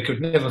AWOL. They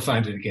could never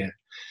find it again.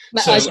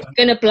 But I was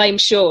going to blame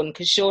Sean,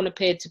 because Sean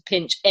appeared to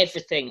pinch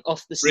everything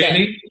off the set.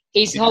 Really?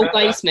 His whole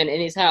basement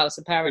in his house,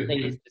 apparently.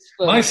 Mm-hmm. Is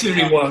full. My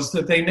theory was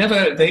that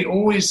they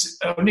always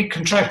only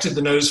contracted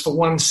the nose for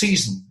one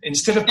season,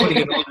 instead of putting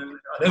it on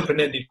an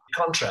open-ended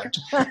contract.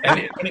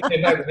 And when it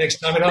came out the next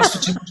time, it asked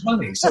for too much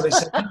money. So they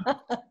said,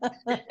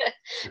 no.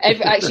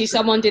 Actually,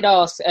 someone did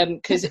ask,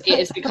 because it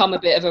has become a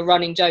bit of a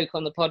running joke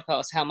on the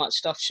podcast, how much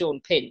stuff Sean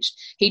pinched.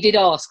 He did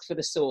ask for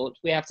the sword.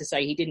 We have to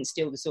say he didn't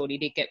steal the sword. He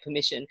did get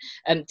permission.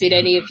 Did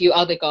any of you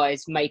other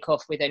guys make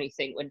off with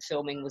anything when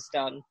filming was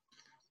done?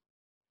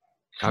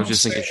 I was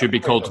just thinking it should be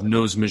called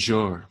Nose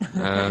Major.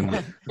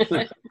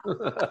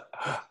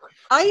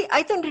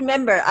 I don't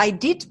remember. I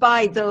did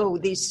buy though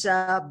these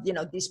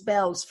these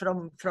bells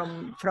from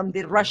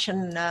the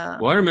Russian.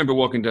 Well, I remember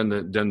walking down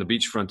the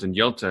beachfront in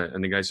Yalta,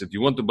 and the guy said, "Do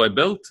you want to buy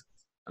belt?"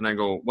 And I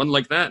go, "One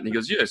like that?" And he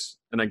goes, "Yes."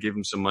 And I gave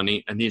him some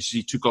money, and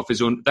he took off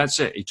his own. That's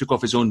it. He took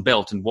off his own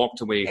belt and walked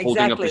away,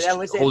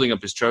 holding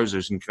up his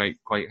trousers and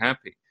quite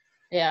happy.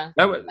 Yeah,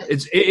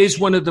 it is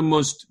one of the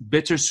most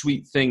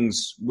bittersweet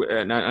things,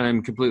 and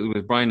I'm completely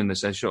with Brian in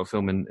this. I shot a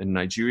film in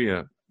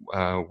Nigeria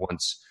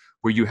once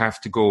where you have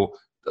to go,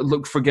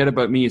 look, forget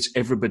about me. It's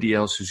everybody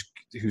else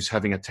who's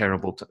having a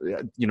terrible,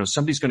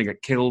 somebody's going to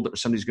get killed, or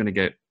somebody's going to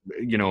get,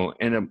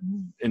 end up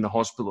in the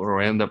hospital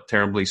or end up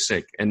terribly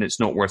sick, and it's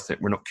not worth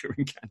it. We're not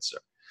curing cancer.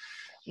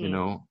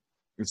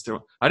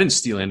 I didn't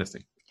steal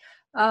anything.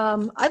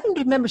 I don't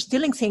remember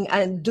stealing things.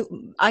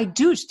 I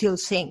do steal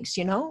things,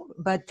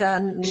 but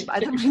I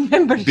don't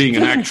remember. Being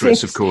an actress,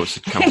 things. Of course,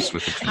 it comes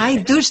with it. I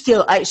do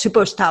steal, I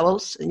suppose,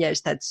 towels.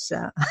 Yes, that's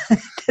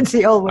that's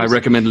the always. I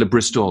recommend Le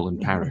Bristol in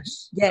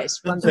Paris. Yes,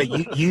 So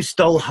wonderful. you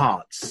stole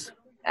hearts.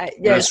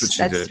 Yes,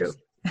 that's true.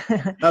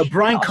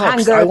 Brian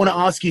Cox, I want to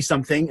ask you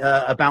something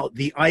about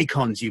the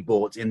icons you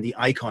bought in the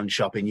icon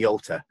shop in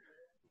Yalta.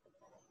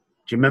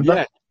 Do you remember?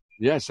 Yeah.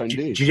 Yes,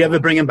 indeed. Did you ever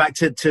bring them back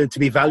to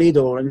be valued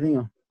or anything?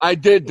 Or? I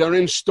did. They're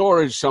in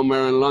storage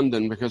somewhere in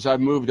London because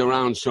I've moved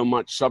around so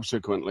much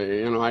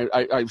subsequently.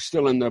 I'm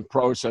still in the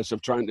process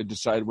of trying to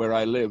decide where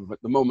I live. At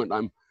the moment,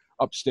 I'm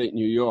upstate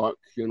New York,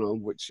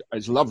 which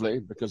is lovely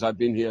because I've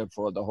been here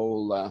for the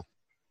whole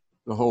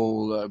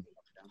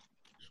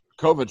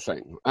COVID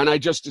thing. And I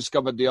just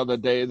discovered the other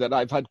day that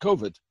I've had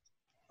COVID.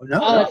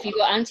 Have you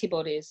got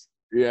antibodies?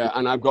 Yeah,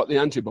 and I've got the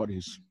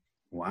antibodies.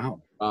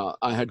 Wow.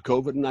 I had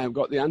COVID and I've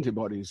got the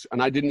antibodies.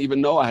 And I didn't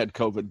even know I had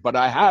COVID, but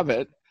I have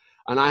it.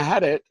 And I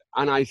had it,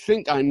 and I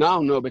think I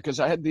now know because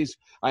I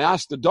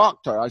asked the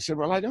doctor, I said,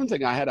 well, I don't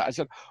think I had it. I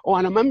said, and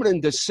I remember in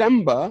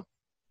December,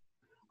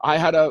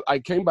 I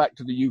came back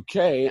to the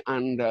UK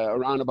and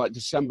around about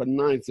December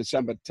 9th,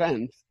 December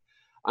 10th,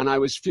 and I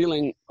was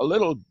feeling a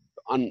little,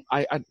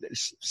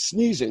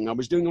 sneezing. I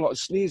was doing a lot of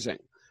sneezing.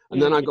 And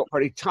then I got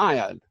very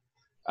tired.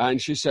 And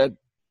she said,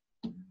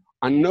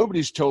 and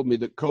nobody's told me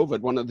that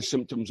one of the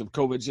symptoms of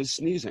COVID is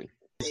sneezing.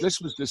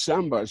 This was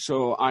December,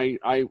 so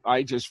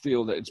I just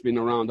feel that it's been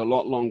around a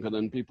lot longer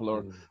than people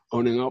are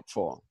owning up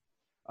for.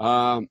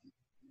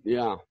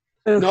 Yeah.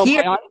 No,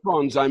 my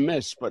icons I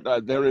miss, but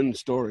they're in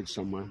storage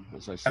somewhere,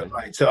 as I said.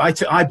 Right. So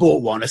I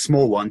bought one, a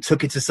small one,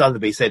 took it to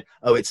Sotheby, said,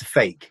 "Oh, it's a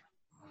fake."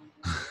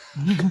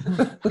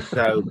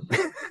 So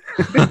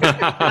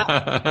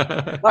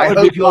I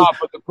hope you laugh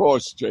at the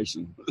course,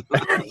 Jason.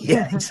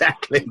 Yeah,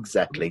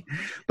 exactly.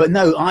 But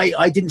no,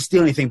 I didn't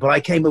steal anything, but I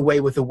came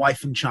away with a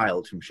wife and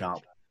child from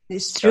Sharp.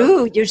 It's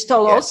true. You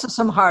stole also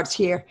some hearts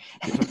here.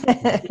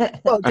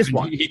 Well, just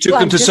one. He took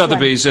them to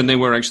Sotheby's, and they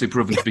were actually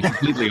proven to be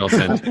completely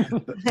authentic.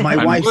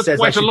 My wife says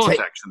quite I a lot,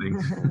 should actually.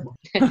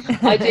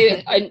 I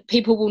do, and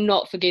people will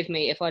not forgive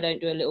me if I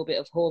don't do a little bit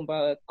of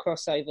Hornblower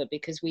crossover,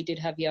 because we did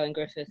have Ioan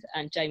Gruffudd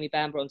and Jamie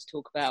Bamber on to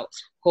talk about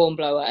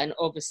Hornblower, and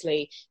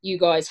obviously you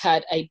guys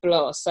had a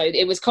blast. So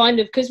it was kind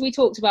of, because we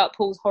talked about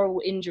Paul's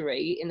horrible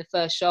injury in the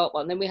first Sharp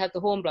one, then we had the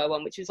Hornblower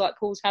one, which was like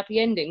Paul's happy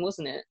ending,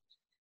 wasn't it?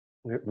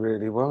 It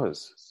really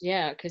was.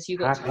 Yeah, because you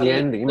got happy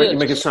ending. You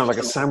make it sound like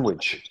a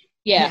sandwich.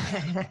 Yeah,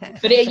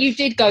 but you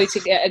did go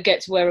to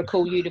get to wear a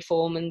cool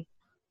uniform and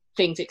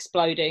things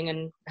exploding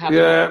and having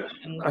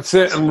that's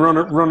it, and run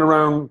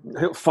around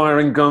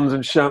firing guns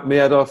and shouting my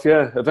head off.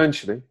 Yeah,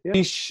 eventually.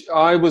 Yeah.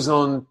 I was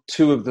on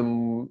two of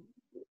them,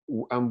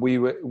 and we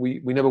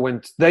never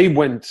went. They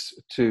went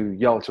to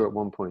Yalta at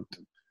one point.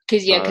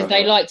 Because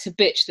they like to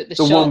bitch that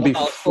the one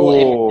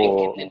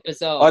before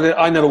bizarre.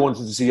 I never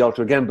wanted to see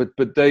Yalta again, but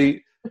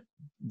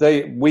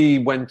we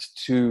went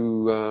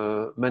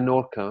to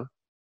Menorca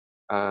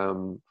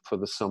for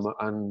the summer,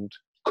 and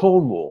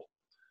Cornwall.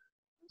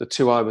 The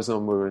two I was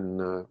on were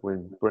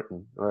in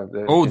Britain.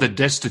 The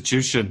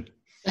destitution.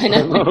 I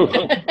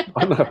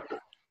know.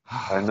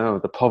 I know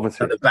the poverty.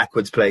 At the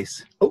backwards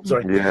place. Oh,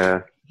 sorry.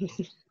 Yeah,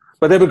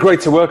 but they were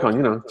great to work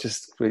on.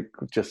 Just.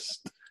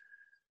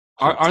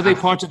 Are they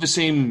part of the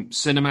same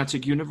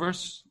cinematic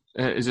universe?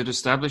 Is it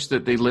established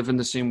that they live in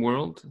the same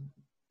world?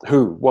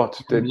 Who?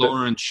 What?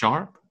 Lawrence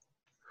Sharp?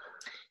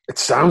 It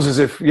sounds as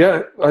if,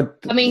 yeah.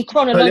 I mean,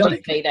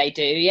 chronologically they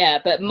do, yeah.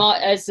 But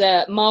as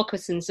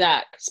Marcus and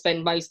Zach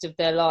spend most of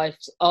their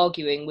lives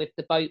arguing with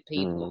the boat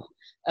people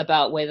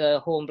about whether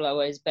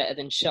Hornblower is better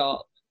than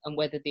Sharp and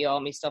whether the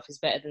army stuff is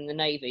better than the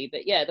navy.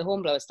 But yeah, the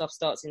Hornblower stuff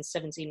starts in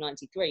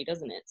 1793,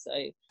 doesn't it?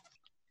 So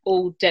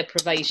all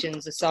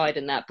deprivations aside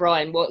and that.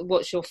 Brian,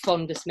 what's your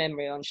fondest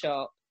memory on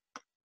Sharp?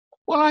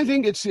 Well, I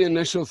think it's the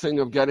initial thing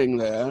of getting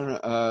there,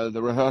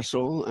 the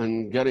rehearsal,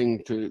 and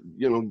getting to,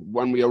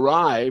 when we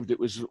arrived,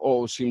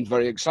 all seemed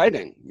very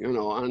exciting,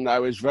 and I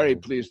was very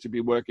pleased to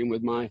be working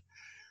with my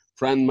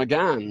friend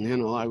McGann.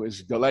 I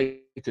was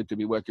delighted to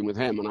be working with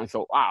him, and I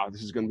thought, wow,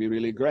 this is going to be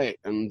really great.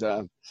 And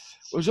there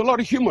was a lot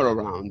of humor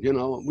around, you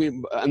know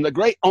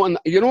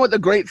what the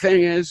great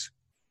thing is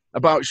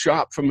about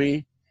Sharp for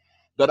me?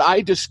 That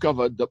I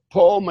discovered that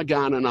Paul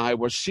McGann and I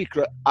were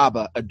secret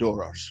ABBA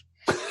adorers.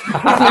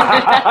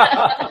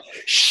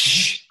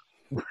 Shh.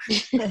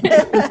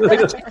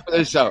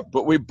 This out,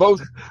 but we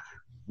both,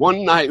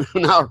 one night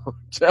in our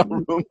hotel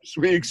rooms,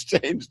 we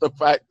exchanged the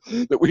fact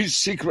that we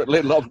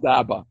secretly loved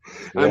ABBA.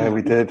 And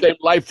we did. Became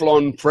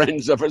lifelong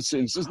friends ever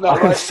since. Isn't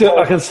that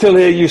I can still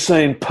hear you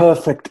saying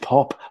perfect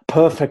pop.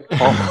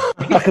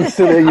 I can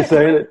still hear you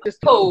saying it.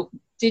 Paul,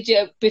 did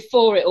you,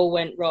 before it all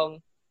went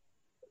wrong?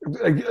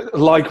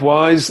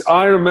 Likewise,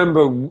 I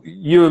remember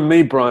you and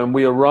me, Brian,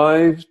 we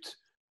arrived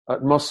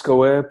at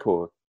Moscow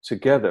airport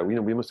together.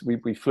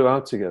 We flew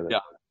out together. Yeah.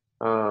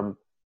 And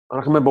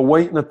I can remember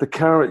waiting at the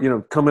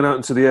coming out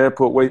into the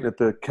airport, waiting at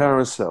the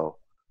carousel.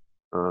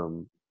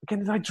 Again,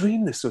 did I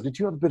dream this, or did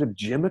you have a bit of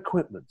gym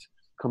equipment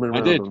coming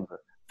around? I did.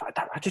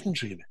 I didn't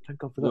dream it. Thank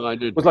God for that. No, I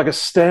did. It was like a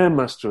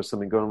stairmaster or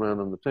something going around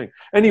on the thing.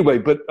 Anyway,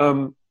 but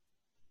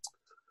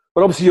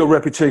obviously your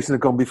reputation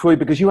had gone before you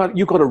because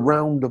you got a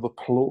round of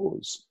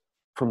applause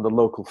from the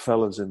local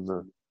fellas in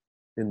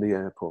the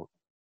airport.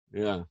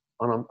 Yeah.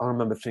 And I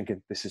remember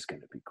thinking, this is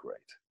going to be great.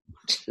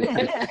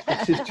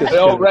 They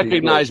all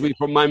recognize me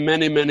from my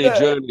many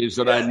journeys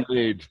that I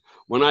made.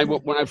 When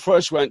I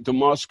first went to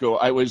Moscow,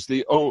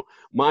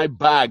 my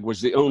bag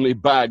was the only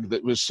bag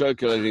that was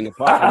circulating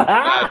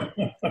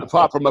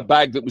apart from a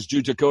bag that was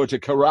due to go to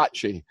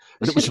Karachi,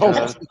 and it was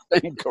always the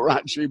same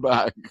Karachi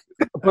bag.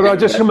 But I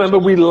just remember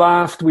we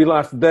laughed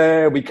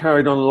there, we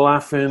carried on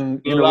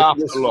laughing. We laughed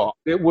a lot.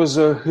 It was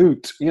a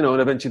hoot, and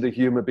eventually the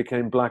humour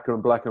became blacker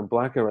and blacker and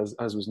blacker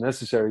as was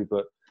necessary.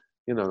 But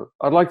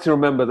I'd like to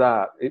remember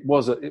that it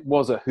was a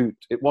hoot.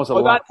 It was a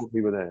laugh when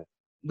we were there.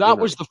 That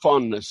was the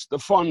fondness. The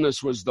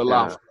fondness was the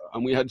laughter,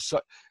 and we had,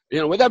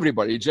 with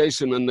everybody,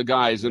 Jason and the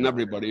guys and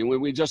everybody, and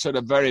we just had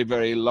a very,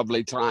 very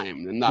lovely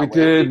time. And we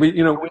did.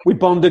 We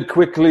bonded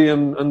quickly,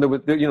 and there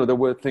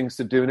were things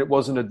to do, and it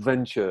was an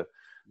adventure.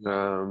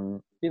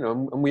 And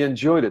we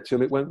enjoyed it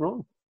till it went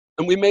wrong.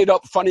 And we made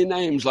up funny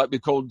names, like we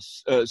called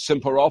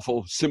Simply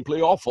Awful.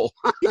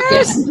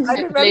 Yes,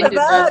 I remember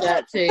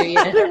that too.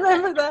 Yeah. I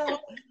remember that.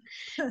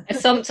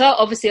 Assumpta,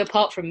 obviously,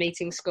 apart from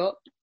meeting Scott.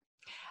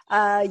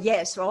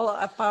 Yes, well,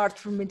 apart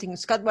from meeting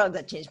Scott, well,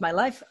 that changed my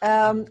life.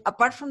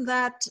 Apart from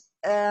that,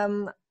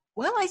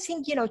 well, I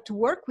think, to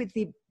work with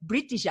the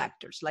British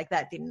actors like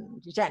that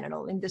in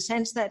general, in the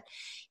sense that,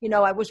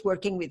 I was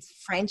working with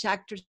French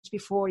actors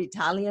before,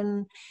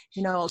 Italian,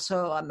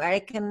 also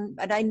American,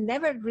 but I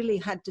never really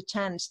had the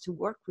chance to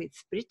work with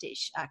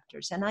British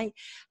actors. And I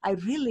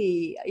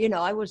really,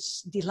 I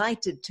was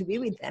delighted to be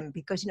with them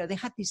because, they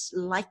had this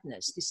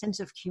lightness, this sense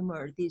of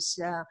humor, this,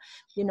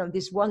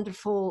 this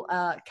wonderful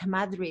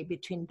camaraderie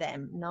between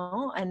them,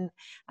 and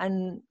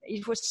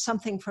it was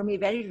something for me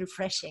very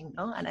refreshing,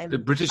 And the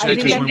British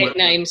actors were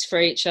nicknames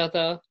for each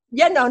other.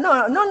 Yeah, no.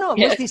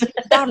 It was this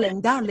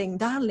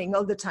darling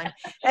all the time.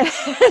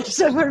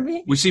 So for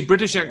me, we see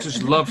British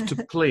actors love to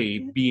play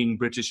being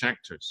British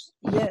actors.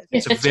 Yes.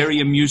 It's a very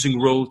amusing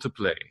role to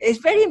play. It's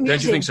very amusing.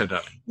 Don't you think so,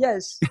 darling?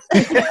 Yes.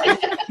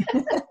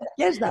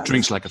 Yes, darling.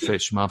 Drinks like a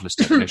fish, marvelous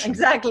technician.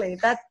 Exactly,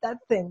 that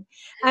thing.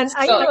 And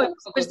it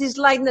was this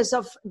lightness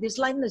of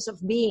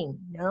being,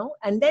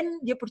 and then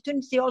the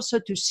opportunity also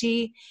to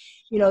see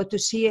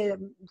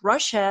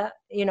Russia,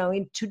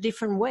 in two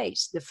different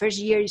ways. The first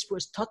year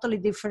was totally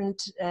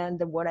different than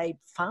what I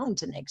found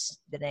the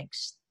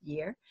next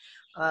year.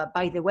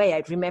 By the way,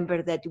 I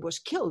remember that it was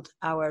killed.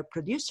 Our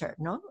producer,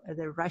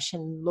 the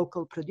Russian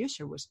local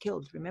producer was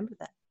killed. Remember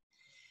that?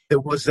 There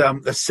was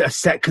a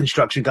set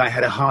construction guy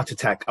had a heart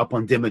attack up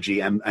on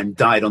Dimagi and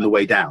died on the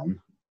way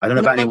down. I don't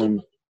know about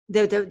anyone.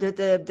 The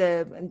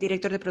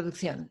director de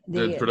producción.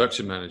 The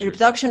production manager. The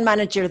production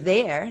manager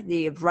there,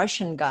 the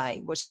Russian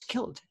guy, was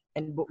killed.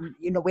 And,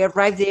 we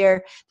arrived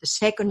there the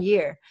second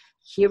year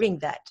hearing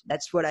that.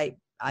 That's what I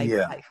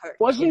heard.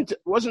 Wasn't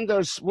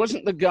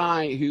the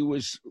guy who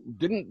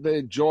didn't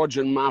the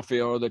Georgian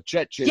mafia or the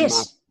Chechen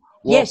mafia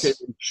walk in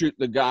and shoot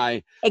the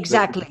guy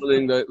exactly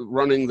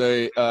running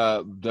the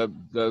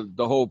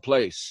whole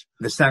place,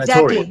 the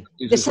sanatorium,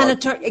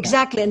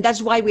 exactly, and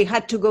that's why we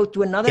had to go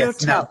to another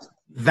hotel.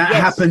 That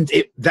happened.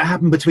 That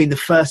happened between the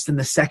first and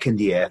the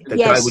second year. The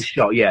guy was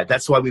shot. Yeah,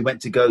 that's why we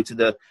went to go to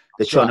the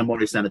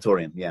Chernomorye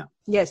Sanatorium. Yeah.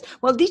 Yes.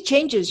 Well, these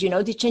changes,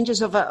 the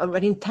changes of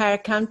an entire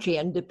country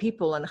and the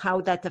people and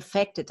how that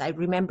affected. I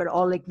remember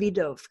Oleg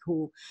Vidov,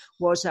 who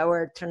was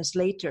our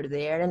translator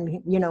there,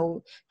 and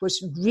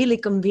was really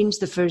convinced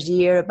the first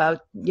year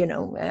about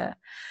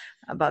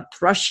about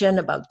Russian,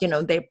 about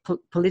their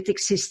politic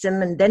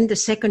system, and then the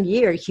second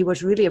year he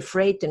was really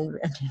afraid and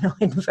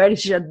very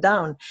shut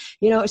down.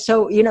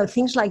 So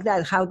things like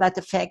that, how that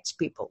affects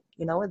people.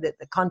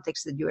 The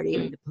context that you are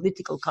in, the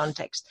political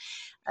context.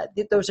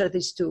 Those are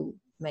these two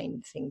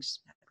main things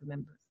I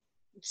remember.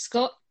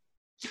 Scott?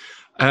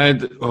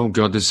 Oh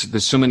God,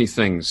 there's so many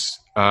things.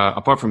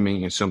 Apart from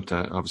meeting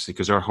Assumpta, obviously,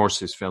 because our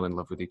horses fell in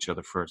love with each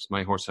other first.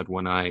 My horse had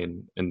one eye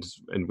and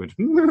would.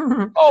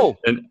 Oh,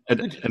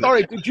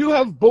 sorry. Did you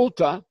have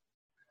Bolta?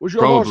 Was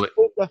your probably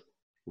horse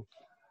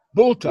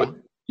Bolta?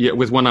 Yeah,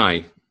 with one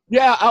eye.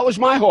 Yeah, that was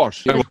my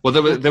horse. Yeah, well,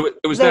 there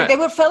was that. They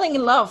were falling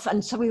in love,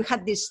 and so we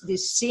had this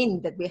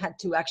scene that we had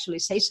to actually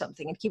say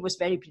something, and he was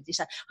very pretty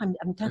sad. I'm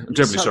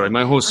terribly sorry.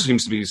 My horse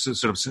seems to be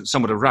sort of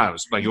somewhat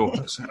aroused by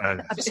yours.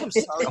 I'm so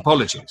sorry.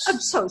 Apologies. I'm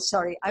so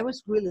sorry. I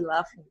was really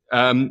laughing.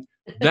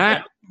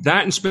 That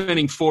and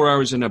spending 4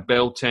 hours in a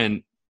bell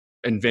tent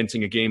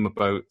inventing a game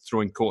about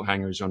throwing coat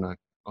hangers on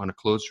a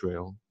clothes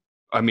rail.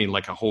 I mean,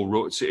 like a whole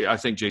row. I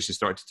think Jason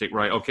started to take,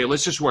 right, okay,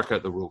 let's just work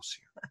out the rules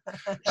here.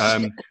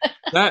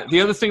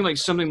 The other thing, like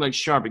something like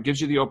Sharp, it gives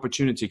you the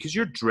opportunity, because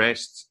you're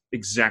dressed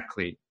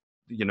exactly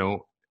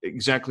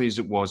as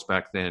it was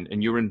back then,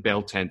 and you're in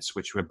bell tents,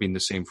 which have been the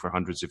same for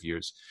hundreds of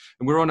years.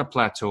 And we're on a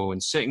plateau,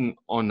 and sitting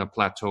on a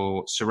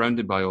plateau,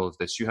 surrounded by all of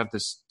this, you have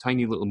this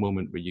tiny little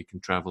moment where you can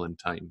travel in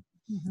time,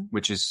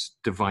 which is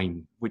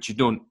divine, which you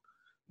don't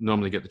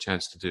normally get the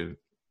chance to do.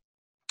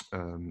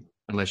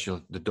 unless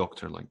you're the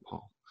doctor like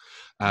Paul.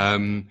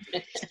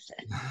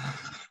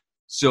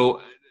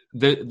 So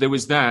there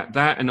was that,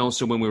 and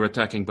also when we were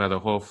attacking Bad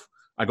Hof,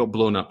 I got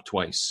blown up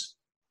twice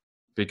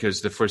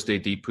because the first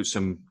AD put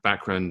some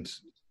background,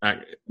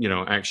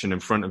 action in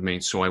front of me.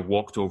 So I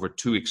walked over,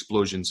 2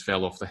 explosions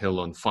fell off the hill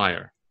on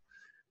fire.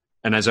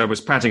 And as I was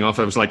patting off,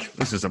 I was like,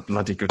 this is a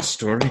bloody good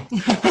story.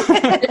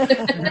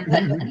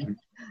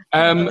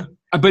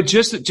 But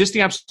just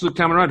the absolute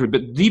camaraderie.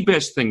 But the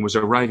best thing was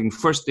arriving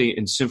first day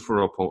in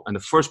Simferopol, and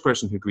the first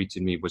person who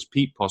greeted me was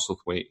Pete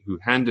Postlethwaite, who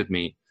handed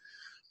me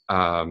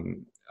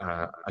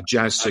a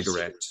jazz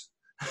cigarette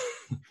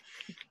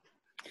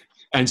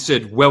and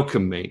said,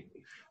 welcome, mate.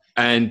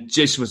 And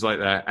Jason was like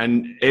that.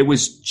 And it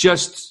was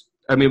just,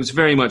 it was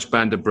very much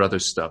Band of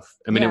Brothers stuff.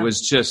 It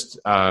was just,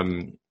 I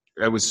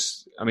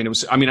was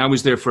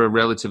there for a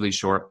relatively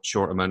short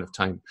amount of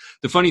time.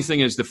 The funny thing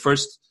is, my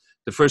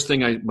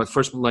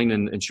first line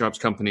in Sharp's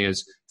company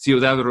is,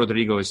 Ciudad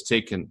Rodrigo is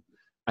taken.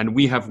 And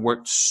we have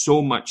worked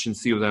so much in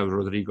Ciudad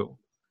Rodrigo,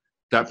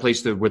 that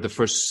place where the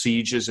first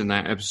siege is in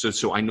that episode.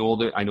 So I know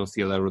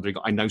Ciudad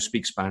Rodrigo. I now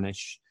speak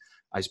Spanish.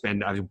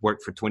 I've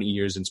worked for 20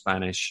 years in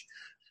Spanish.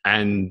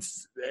 And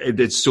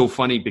it's so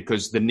funny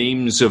because the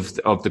names of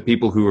the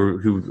people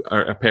who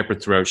are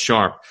peppered throughout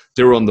Sharp,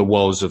 they're on the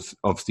walls of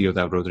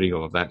Ciudad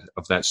Rodrigo, of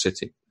that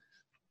city.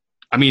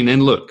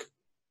 And look,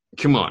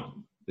 come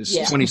on.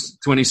 It's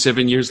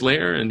 27 years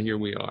later, and here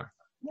we are.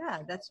 Yeah,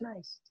 that's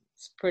nice.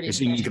 Es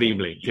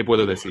increíble. ¿Qué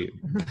puedo decir?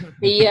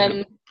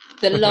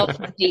 The love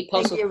for Pete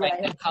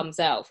Postlethwaite that comes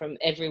out from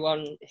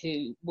everyone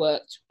who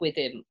worked with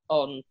him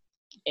on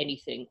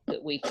anything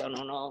that we've done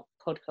on our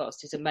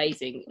podcast is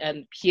amazing.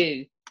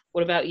 Hugh,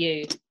 what about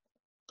you?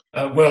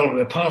 Well,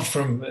 apart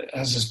from,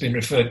 as has been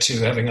referred to,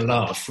 having a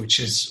laugh, which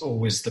is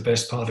always the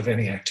best part of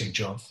any acting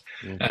job,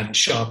 and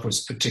Sharp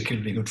was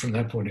particularly good from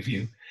that point of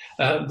view.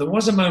 There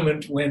was a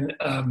moment when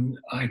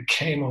I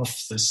came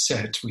off the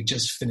set. We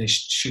just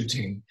finished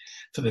shooting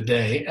for the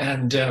day,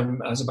 and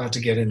I was about to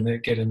get in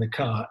the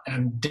car,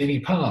 and Denny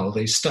Powell,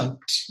 the stunt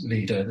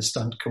leader, the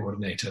stunt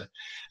coordinator,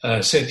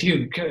 said,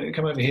 "Hugh,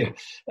 come over here."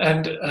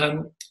 And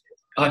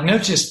I'd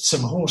noticed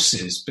some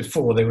horses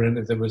before. There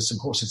were some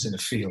horses in a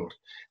field,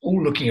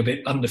 all looking a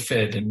bit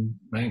underfed and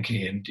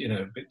manky and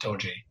a bit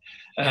dodgy.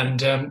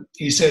 And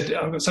he said,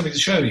 "I've got something to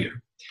show you."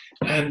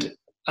 And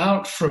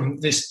out from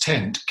this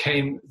tent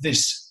came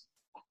this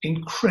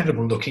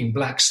incredible-looking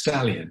black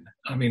stallion.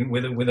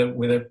 With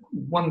a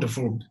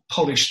wonderful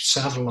polished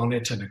saddle on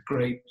it and a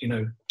great,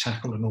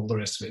 tackle and all the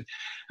rest of it.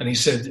 And he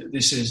said,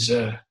 "This is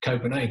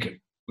Copenhagen,"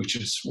 which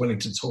is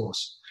Wellington's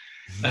horse.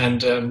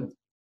 And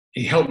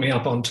he helped me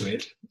up onto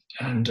it,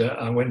 and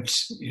I went,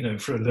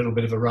 for a little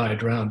bit of a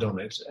ride round on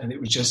it, and it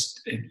was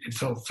just, it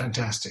felt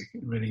fantastic.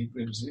 It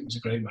was a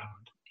great moment.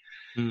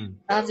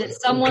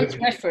 Someone's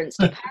referenced,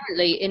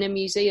 apparently in a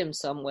museum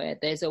somewhere,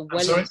 there's a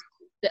Wellington.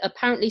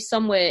 Apparently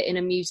somewhere in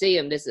a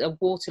museum, there's a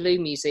Waterloo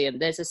museum,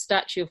 there's a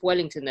statue of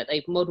Wellington that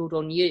they've modelled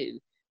on you.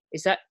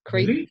 Is that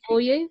creepy for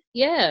you?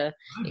 Yeah.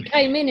 It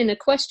came in a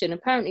question.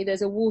 Apparently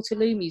there's a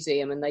Waterloo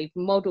museum and they've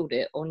modelled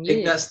it on you. I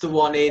think that's the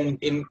one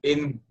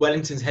in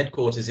Wellington's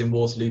headquarters in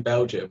Waterloo,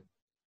 Belgium.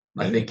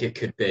 I think it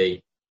could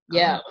be.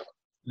 Yeah.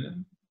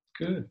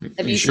 Good.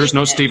 Are you sure it's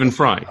not Stephen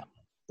Fry?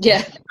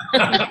 Yeah.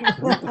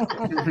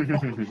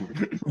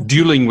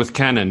 Dueling with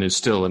cannon is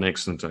still an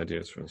excellent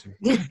idea.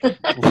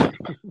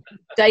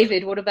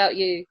 David, what about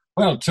you?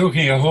 Well,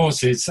 talking of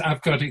horses,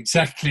 I've got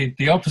exactly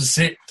the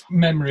opposite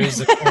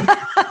memories of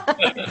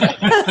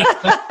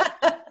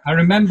I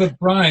remember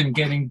Brian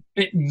getting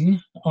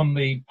bitten on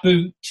the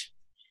boot.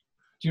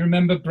 Do you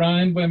remember,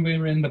 Brian, when we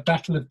were in the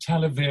Battle of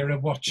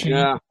Talavera watching?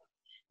 Yeah.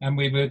 And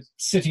we were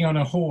sitting on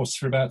a horse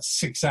for about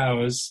 6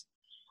 hours.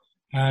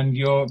 And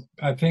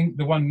I think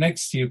the one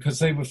next to you, because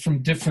they were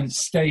from different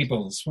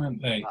stables,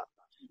 weren't they?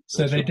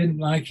 So they didn't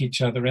like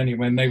each other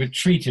anyway, and they were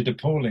treated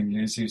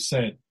appallingly, as you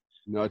said.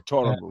 No,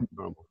 terrible.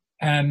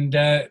 And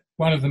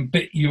one of them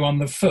bit you on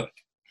the foot.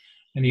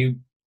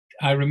 And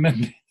I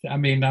remember,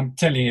 I'm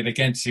telling it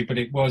against you, but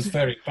it was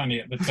very funny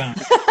at the time.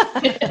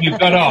 You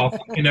got off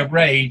in a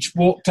rage,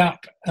 walked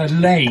up a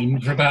lane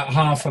for about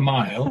half a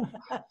mile,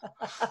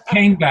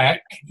 came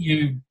back,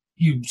 you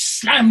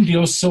slammed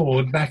your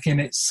sword back in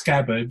its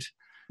scabbard,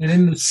 and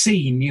in the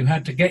scene you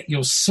had to get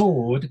your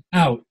sword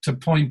out to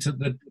point at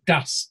the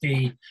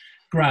dusty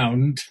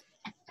ground,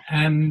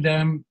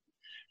 and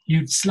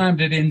you'd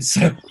slammed it in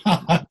so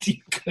hard you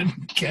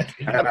couldn't get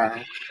it out.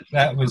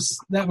 That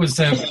was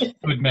a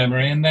good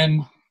memory. And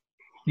then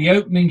the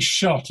opening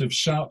shot of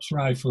Sharp's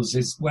rifles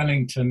is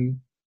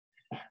Wellington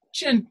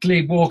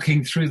gently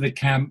walking through the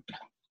camp,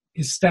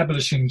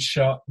 establishing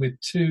shot with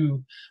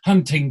 2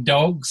 hunting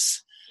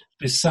dogs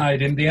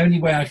beside him. The only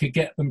way I could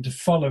get them to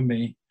follow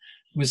me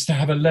was to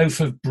have a loaf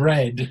of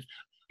bread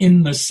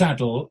in the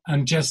saddle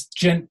and just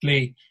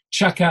gently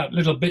chuck out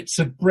little bits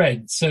of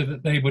bread so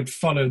that they would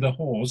follow the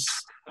horse.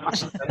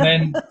 And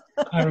then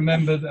I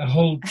remember the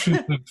whole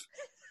troop of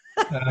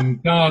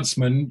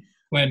guardsmen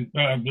went,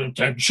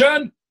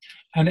 "Attention!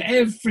 And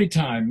every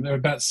time, there were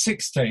about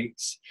 6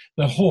 takes,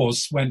 the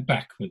horse went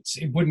backwards.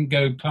 It wouldn't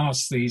go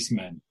past these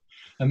men.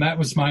 And that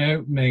was my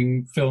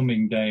opening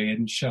filming day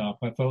in Sharp.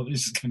 I thought,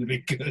 this is going to be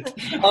good.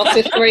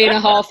 After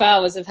 3.5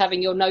 hours of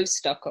having your nose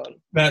stuck on.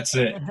 That's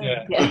it,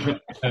 yeah.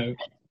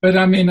 But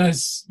I mean,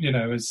 as you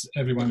know, as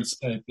everyone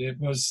said, it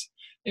was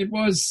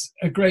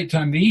a great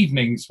time. The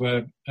evenings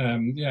were,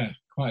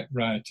 quite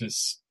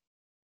riotous.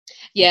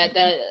 Yeah,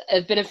 there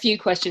have been a few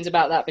questions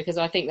about that because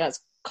I think that's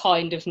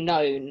kind of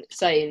known,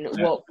 saying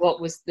what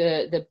was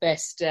the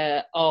best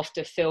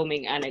after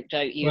filming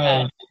anecdote you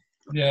had.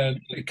 Yeah,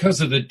 because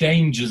of the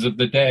dangers of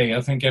the day,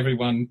 I think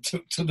everyone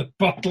took to the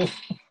bottle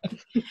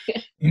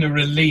in a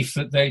relief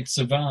that they'd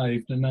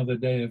survived another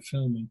day of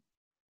filming.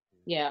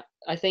 Yeah,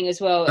 I think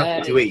as well.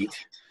 Nothing to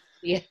eat.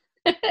 Yeah,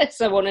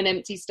 so on an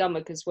empty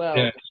stomach as well.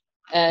 Yeah.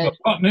 Well,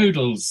 pot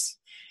noodles.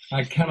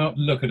 I cannot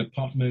look at a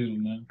pot noodle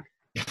now.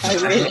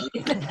 Oh, really?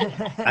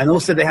 And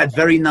also they had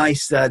very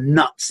nice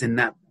nuts in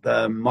that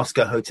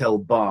Moscow hotel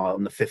bar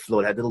on the 5th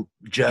floor. They had little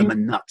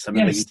German nuts. I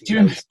remember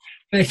eating those.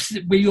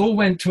 We all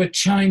went to a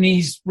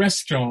Chinese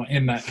restaurant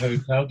in that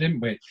hotel,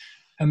 didn't we?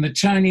 And the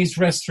Chinese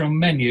restaurant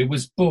menu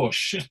was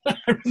Bush. I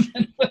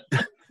remember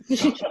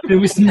there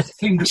was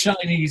nothing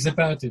Chinese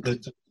about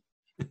it.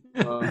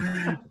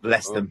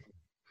 Bless them.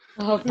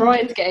 Oh,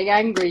 Brian's getting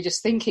angry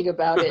just thinking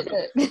about it.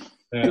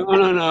 No.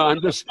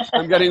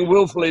 I'm getting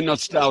willfully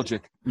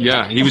nostalgic.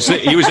 Yeah, he was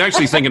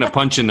actually thinking of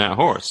punching that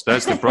horse.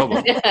 That's the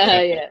problem.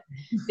 Yeah.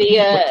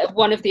 The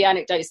one of the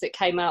anecdotes that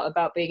came out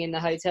about being in the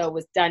hotel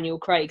was Daniel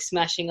Craig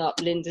smashing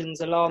up Lyndon's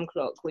alarm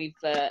clock. We've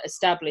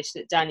established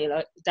that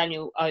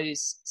Daniel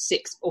owes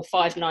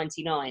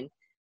 $5.99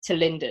 to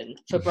Lyndon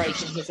for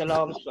breaking his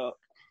alarm clock,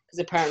 because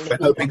apparently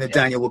we're hoping that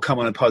Daniel will come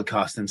on a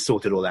podcast and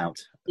sort it all out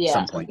at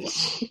some point.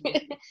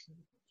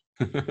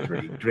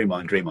 Dream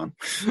on.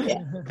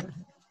 Yeah.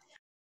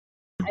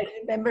 I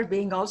remember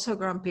being also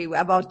grumpy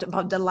about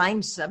the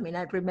lines. I mean,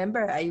 I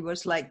remember I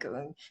was like,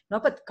 no,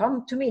 but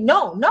come to me.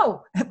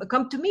 No,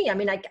 come to me. I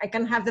mean, I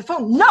can have the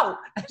phone. No.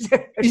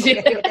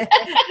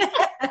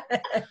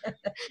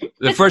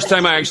 The first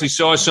time I actually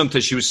saw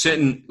something, she was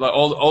sitting, like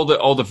all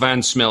the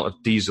vans smelled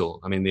of diesel.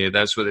 I mean,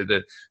 that's what they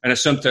did. And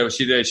sometimes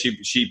she did.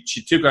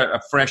 She took out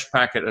a fresh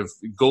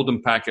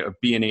golden packet of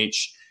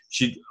B&H.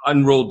 She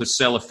unrolled the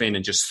cellophane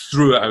and just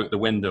threw it out the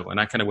window. And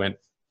I kind of went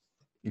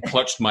and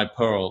clutched my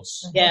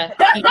pearls. Yeah,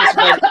 he just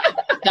went,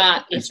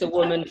 that is the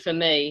woman for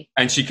me.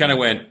 And she kind of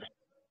went,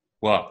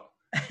 what?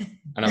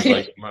 And I was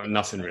like, well,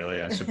 nothing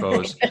really, I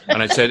suppose.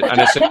 And I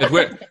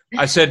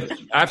said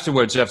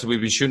afterwards, after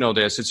we've been shooting all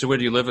day, I said, so where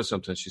do you live or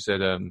something? She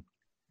said,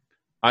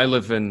 I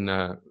live in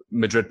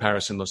Madrid,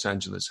 Paris, and Los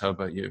Angeles. How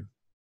about you?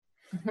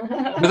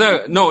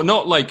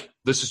 Not like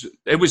this is.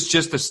 It was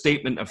just a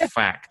statement of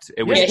fact.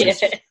 It was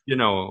just,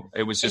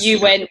 it was just. You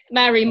went,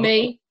 marry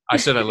me. I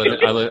said I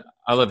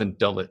live in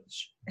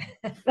Dulwich.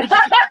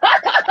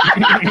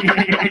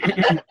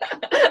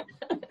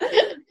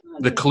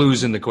 The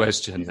clue's in the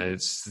question.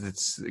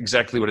 It's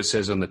exactly what it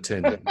says on the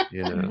tin.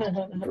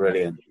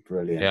 Brilliant.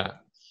 Yeah.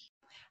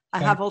 I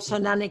have also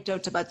an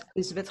anecdote about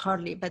Elizabeth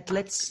Harley, but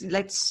let's.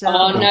 Let's. You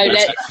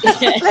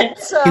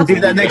can do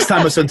that next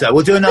time, Assunta.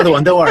 We'll do another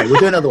one. Don't worry, we'll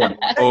do another one.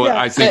 Oh,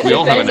 I think we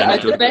all have an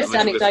anecdote. The best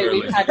anecdote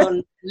we've had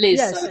on Liz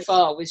so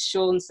far was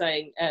Sean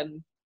saying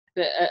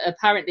that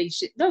apparently,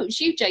 it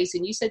was you,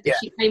 Jason. You said that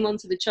she came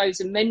onto the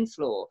Chosen Men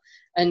floor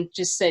and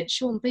just said,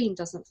 Sean Bean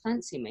doesn't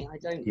fancy me. I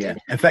don't. Yeah.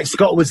 In fact,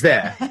 Scott was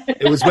there.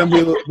 It was when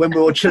we were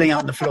all chilling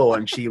out on the floor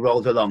and she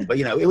rolled along. But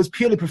it was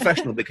purely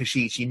professional because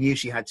she knew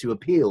she had to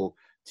appeal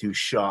to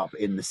Sharp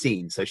in the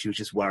scene, so she was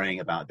just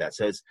worrying about that.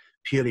 So it's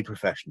purely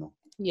professional.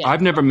 Yeah.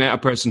 I've never met a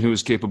person who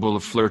was capable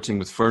of flirting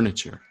with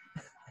furniture.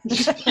 Do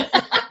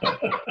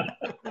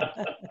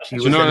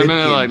you know what I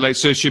mean? Like,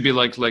 so she'd be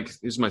like,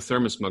 "Here's my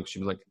thermos mug."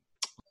 She'd be like,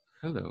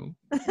 "Hello,"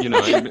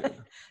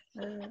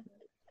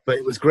 But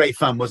it was great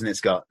fun, wasn't it,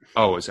 Scott?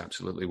 Oh, it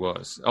absolutely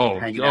was.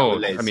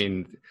 I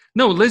mean,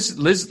 no, Liz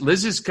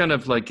is kind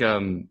of like,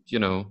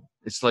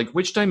 it's like,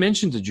 which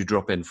dimension did you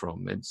drop in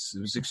from? It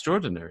was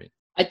extraordinary.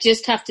 I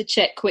just have to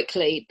check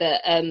quickly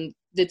that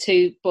the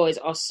two boys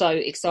are so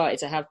excited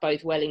to have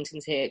both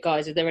Wellingtons here.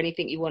 Guys, is there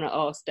anything you want to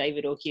ask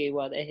David or Hugh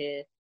while they're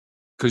here?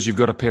 Because you've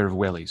got a pair of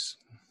wellies.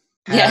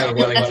 Yeah.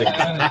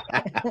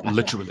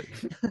 Literally.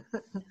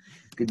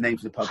 Good name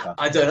for the podcast.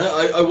 I don't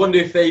know. I wonder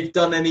if they've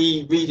done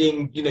any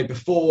reading,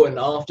 before and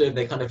after.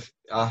 They kind of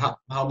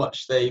how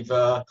much they've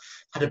had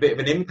a bit of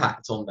an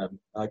impact on them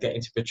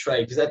getting to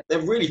portray, because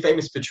they're really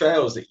famous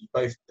portrayals that you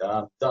both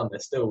done. They're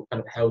still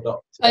kind of held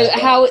up.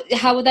 How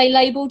were they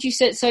labelled? You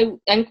said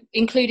so, and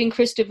including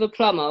Christopher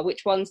Plummer.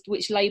 Which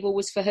label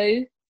was for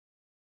who?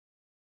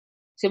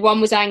 So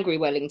one was Angry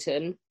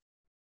Wellington.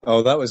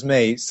 Oh, that was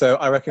me. So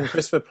I reckon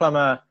Christopher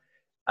Plummer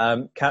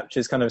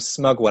captures kind of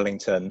smug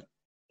Wellington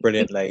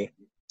brilliantly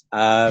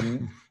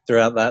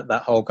throughout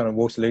that whole kind of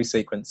Waterloo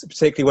sequence,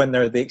 particularly when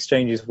there are the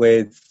exchanges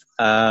with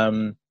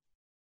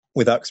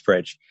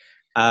Uxbridge.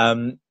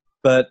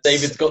 But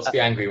David's got to be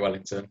Angry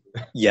Wellington.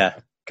 Yeah,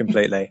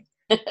 completely.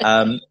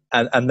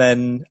 And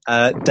then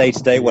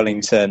day-to-day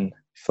Wellington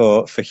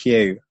for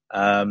Hugh.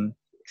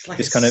 It's like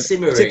just kind of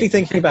simmering. particularly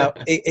thinking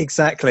about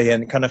exactly,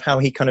 and kind of how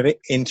he kind of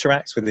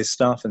interacts with his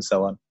staff and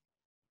so on.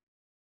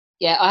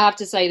 Yeah, I have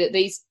to say that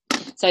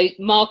so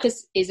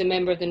Marcus is a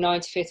member of the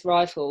 95th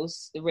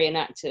Rifles, the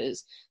reenactors.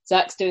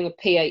 Zach's doing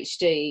a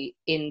PhD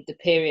in the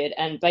period,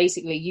 and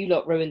basically you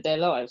lot ruined their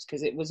lives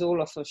because it was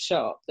all off of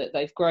Sharpe that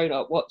they've grown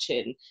up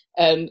watching,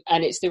 and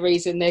it's the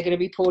reason they're going to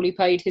be poorly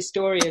paid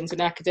historians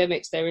and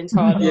academics their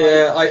entire life.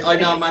 Yeah, I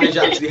now manage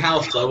Actually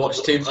House because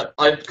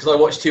I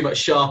watched too much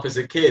Sharpe as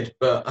a kid,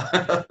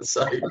 but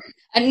so.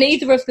 And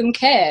neither of them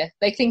care.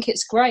 They think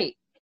it's great.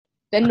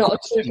 They're not a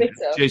bitter.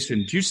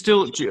 Jason, do you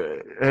still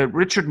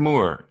Richard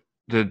Moore,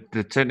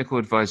 the technical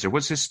advisor?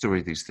 What's his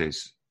story these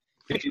days?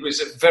 He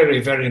was a very,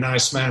 very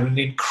nice man and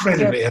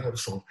incredibly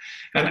helpful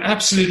and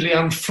absolutely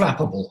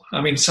unflappable.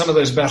 I mean, some of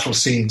those battle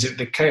scenes,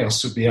 the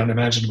chaos would be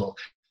unimaginable.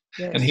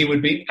 Yes. And he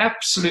would be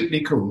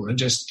absolutely cool and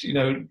just,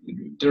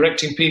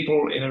 directing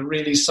people in a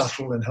really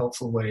subtle and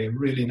helpful way. A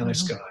really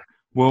nice guy.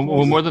 Well,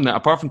 more than that,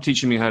 apart from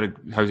teaching me how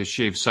to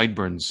shave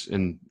sideburns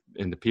in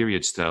the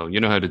period style, you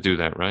know how to do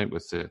that, right?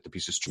 With the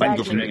piece of string,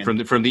 go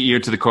from the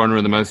ear to the corner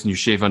of the mouth, and you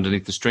shave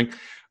underneath the string.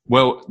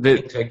 Well,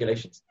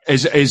 regulations.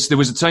 There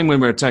was a time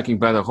when we were attacking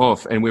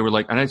Badajoz, and we were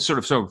like, and I sort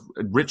of saw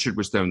Richard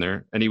was down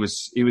there, and he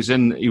was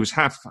kind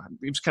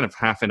of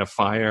half in a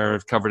fire,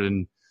 covered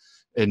in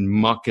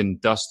muck and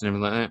dust and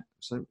everything like that.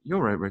 So,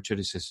 you're right, Richard.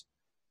 He says,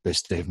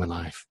 "Best day of my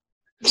life."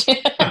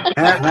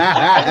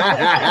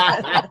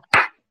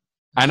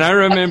 And I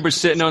remember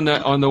sitting on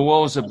the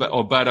walls of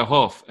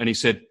Badajoz, and he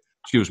said,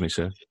 "Excuse me,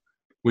 sir,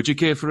 would you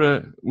care for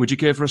a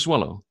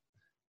swallow?"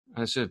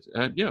 I said,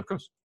 "Yeah, of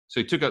course."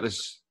 So he took out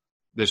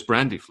this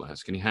brandy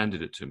flask and he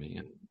handed it to me,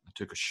 and I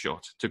took a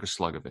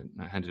slug of it,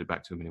 and I handed it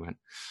back to him, and he went,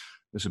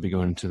 "This will be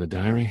going into the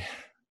diary.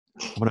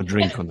 I want a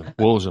drink on the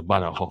walls of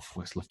Badajoz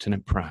with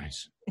Lieutenant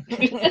Price."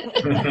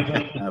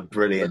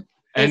 Brilliant.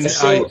 And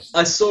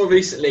I saw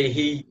recently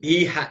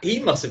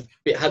he must have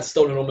had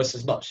stolen almost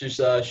as much as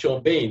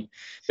Sean Bean,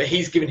 but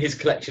he's given his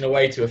collection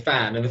away to a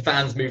fan, and the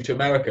fan's moved to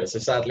America. So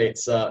sadly,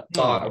 it's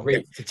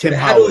Tim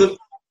Howard.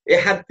 It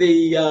had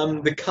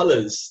the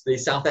colours, the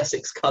South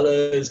Essex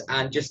colours,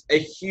 and just a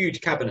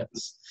huge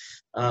cabinets.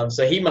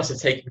 So he must have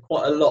taken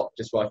quite a lot,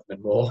 just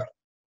Rifleman Moore.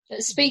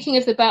 Speaking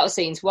of the battle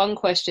scenes, one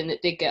question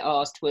that did get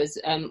asked was,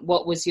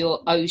 what was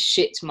your oh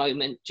shit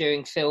moment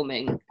during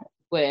filming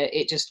where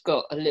it just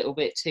got a little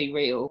bit too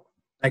real?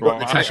 I got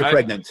Natasha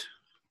pregnant.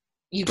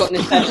 You got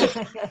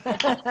Natasha.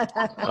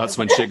 That's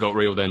when shit got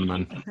real then,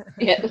 man.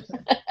 Yeah.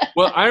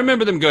 Well, I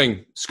remember them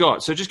going,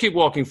 "Scott, so just keep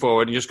walking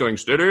forward," and just going,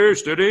 "Steady,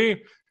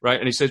 steady." Right,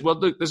 and he says, "Well,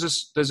 look, there's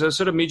a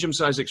sort of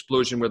medium-sized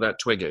explosion where that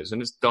twig is,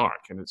 and it's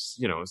dark, and it's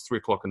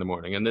 3:00 in the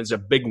morning, and there's a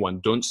big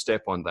one. Don't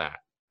step on that."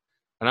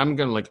 And I'm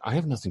going like, I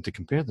have nothing to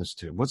compare this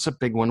to. What's a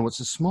big one? What's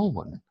a small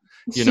one?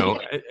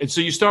 And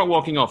so you start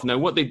walking off. Now,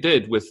 what they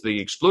did with the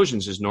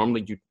explosions is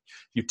normally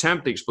you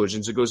tamp the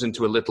explosions. It goes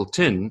into a little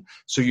tin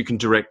so you can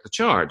direct the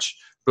charge.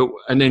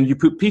 And then you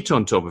put peat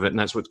on top of it, and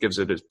that's what gives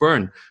it its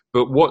burn.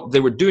 But what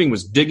they were doing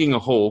was digging a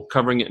hole,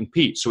 covering it in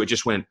peat, so it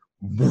just went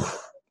woof,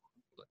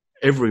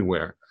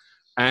 everywhere.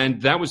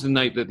 And that was the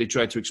night that they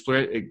tried to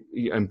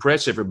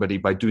impress everybody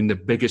by doing the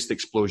biggest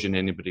explosion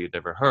anybody had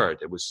ever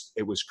heard. It was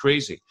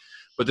crazy.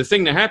 But the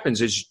thing that happens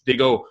is they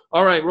go,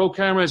 "All right, roll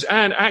cameras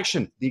and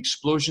action." The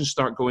explosions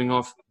start going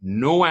off.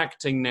 No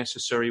acting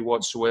necessary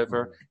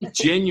whatsoever.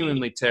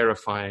 Genuinely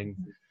terrifying.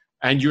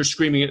 And you're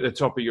screaming at the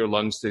top of your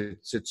lungs to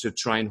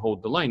try and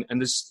hold the line.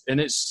 And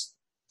it's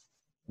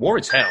war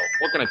is hell.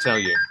 What can I tell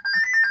you?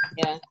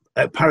 Yeah.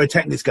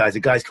 Pyrotechnics guys are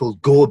guys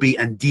called Gorby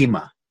and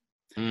Dima.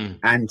 Mm.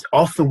 And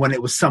often when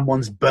it was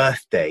someone's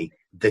birthday,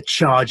 the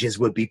charges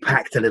would be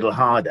packed a little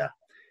harder.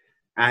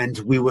 And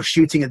we were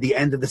shooting at the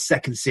end of the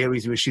second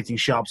series. We were shooting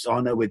Sharpe's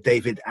Honor with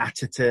David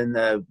Atherton.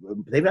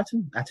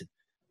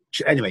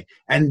 Anyway,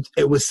 and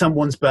it was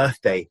someone's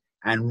birthday,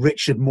 and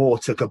Richard Moore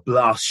took a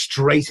blast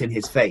straight in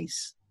his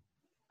face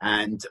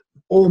and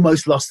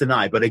almost lost an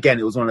eye. But again,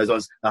 it was one of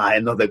those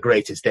ones, not the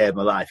greatest day of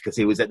my life, because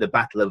he was at the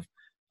Battle of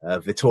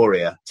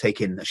Vittoria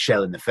taking a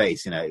shell in the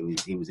face.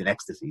 He was in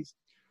ecstasies.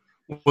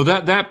 Well,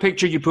 that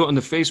picture you put on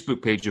the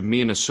Facebook page of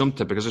me and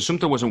Assumpta, because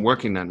Assumpta wasn't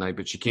working that night,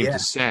 but she came to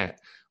set.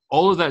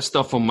 All of that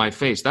stuff on my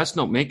face, that's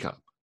not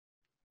makeup.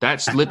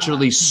 That's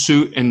literally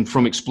soot and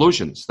from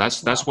explosions.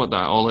 That's what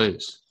that all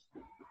is.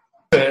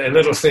 A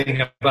little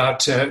thing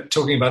about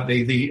talking about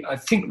the I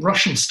think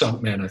Russian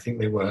stuntmen, I think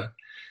they were.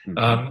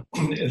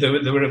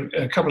 There were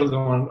a couple of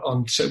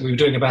them so we were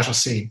doing a battle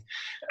scene,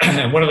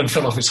 and one of them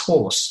fell off his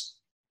horse.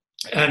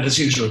 And as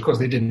usual, of course,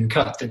 they didn't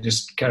cut; they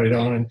just carried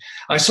on. And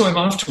I saw him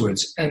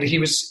afterwards, and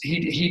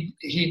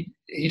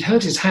he'd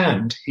hurt his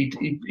hand. He'd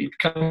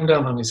come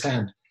down on his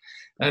hand,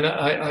 and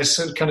I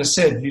kind of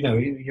said,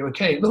 "You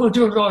okay?" "No,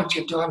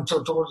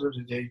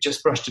 he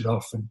just brushed it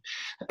off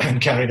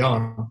and carried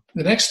on.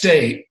 The next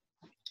day,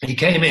 he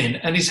came in,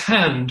 and his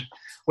hand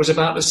was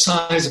about the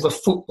size of a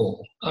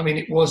football. I mean,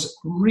 it was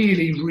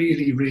really,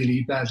 really,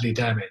 really badly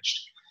damaged.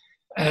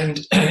 And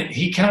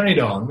he carried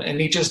on,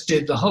 and he just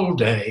did the whole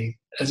day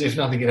as if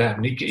nothing had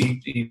happened.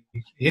 He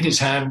hid his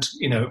hand,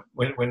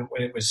 when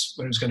it was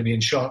going to be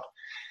in shot.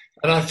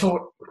 And I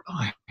thought, oh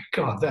my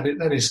God,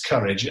 that is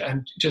courage.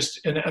 And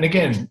and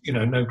again,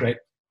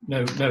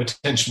 no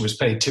attention was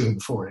paid to him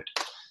for it.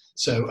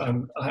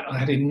 So I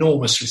had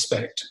enormous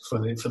respect for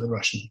the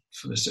Russian.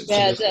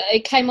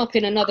 It came up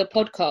in another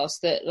podcast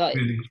that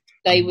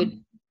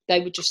really? They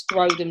would just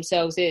throw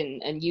themselves in,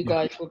 and you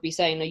guys would be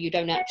saying, no, you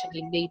don't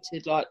actually need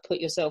to put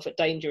yourself at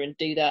danger and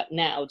do that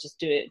now. Just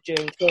do it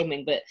during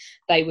filming. But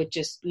they were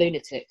just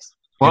lunatics.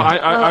 Well,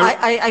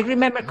 I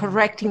remember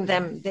correcting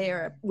them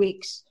there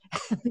weeks.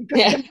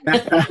 Yeah.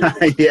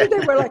 They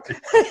were like,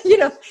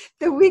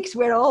 the weeks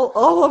were all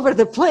over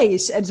the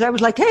place. And so I was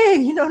like, hey,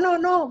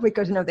 no,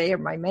 because, they are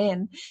my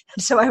men.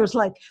 And so I was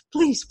like,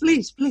 please.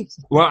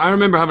 Well, I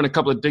remember having a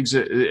couple of digs.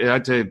 I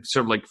had to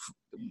sort of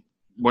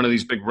one of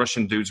these big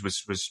Russian dudes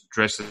was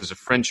dressed as a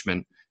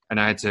Frenchman, and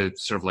I had to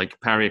sort of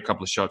parry a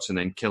couple of shots and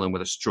then kill him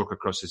with a stroke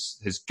across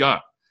his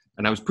gut.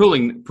 And I was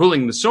pulling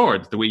the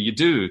sword the way you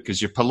do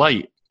because you're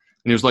polite.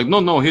 And he was like,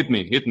 no, hit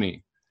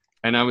me.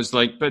 And I was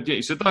like, but yeah,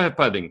 he said, I have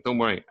padding, don't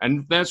worry.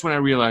 And that's when I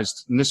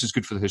realized, and this is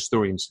good for the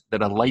historians,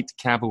 that a light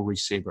cavalry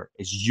saber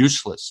is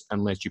useless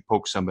unless you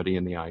poke somebody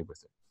in the eye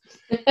with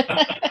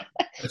it.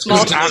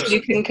 Mark,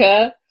 you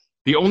concur?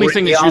 The only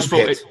thing that's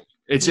useful,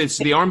 it's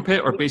the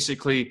armpit, or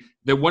basically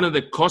one of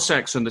the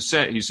Cossacks on the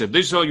set, he said,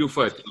 this is how you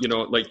fight.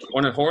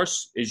 On a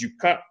horse, is you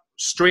cut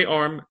straight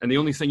arm, and the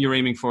only thing you're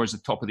aiming for is the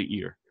top of the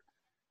ear.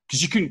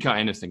 Because you couldn't cut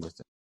anything with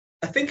it.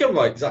 I think I'm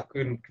right, Zach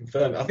can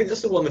confirm it. I think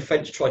that's the one the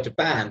French tried to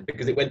ban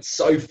because it went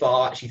so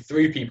far actually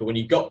through people when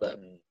you got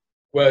them.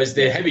 Whereas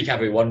the heavy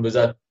cavalry one was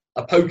a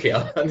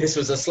poker and this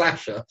was a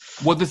slasher.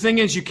 Well, the thing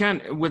is, you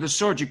can't, with a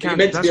sword, you can't.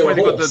 That's why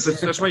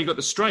you got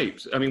the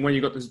stripes. I mean, when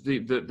you got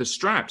the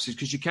straps, is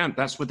because you can't.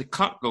 That's where the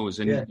cut goes,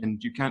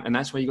 and you can't. And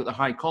that's why you got the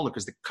high collar,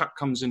 because the cut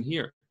comes in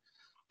here.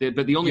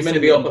 But the only you're meant to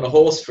be up on a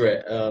horse for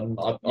it. I've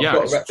got a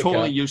replica. It's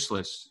totally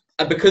useless.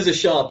 And because of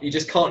Sharp, you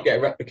just can't get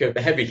a replica of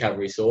the heavy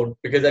cavalry sword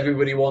because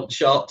everybody wants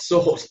Sharp's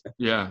sword.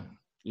 Yeah.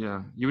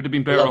 You would have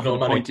been better off with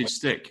a pointed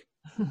stick.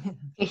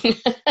 Wouldn't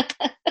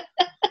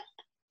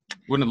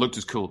have looked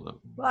as cool,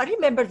 though. Well, I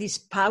remember this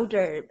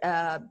powder,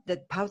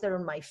 that powder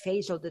on my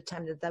face all the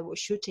time that I was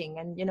shooting.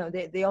 And,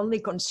 the only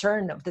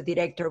concern of the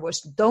director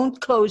was,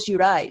 don't close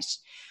your eyes.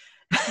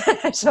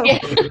 So I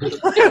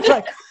was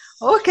like,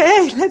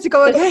 okay, let's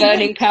go again.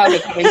 Burning powder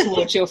coming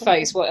towards your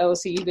face. What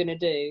else are you going to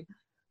do?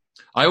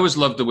 I always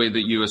loved the way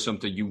that you,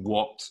 Assumpta, you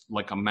walked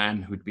like a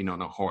man who'd been on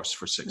a horse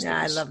for 6 days.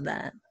 Yeah, I love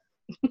that.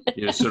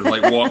 You sort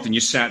of walked and you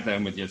sat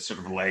down with your sort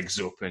of legs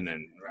open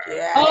and...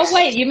 Yes. Oh,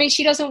 wait, you mean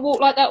she doesn't walk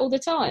like that all the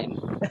time?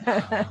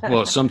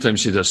 Well,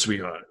 sometimes she does,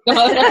 sweetheart.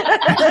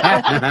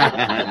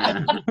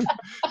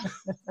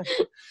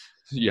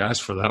 You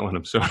asked for that one,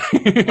 I'm sorry.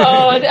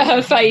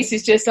 Her face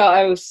is just like,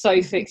 I will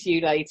so fix you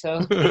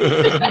later.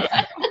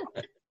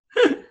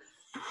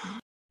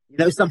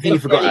 Something you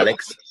forgot,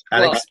 Alex?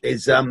 Alex,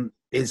 is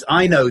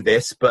I know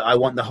this, but I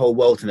want the whole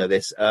world to know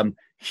this.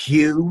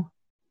 Hugh,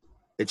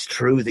 it's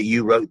true that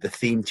you wrote the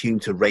theme tune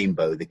to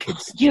Rainbow, the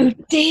kids. You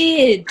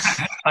did.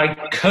 I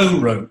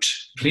co-wrote.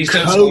 Please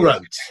don't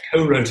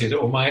co-wrote it,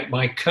 or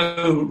my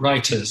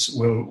co-writers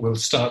will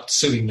start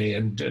suing me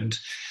and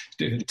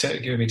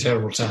giving me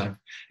terrible time.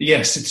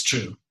 Yes, it's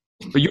true.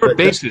 But you're a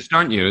bassist,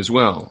 aren't you, as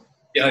well?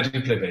 Yeah, I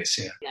do play bass,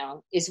 yeah.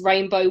 Now, is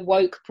Rainbow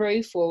woke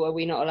proof, or are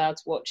we not allowed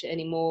to watch it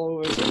anymore?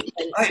 Or is it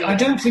I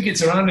don't think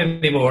it's around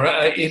anymore.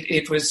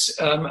 It was,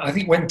 I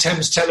think, when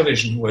Thames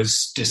Television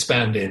was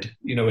disbanded,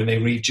 when they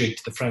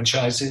rejigged the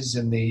franchises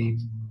in the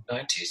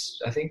 90s,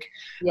 I think.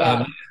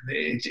 Yeah.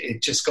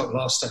 It just got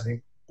lost, I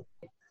think.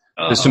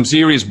 There's some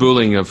serious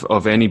bullying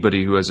of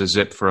anybody who has a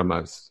zip for a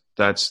mouth.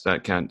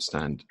 That can't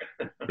stand.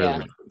 Really.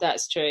 Yeah,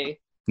 that's true.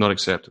 Not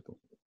acceptable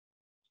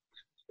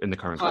in the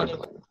current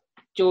climate.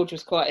 George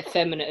was quite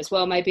effeminate as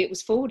well. Maybe it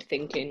was forward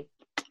thinking.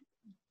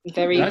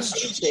 Very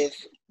inclusive.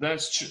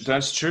 That's true.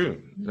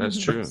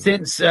 That's true.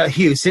 Since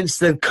Hugh, since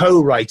the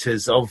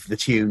co-writers of the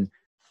tune,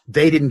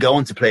 they didn't go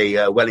on to play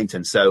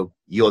Wellington, so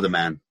you're the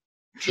man.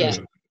 Yeah,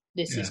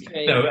 this is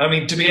true. No, I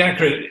mean, to be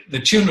accurate, the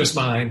tune was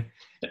mine.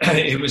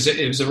 It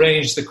was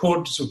arranged. The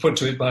chords were put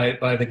to it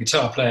by the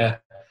guitar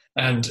player,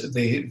 and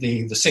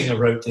the singer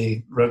wrote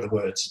the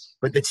words.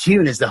 But the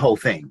tune is the whole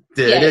thing.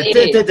 That's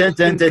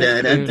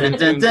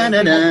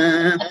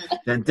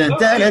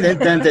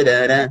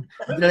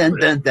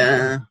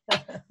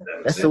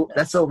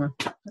all, man.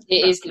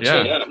 It is the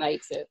tune that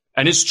makes it.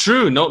 And it's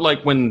true, not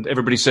like when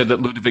everybody said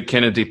that Ludovic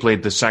Kennedy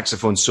played the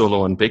saxophone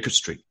solo on Baker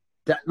Street.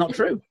 That's not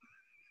true.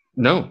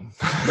 No.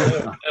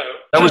 That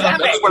was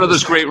one of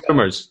those great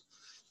rumors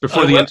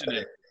before the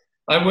internet.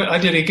 I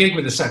did a gig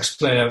with a sax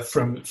player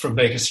from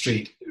Baker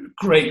Street.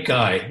 Great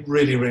guy,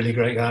 really, really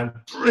great guy.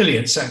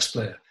 Brilliant sax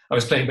player. I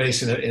was playing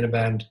bass in a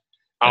band.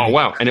 Oh,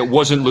 wow. And it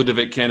wasn't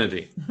Ludovic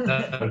Kennedy.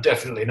 No,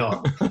 definitely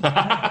not.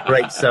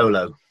 Great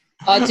solo.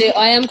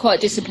 I am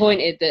quite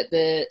disappointed that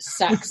the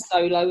sax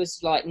solo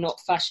is not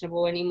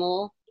fashionable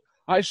anymore.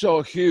 I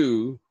saw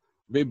Hugh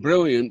be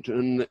brilliant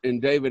in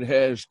David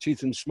Hare's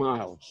Teeth and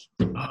Smiles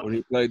when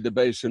he played the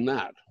bass in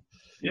that.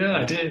 Yeah,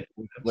 I did.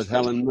 With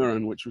Helen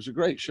Mirren, which was a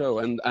great show.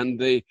 And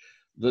the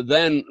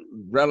then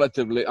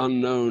relatively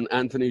unknown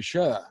Anthony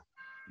Sher.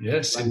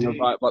 Yes, indeed.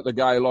 But the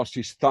guy lost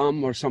his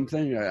thumb or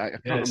something. I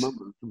can't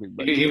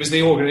remember. He was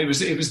the organ. It was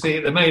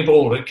the May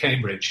Ball at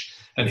Cambridge,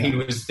 and he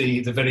was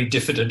the very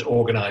diffident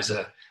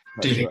organizer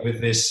dealing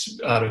with this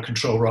out of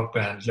control rock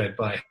band led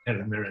by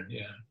Helen Mirren.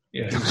 Yeah.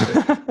 He was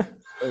great.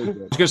 I was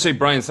going to say,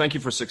 Brian, thank you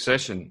for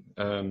Succession.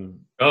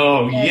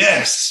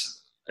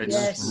 Yes.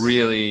 It's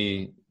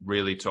really,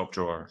 really top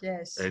drawer.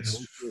 Yes.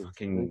 It's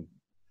fucking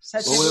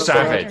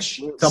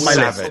savage.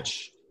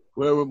 Savage.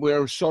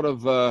 We're sort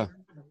of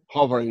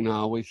hovering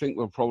now. We think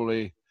we'll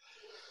probably,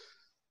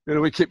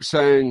 we keep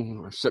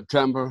saying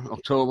September,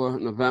 October,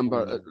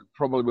 November. It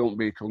probably won't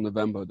be till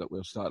November that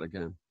we'll start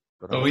again.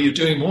 But you're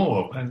doing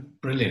more.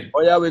 Brilliant.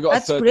 Oh yeah, we got.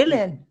 That's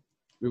brilliant.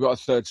 We've got a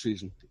third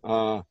season.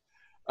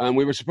 And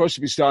we were supposed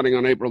to be starting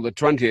on April the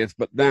 20th,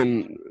 but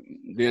then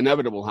the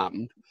inevitable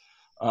happened.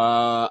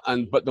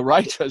 But the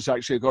writers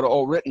actually got it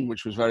all written,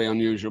 which was very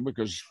unusual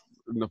because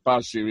in the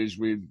past series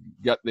we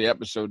get the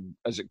episode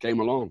as it came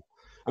along,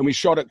 and we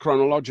shot it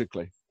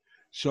chronologically.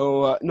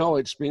 So no,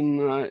 it's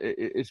been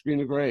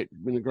a great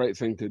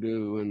thing to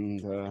do,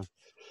 and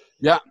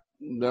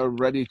they're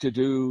ready to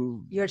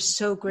do. You're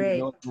so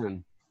great.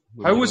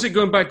 How was it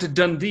going back to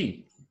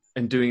Dundee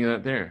and doing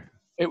that there?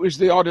 It was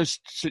the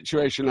oddest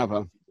situation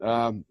ever.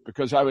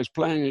 Because I was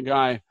playing a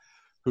guy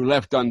who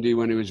left Dundee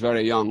when he was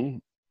very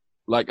young,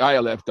 like I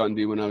left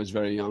Dundee when I was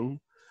very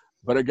young,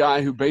 but a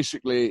guy who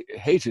basically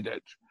hated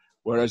it,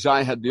 whereas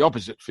I had the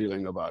opposite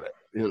feeling about it,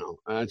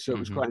 and so it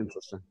was quite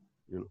interesting,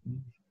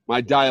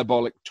 My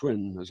diabolic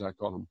twin, as I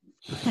call him.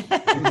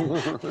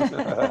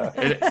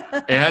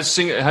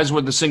 It has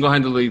what the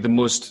single-handedly the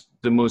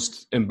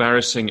most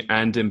embarrassing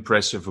and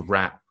impressive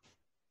rap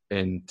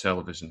in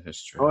television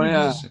history. Oh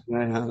yeah.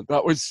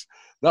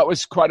 That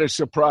was quite a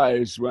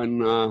surprise when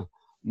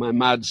my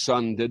mad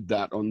son did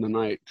that on the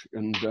night,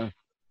 and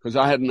because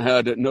I hadn't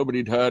heard it,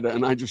 nobody'd heard it,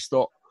 and I just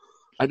thought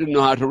I didn't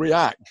know how to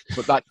react.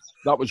 But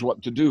that was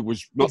what to do,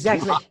 was not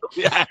to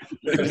react.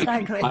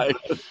 Exactly. I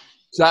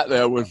sat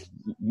there with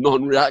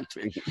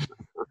non-reacting.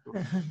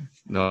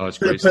 No, it's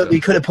great. We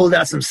could have pulled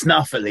out some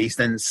snuff at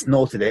least and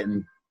snorted it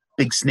and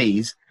big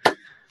sneeze.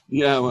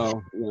 Yeah,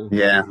 well,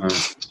 yeah.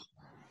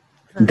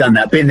 Done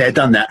that. Been there,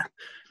 done that.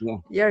 Yeah.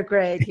 You're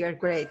great,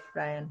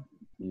 Brian.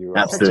 You're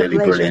absolutely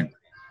brilliant.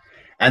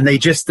 And they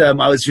just, I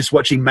was just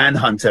watching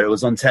Manhunter. It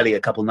was on telly a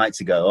couple nights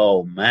ago.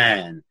 Oh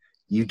man,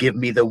 you give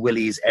me the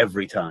willies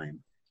every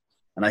time.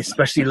 And I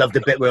especially love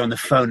the bit where on the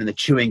phone and the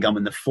chewing gum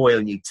and the foil,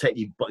 and you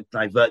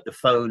divert the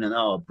phone,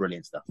 and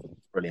brilliant stuff.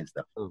 Brilliant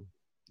stuff.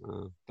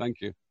 Thank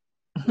you.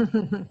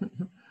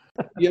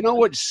 You know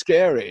what's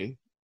scary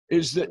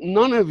is that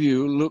none of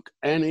you look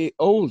any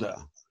older.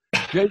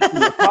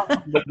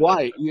 The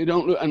white, you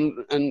don't look,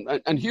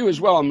 and Hugh as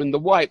well. I mean the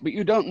white, but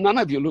none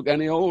of you look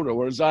any older.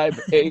 Whereas I've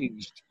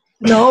aged.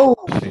 No,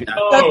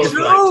 not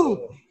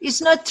true. It's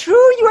not true.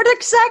 You are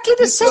exactly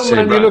the same.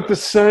 Man, you look the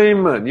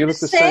same, man. You look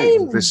the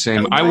same. The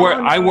same.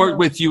 I worked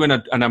with you in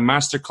a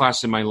master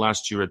class in my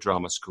last year at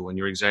drama school, and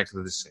you're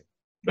exactly the same.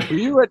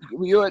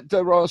 Were you at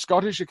the Royal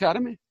Scottish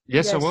Academy?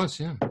 Yes, I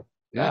was.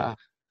 Yeah.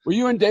 Were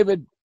you and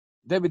David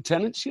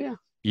Tennant's here?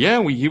 Yeah,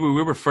 we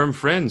were firm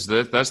friends.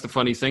 That's the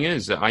funny thing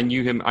is that I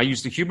knew him. I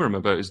used to humor him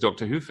about his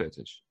Doctor Who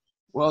fetish.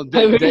 Well,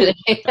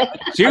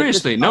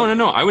 seriously, no.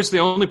 I was the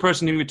only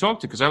person he would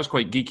talk to because I was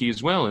quite geeky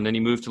as well. And then he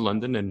moved to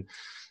London, and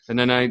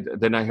then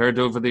I heard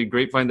over the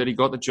grapevine that he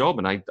got the job,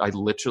 and I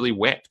literally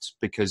wept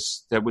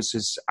because that was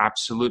his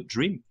absolute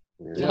dream.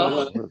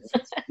 Yeah.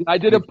 I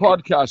did a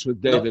podcast with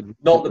David.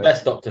 Not the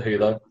best Doctor Who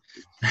though.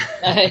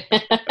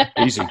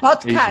 Easy.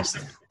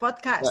 Podcast.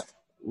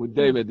 With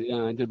David,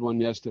 I did one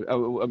yesterday,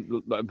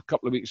 a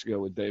couple of weeks ago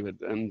with David,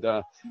 and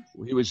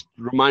he was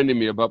reminding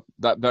me about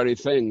that very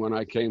thing when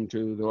I came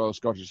to the Royal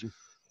Scottish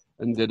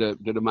and did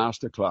a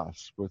master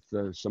class with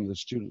some of the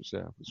students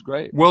there. It was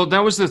great. Well, that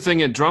was the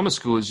thing at drama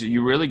school is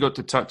you really got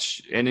to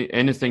touch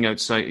anything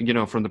outside,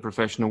 from the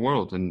professional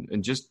world,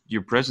 and just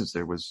your presence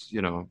there was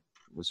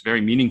very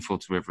meaningful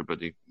to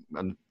everybody.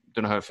 And I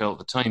don't know how it felt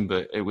at the time,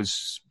 but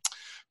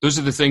those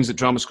are the things that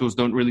drama schools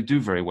don't really do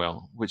very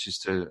well, which is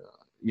to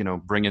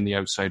bring in the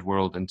outside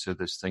world into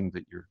this thing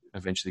that you're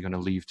eventually going to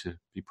leave to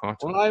be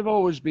part of. Well, I've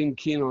always been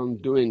keen on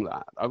doing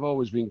that. I've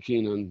always been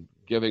keen on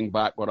giving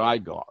back what I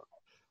got.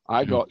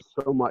 I got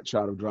so much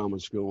out of drama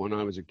school when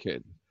I was a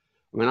kid.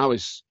 I mean, I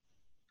was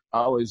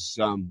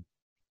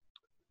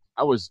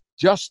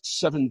just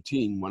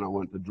 17 when I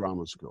went to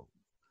drama school.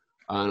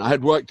 And I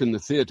had worked in the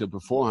theatre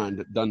beforehand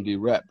at Dundee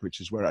Rep,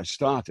 which is where I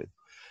started.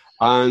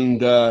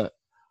 And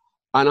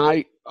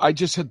I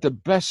just had the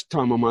best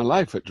time of my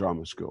life at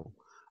drama school.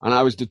 And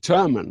I was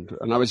determined,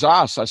 and I was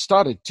asked, I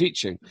started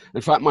teaching.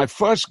 In fact, my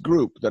first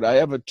group that I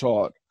ever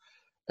taught,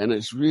 and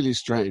it's really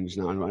strange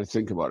now when I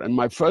think about it, and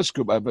my first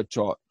group I ever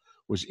taught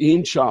was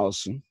Ian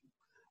Charleson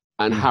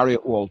and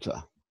Harriet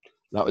Walter.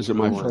 That was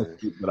my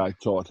first group that I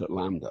taught at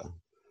Lambda.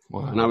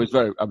 Wow. And I was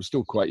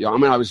still quite young. I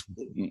mean, I was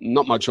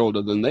not much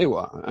older than they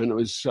were, and it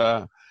was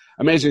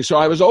amazing. So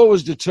I was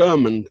always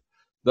determined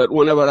that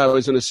whenever I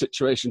was in a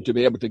situation to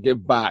be able to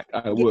give back,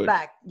 I would. Give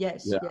back,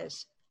 yes,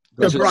 yes.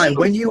 So Brian,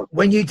 when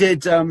you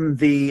did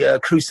the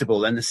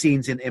Crucible and the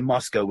scenes in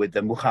Moscow with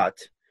the Muhat,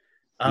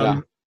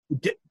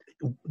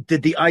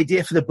 did the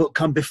idea for the book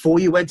come before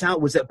you went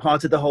out? Was it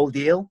part of the whole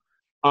deal?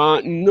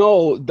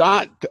 No,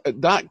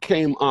 that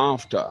came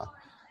after.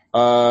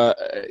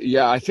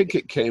 I think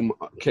it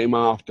came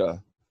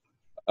after.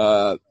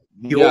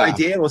 Your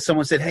idea, or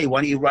someone said, "Hey,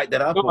 why don't you write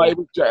that up?" No, I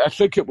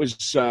think it was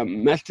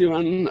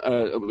Methuen.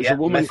 It was a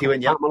woman,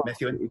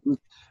 Methuen,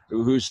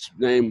 whose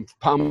name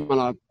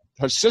Pamela.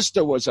 Her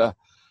sister was a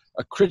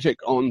critic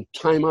on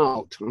Time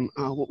Out.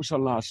 What was her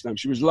last name?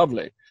 She was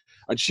lovely,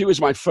 and she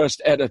was my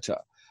first editor.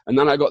 And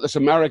then I got this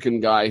American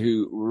guy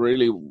who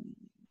really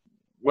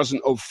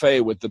wasn't au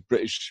fait with the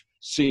British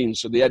scene,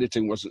 so the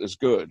editing wasn't as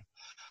good.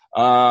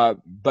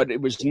 But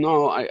it was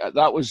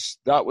that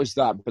was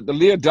that. But the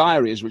Lear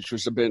Diaries, which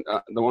was a bit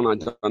the one I'd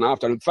done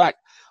after. In fact,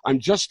 I'm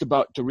just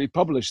about to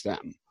republish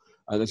them.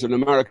 There's an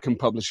American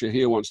publisher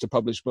here who wants to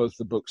publish both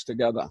the books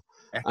together.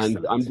 Excellent.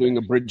 And I'm doing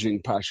a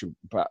bridging passage.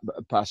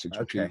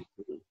 Okay.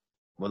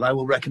 Well, I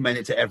will recommend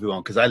it to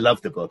everyone because I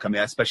love the book. I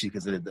mean, especially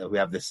because we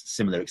have this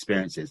similar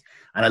experiences.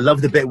 And I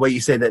love the bit where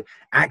you say that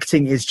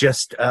acting is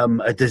just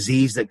a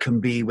disease that can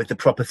be, with the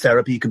proper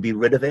therapy, you can be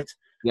rid of it.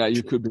 Yeah,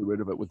 you could be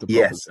rid of it with the proper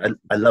Yes,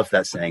 I love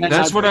that saying.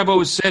 That's what I've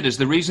always said, is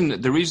the reason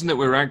that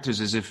we're actors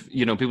is if,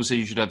 people say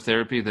you should have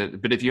therapy,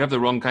 but if you have the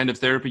wrong kind of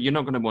therapy, you're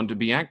not going to want to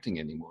be acting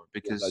anymore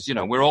because,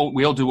 we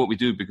all do what we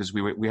do because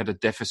we had a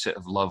deficit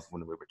of love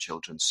when we were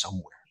children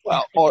somewhere.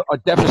 Well, or a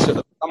deficit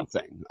of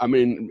something. I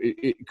mean,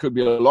 it could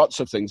be lots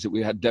of things that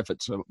we had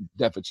deficit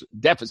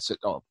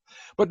of.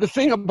 But the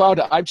thing about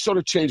it, I've sort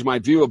of changed my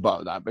view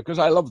about that because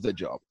I love the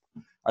job.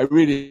 I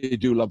really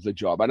do love the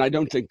job. And I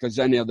don't think there's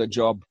any other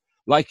job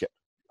like it.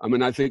 I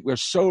mean, I think we're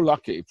so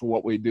lucky for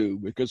what we do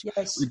because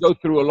we go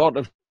through a lot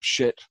of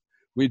shit.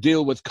 We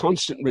deal with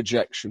constant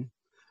rejection.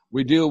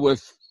 We deal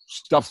with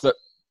stuff that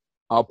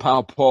our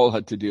pal Paul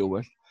had to deal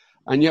with.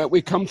 And yet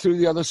we come through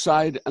the other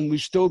side and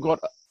we've still got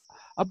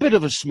a bit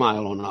of a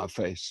smile on our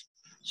face.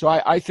 So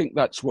I think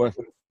that's worth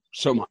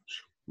so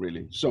much,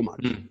 really, so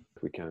much.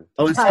 We can.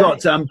 Oh, and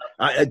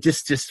Scott,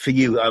 just for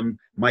you,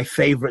 my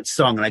favorite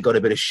song, and I got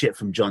a bit of shit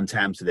from John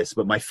Tam for this,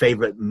 but my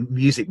favorite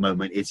music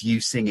moment is you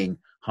singing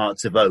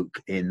Hearts of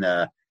Oak in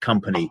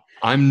Company.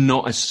 I'm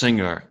not a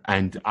singer,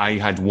 and I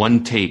had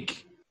one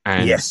take.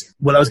 And yes.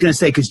 Well, I was going to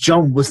say, because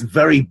John was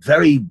very,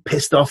 very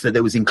pissed off that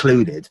it was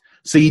included.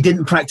 So you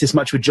didn't practice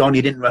much with John?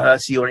 You didn't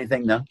rehearse you or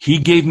anything, no? He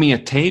gave me a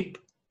tape,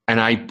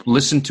 and I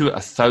listened to it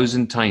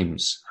 1,000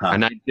 times.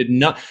 And I did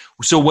not.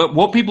 So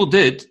what people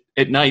did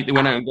at night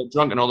when I got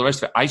drunk and all the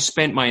rest of it, I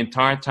spent my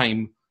entire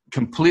time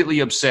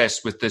completely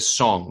obsessed with this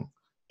song.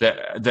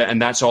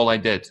 And that's all I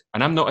did.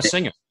 And I'm not a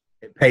singer.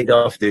 It paid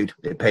off, dude.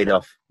 It paid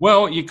off.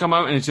 Well, you come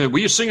out and you say, will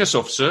you sing us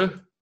off,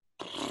 sir?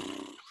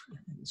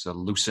 It's a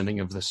loosening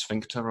of the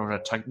sphincter or a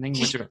tightening.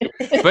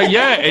 But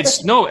yeah,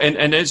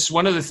 and it's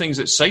one of the things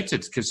that's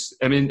cited because,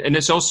 I mean, and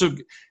it's also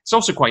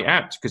quite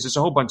apt because it's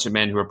a whole bunch of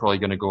men who are probably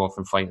going to go off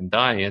and fight and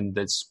die, and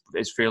it's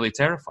fairly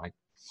terrifying.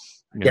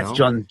 Yes,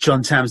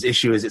 John Tam's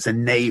issue is it's a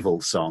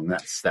naval song.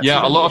 That's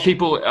yeah. A lot of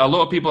people.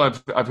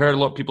 I've heard a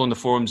lot of people in the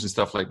forums and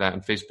stuff like that,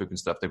 and Facebook and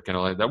stuff. They're kind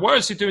of like that. Why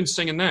is he doing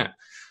singing that?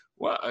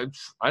 Well,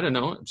 I don't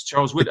know. It's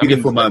Charles Wood.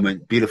 Beautiful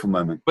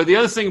moment. But the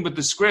other thing with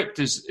the script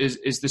is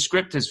the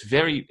script is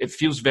it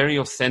feels very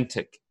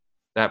authentic.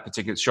 That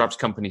particular Sharp's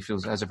Company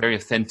has a very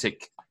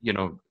authentic,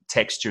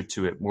 texture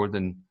to it more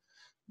than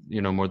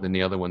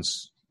the other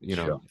ones.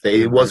 Sure.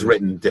 It was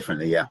written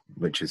differently, yeah.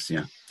 Which is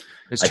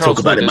It's I Charles talk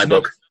about Wood, it in my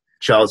book.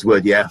 The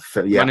Wood, yeah.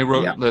 When he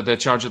wrote the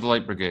Charge of the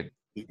Light Brigade.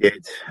 He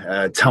did.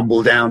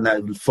 Tumble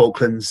Down,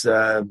 Falklands.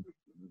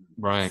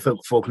 Right.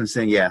 Falklands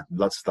thing, yeah.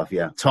 Lots of stuff,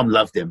 yeah. Tom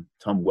loved him.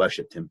 Tom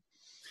worshipped him.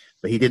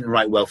 But he didn't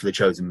write well for The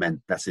Chosen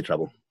Men. That's the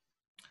trouble.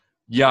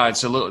 Yeah,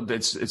 it's a little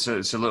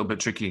bit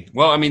tricky.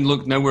 Well, I mean,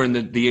 look, now we're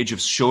in the age of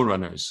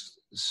showrunners,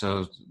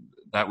 so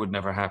that would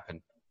never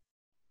happen.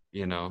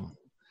 It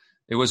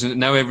wasn't.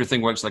 Now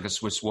everything works like a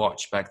Swiss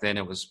watch. Back then,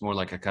 it was more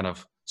like a kind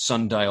of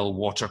sundial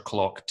water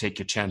clock. Take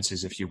your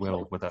chances, if you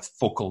will, with a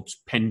focal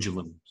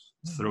pendulum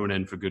thrown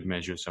in for good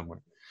measure somewhere.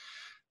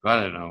 I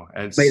don't know.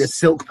 Made a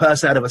silk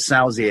purse out of a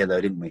sow's ear,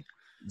 though, didn't we?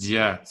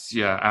 Yeah.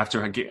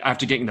 After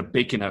getting the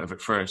bacon out of it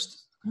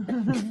first.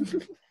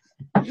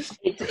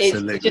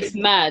 It's just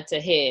mad to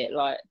hear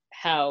like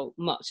how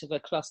much of a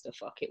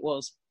clusterfuck it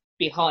was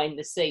behind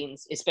the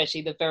scenes,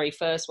 especially the very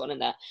first one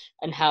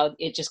and how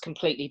it just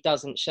completely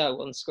doesn't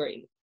show on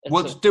screen.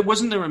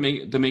 Wasn't there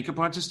the makeup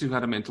artist who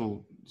had a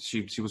mental?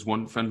 She was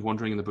found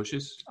wandering in the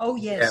bushes. Oh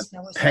yes,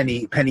 that was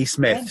Penny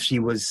Smith. She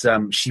was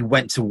she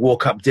went to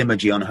walk up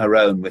Dimmergy on her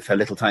own with her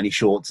little tiny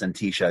shorts and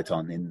t-shirt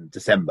on in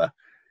December,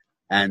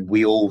 and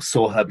we all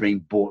saw her being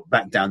brought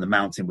back down the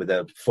mountain with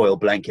a foil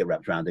blanket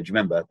wrapped around her. Do you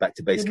remember? Back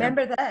to base camp.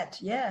 Remember that?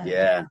 Yeah.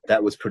 Yeah,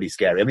 that was pretty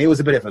scary. I mean, it was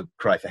a bit of a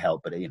cry for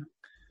help, but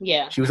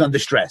yeah, she was under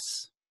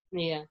stress.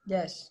 Yeah.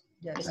 Yes.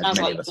 Yes. It sounds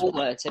like you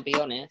were, to be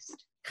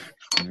honest.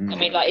 I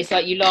mean, like, it's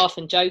like you laugh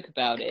and joke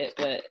about it,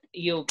 but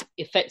you're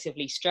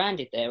effectively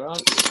stranded there,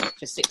 aren't you,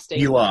 for 16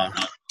 You are.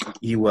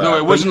 You were. No,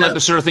 it wasn't like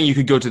the sort of thing you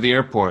could go to the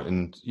airport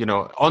and, you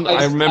know,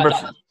 I remember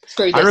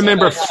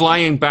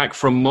flying back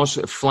from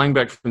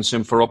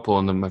Simferopol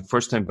on my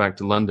first time back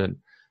to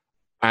London,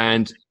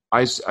 and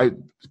I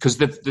because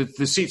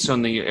the seats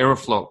on the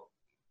Aeroflot,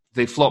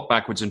 they flop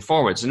backwards and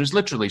forwards, and there's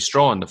literally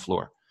straw on the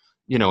floor,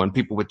 you know, and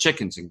people with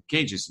chickens and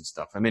cages and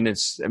stuff. I mean,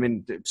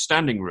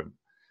 standing room.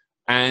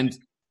 And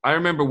I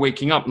remember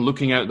waking up and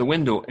looking out the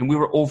window, and we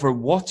were over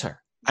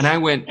water. And I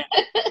went,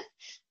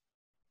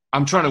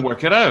 I'm trying to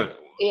work it out.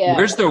 Yeah.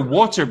 Where's there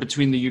water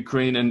between the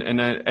Ukraine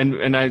and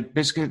I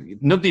basically,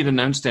 nobody had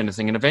announced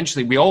anything. And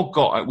eventually we all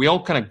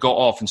kind of got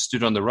off and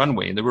stood on the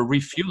runway, and they were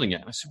refueling it.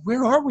 And I said,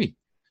 where are we?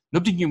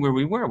 Nobody knew where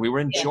we were. We were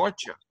in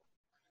Georgia,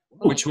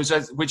 which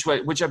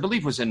I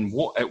believe was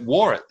at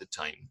war at the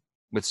time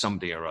with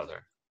somebody or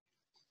other.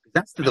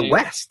 That's to the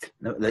west,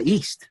 the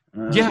east.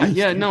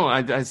 No,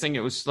 I think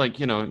it was like,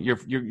 you know,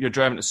 you're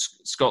driving to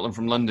Scotland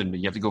from London, but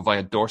you have to go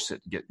via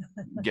Dorset to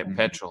get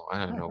petrol.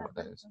 I don't know what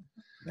that is.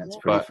 That's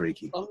pretty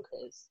freaky.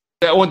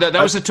 That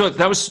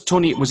was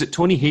Tony. Was it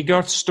Tony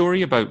Haygarth's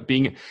story about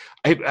being?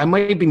 I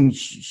might have been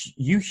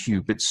you,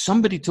 Hugh, but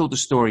somebody told a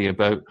story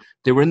about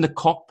they were in the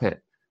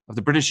cockpit of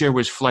the British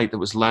Airways flight that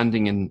was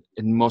landing in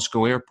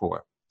Moscow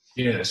airport.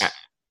 Yes.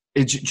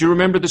 Do you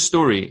remember the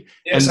story?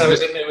 Yes, I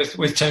was in there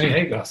with Tony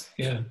Haygarth,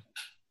 yeah.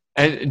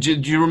 And do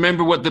you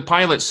remember what the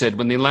pilot said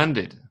when they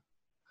landed?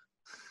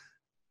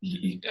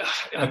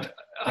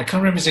 I can't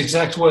remember his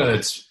exact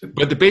words.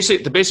 But the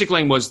basic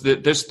line was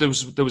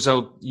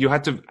that you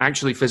had to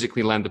actually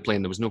physically land the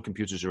plane. There was no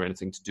computers or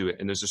anything to do it.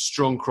 And there's a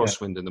strong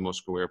crosswind in the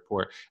Moscow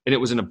airport, and it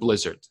was in a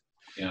blizzard.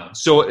 Yeah.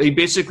 So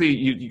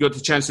you got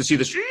the chance to see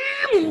this,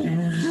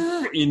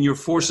 and you're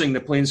forcing the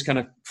planes kind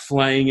of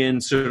flying in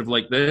sort of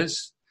like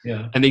this.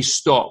 Yeah. And they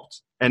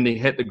stopped and they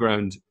hit the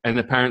ground, and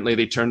apparently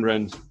they turned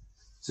around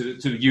to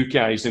you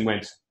guys and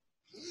went,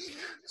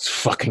 "It's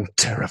fucking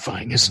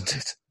terrifying, isn't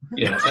it?"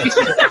 Yeah.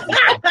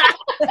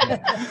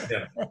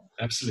 Yeah,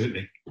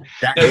 absolutely.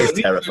 That is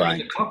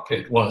terrifying. The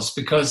cockpit was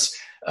because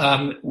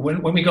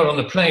when we got on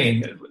the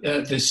plane,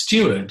 the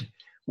steward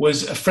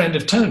was a friend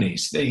of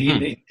Tony's.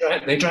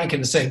 They drank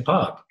in the same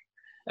pub,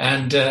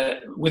 and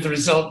with the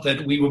result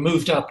that we were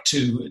moved up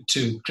to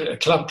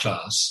club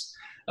class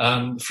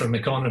from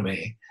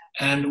economy.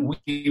 And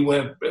we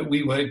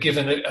were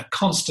given a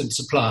constant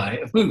supply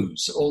of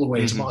booze all the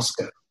way to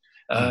Moscow.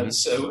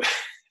 So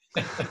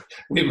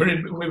we were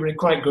in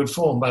quite good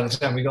form by the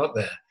time we got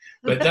there.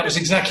 But that was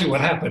exactly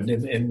what happened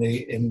in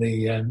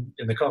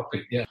the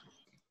cockpit. Yeah.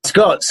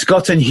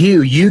 Scott and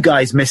Hugh, you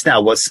guys missed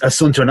out. What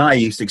Asunta and I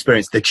used to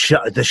experience,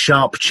 the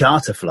Sharp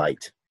charter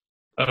flight.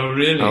 Oh,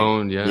 really?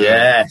 Oh, yeah.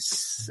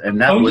 Yes,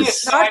 and that was.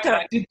 Yes,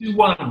 I did do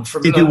one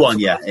from. Did do one,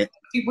 yeah.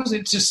 Was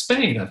it to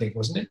Spain? I think,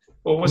 wasn't it?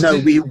 Or was no,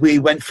 it... we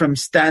went from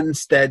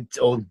Stansted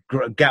or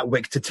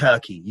Gatwick to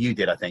Turkey. You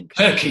did, I think.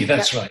 Turkey,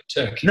 that's right,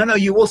 Turkey. No,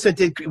 you also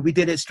did. We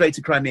did it straight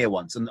to Crimea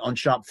once on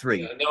Sharp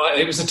 3. No,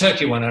 it was a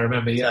Turkey one. I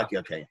remember. Yeah. Turkey,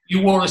 okay.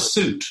 You wore a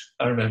suit.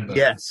 I remember.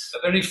 Yes.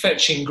 A very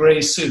fetching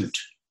grey suit.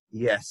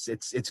 Yes,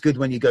 it's good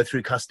when you go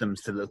through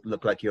customs to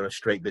look like you're a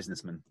straight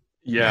businessman.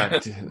 Yeah,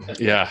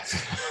 yeah.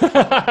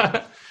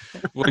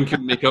 One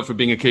can make up for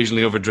being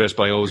occasionally overdressed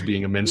by always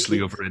being immensely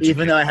overeducated.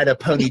 Even though I had a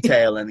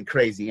ponytail and a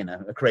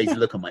crazy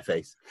look on my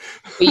face.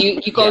 But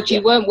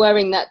you weren't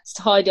wearing that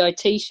tie-dye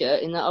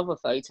T-shirt in that other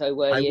photo,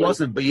 were you? I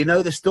wasn't, but you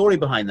know the story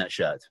behind that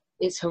shirt.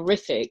 It's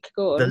horrific.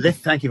 Go on.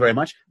 Thank you very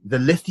much. The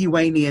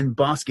Lithuanian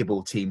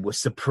basketball team was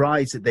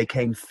surprised that they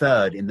came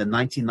third in the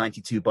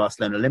 1992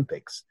 Barcelona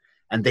Olympics,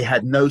 and they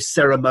had no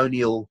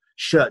ceremonial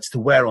shirts to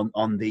wear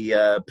on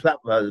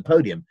the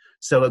podium.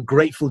 So a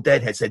Grateful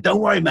Dead head said,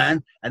 "Don't worry,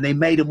 man," and they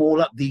made them all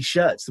up these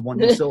shirts, the one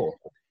you saw.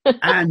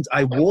 And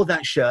I wore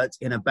that shirt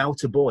in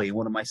About a Boy in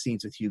one of my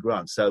scenes with Hugh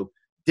Grant. So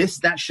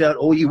that shirt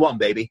all you want,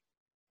 baby.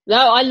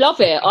 No, I love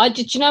it.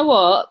 You know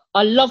what?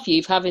 I love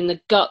you for having the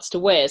guts to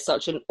wear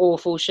such an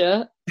awful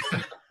shirt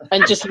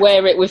and just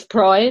wear it with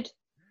pride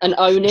and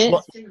own it.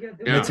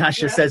 Yeah.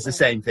 Natasha says the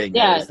same thing.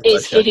 Yeah,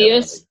 it's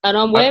hideous, and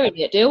I'm wearing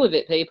it. Deal with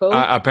it, people.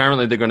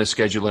 Apparently, they're going to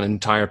schedule an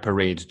entire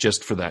parade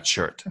just for that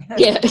shirt.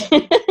 Yeah,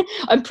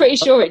 I'm pretty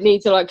sure it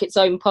needs its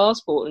own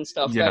passport and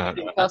stuff. Yeah,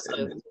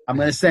 I'm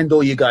going to send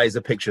all you guys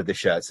a picture of the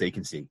shirt so you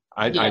can see.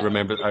 I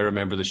remember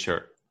the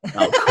shirt.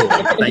 Oh, cool!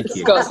 Thank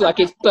you. Scott's like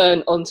it's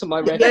burnt onto my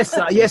record.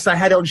 Yes, I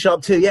had it on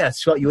Sharp too. Yes,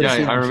 Scott, you would have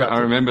seen it. I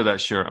remember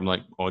that shirt. I'm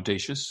like,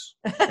 audacious.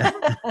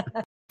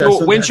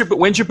 So when's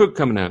your book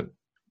coming out?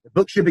 The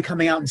book should be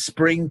coming out in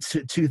spring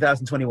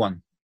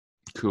 2021.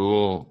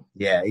 Cool.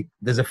 Yeah,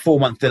 there's a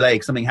 4-month delay.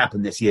 Something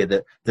happened this year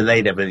that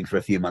delayed everything for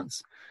a few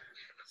months.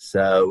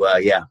 So,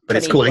 but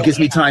it's cool. It gives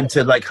me time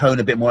to hone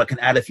a bit more. I can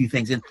add a few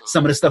things in.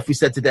 Some of the stuff we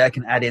said today, I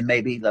can add in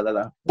maybe.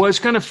 Well, it's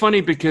kind of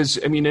funny because,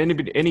 I mean,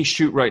 any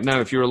shoot right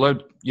now, if you're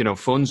allowed,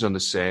 phones on the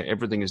set,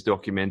 everything is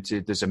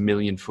documented. There's 1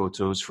 million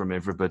photos from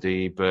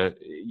everybody. But,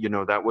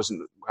 that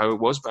wasn't how it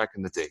was back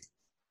in the day.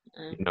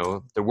 You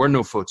know, there were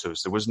no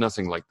photos. There was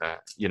nothing like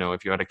that. You know,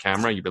 if you had a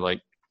camera, you'd be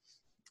like,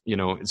 you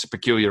know, it's a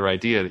peculiar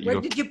idea. That Where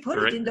did you put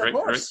it in the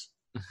horse?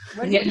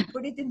 Where did you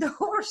put it in the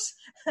horse?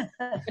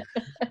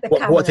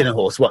 What in a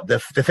horse? What, the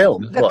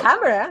film? The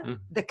camera.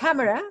 The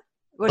camera.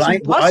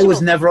 I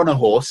was never on a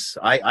horse.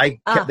 I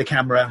kept the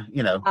camera,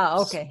 you know,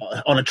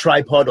 on a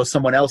tripod, or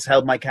someone else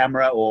held my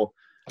camera,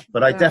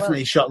 but I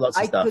definitely shot lots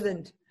of stuff. I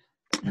couldn't.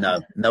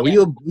 No.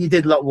 You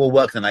did a lot more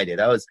work than I did.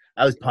 I was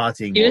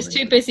partying. You was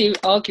too busy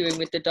arguing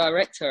with the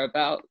director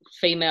about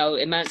female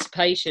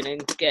emancipation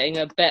and getting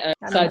a better.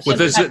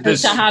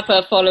 To have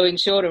her following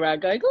Sean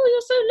around, going, "Oh,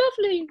 you're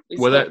so lovely."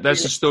 Well,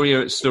 that's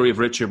the story of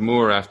Richard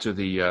Moore after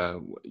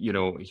the. You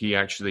know, he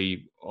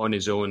actually on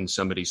his own.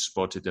 Somebody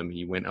spotted him.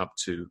 He went up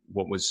to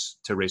what was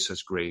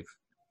Teresa's grave.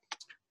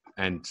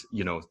 And,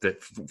 you know,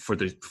 that for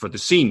the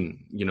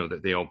scene, you know,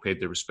 that they all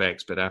paid their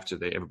respects. But after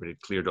everybody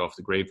had cleared off,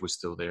 the grave was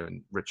still there.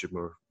 And Richard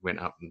Moore went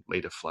up and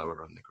laid a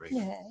flower on the grave.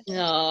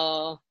 Yeah.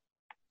 Oh,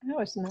 that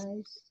was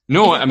nice.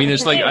 No, I mean,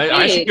 it's like,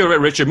 I should go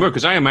about Richard Moore,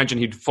 because I imagine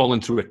he'd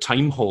fallen through a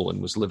time hole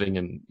and was living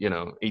in, you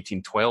know,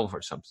 1812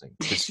 or something.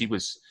 Because he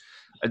was,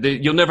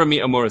 you'll never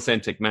meet a more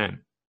authentic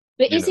man.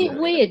 But is it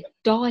weird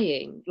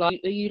dying? Like,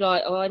 are you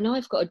like, oh, I know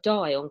I've got to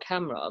die on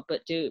camera,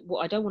 but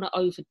I don't want to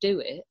overdo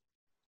it.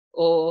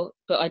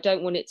 But I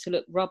don't want it to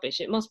look rubbish.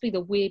 It must be the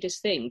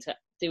weirdest thing to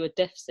do a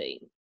death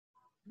scene.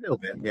 A little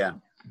bit, yeah.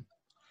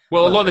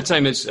 Well, a lot of the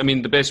time it's, I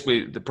mean,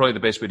 probably the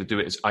best way to do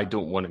it is I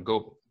don't want to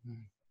go.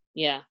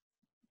 Yeah.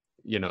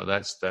 You know,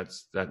 that's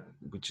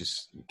which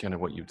is kind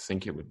of what you'd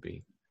think it would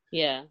be.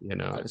 Yeah. You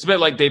know, it's a bit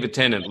like David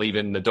Tennant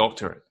leaving The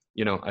Doctor.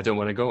 You know, I don't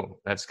want to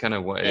go. That's kind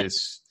of what it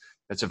is.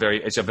 It's a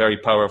very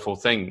powerful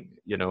thing,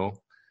 you know.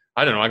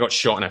 I don't know. I got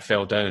shot and I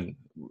fell down.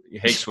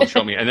 Hakesville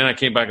shot me. And then I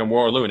came back on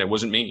Waterloo and it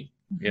wasn't me.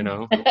 You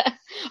know.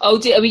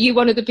 Were you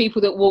one of the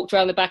people that walked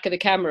around the back of the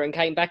camera and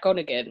came back on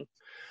again?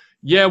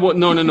 Yeah, well,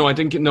 no, I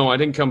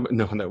didn't come.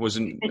 No, that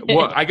wasn't.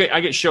 Well, I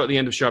get shot at the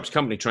end of Sharp's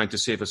Company trying to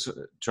save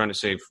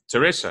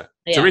Teresa.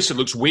 Yeah. Teresa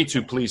looks way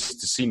too pleased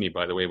to see me,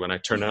 by the way, when I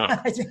turn up.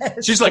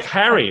 Yes. She's like,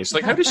 Harry. It's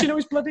like, how does she know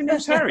his bloody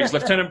name's Harry? It's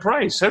Lieutenant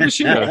Price. How does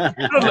she know?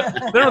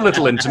 They're a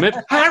little intimate.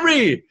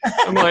 Harry.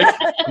 I'm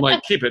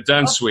like, keep it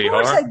down,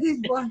 sweetheart. I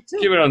did one too.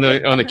 Keep it on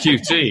the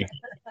QT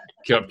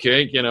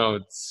cupcake. You know,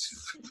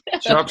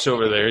 Sharp's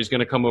over there. He's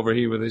going to come over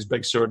here with his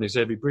big sword and his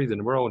heavy breathing,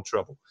 and we're all in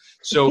trouble.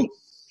 So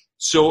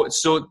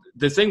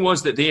the thing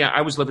was that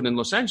I was living in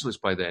Los Angeles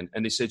by then,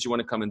 and they said, you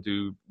want to come and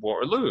do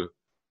Waterloo?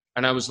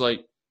 And I was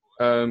like,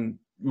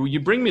 will you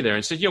bring me there?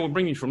 And said, yeah, we'll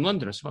bring you from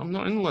London. I said, well, I'm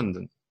not in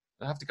London.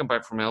 I have to come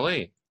back from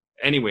LA.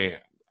 Anyway,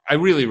 I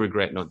really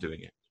regret not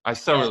doing it. I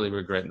thoroughly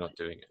regret not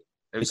doing it.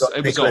 It was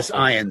Nicholas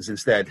Irons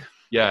instead.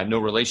 Yeah, no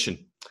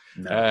relation.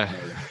 No.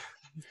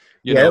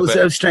 It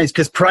was strange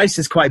because Price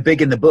is quite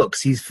big in the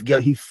books. He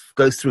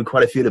goes through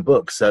quite a few of the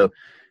books, so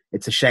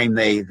it's a shame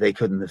they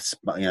couldn't have,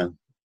 you know.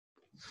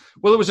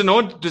 Well, it was an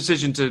odd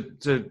decision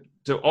to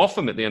off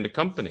him at the end of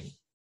Company.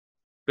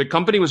 The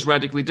Company was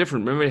radically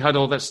different. Remember, he had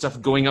all that stuff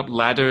going up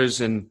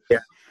ladders and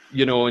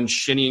you know, and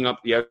shinnying up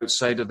the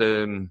outside of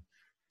the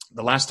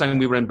last time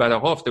we were in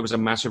Badajoz, there was a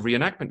massive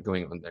reenactment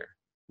going on there.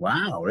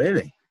 Wow,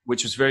 really?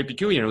 Which was very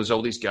peculiar. There was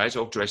all these guys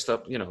all dressed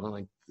up, you know,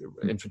 like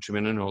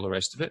infantrymen and all the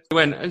rest of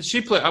it.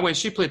 She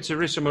played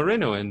Teresa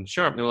Moreno in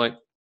Sharp, and they were like,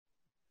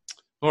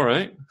 all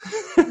right.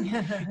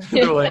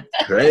 They were like,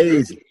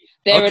 crazy.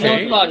 They're an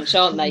odd bunch,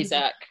 aren't they,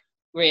 Zach?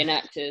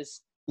 Reenactors.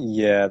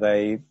 Yeah,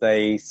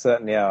 they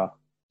certainly are.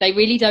 They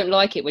really don't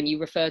like it when you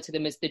refer to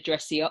them as the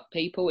dressy up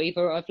people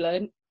either, I've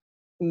learned.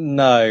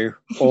 No,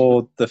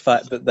 or the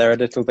fact that they're a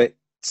little bit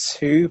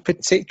too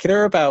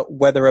particular about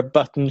whether a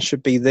button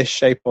should be this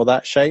shape or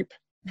that shape.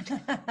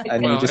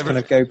 And you just kind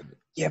of go,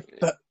 yeah,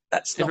 but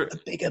that's not the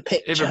bigger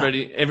picture.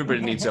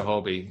 Everybody needs a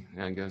hobby,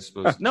 I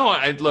suppose. No,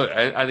 I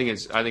think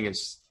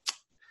it's.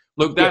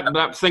 Look,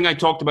 that thing I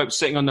talked about,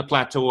 sitting on the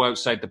plateau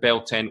outside the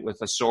Bell tent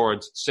with a sword,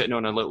 sitting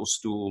on a little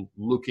stool,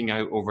 looking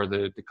out over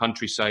the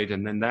countryside,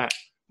 and then that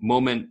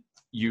moment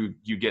you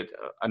get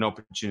an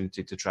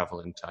opportunity to travel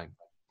in time.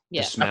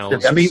 Yeah,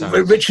 smells. I mean,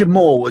 Richard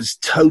Moore was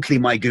totally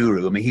my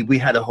guru. I mean, we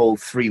had a whole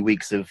 3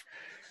 weeks of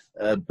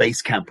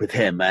base camp with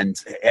him, and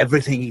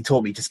everything he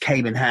taught me just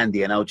came in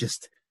handy. And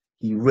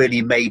he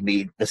really made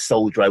me the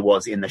soldier I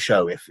was in the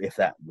show, if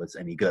that was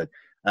any good.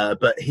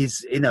 But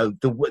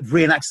the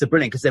reenactors are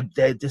brilliant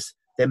because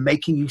they're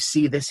making you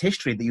see this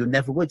history that you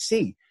never would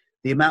see.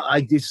 The amount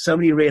I do so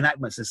many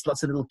reenactments, there's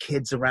lots of little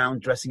kids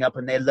around dressing up,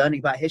 and they're learning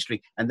about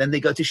history. And then they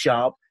go to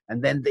Sharp,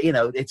 and then the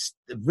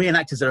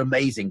reenactors are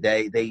amazing.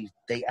 They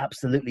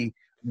absolutely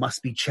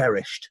must be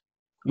cherished.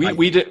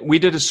 We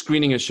did a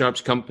screening of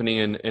Sharp's Company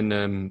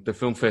in the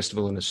film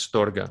festival in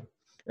Astorga,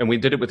 and we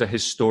did it with a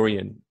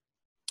historian,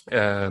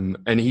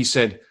 and he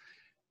said,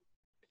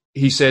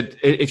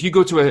 if you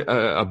go to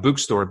a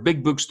bookstore, a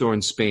big bookstore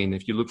in Spain,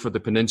 if you look for the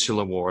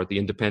Peninsular War, the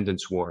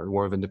Independence War, the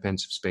War of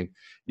Independence of Spain,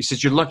 he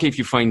said, you're lucky if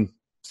you find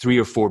 3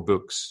 or 4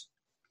 books.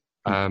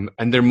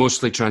 And they're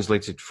mostly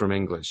translated from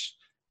English.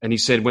 And he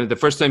said, when the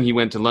first time he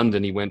went to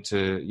London, he went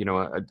to,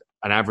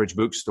 an average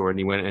bookstore, and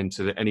he went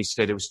into and he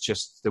said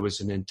there was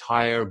an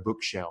entire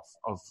bookshelf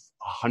of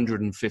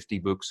 150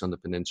 books on the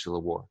Peninsular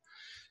War.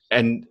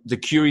 And the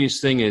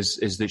curious thing is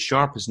that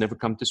Sharpe has never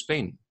come to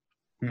Spain.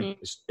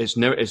 It's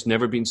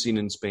never been seen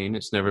in Spain.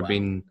 It's never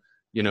been,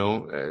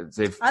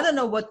 they've. I don't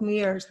know what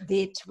Mears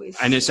did with.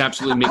 And it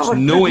absolutely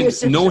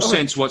makes no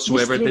sense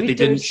whatsoever that they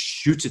didn't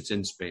shoot it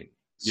in Spain.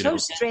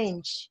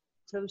 Strange.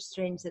 So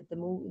strange that the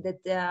movie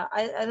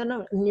I don't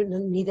know,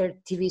 neither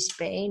TV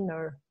Spain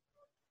or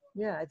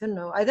I don't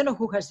know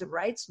who has the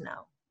rights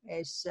now.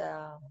 It's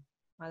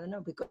I don't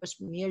know, because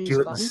Mears is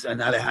gone.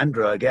 And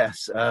Alejandro, I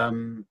guess.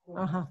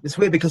 It's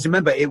weird because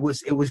remember it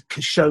was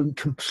shown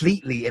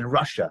completely in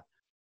Russia.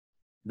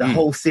 The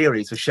whole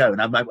series was shown.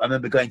 I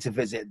remember going to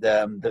visit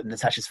the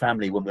Natasha's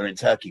family when we were in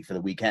Turkey for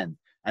the weekend,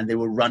 and they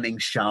were running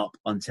Sharpe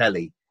on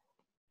telly.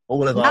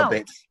 All of our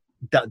bits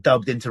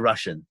dubbed into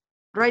Russian.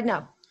 Right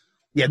now.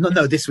 Yeah,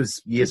 no, this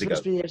was years ago.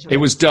 It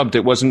was dubbed.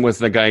 It wasn't with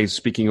the guy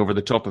speaking over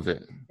the top of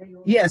it.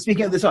 Yeah,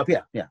 speaking over the top.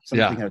 Yeah.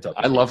 Speaking over the top.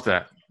 I love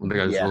that. When the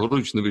guy's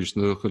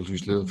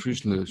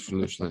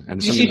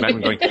and somebody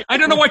back going, I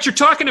don't know what you're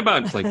talking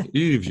about. It's like,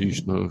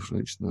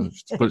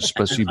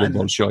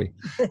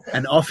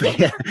 and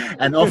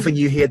often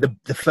you hear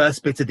the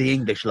first bit of the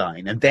English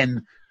line, and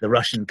then the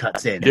Russian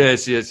cuts in.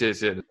 Yes.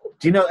 Do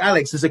you know,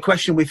 Alex? There's a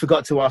question we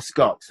forgot to ask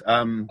Scott.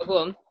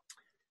 Go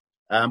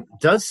on.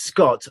 Does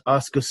Scott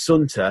ask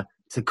Assunta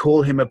to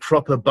call him a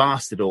proper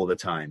bastard all the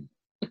time?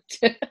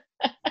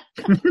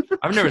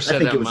 I've never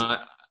said that.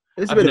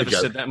 I've never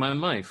said that in my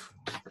life.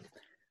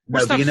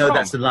 No, but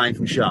that's the line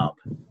from Sharpe.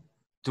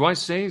 Do I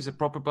say he's a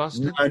proper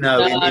bastard? No,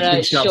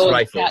 it's Sharpe's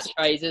rifles.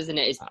 Catchphrase, isn't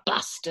it? It's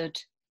bastard.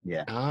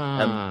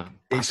 Yeah.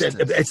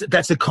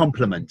 That's a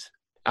compliment.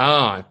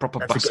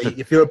 Proper bastard.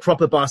 If you're a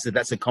proper bastard,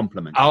 that's a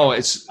compliment.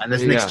 And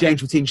there's an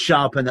exchange between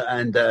Sharpe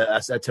and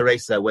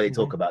Teresa where they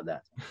talk about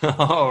that.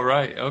 Oh,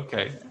 right.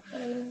 Okay.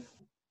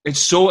 It's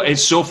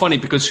so funny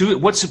because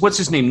what's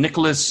his name?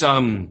 Nicholas,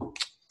 the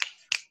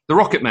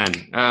Rocket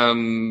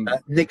Man.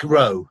 Nick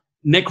Rowe.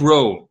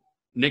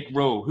 Nick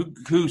Rowe,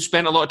 who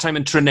spent a lot of time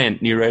in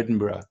Trinent near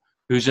Edinburgh,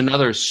 who's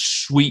another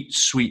sweet,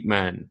 sweet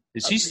man.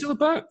 Is he still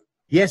about?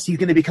 Yes, he's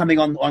going to be coming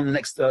on the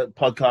next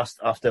podcast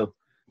after.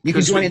 You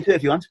can join in too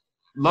if you want.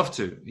 Love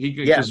to.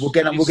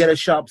 We'll get a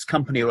Sharpe's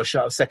Company or a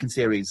Sharpe's second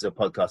series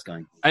podcast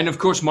going. And of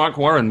course, Mark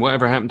Warren.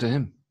 Whatever happened to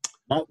him?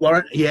 Mark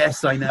Warren.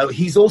 Yes, I know.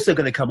 He's also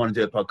going to come on and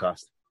do a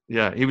podcast.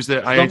 Yeah, he was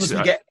there.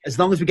 As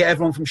long as we get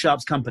everyone from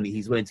Sharpe's Company,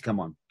 he's willing to come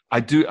on. I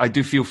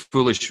do feel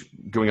foolish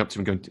going up to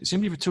him going, has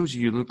anybody ever told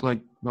you look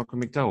like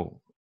Malcolm McDowell?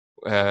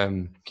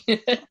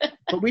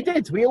 But we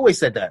did. We always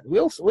said that. We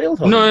all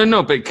told him.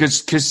 No, but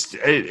because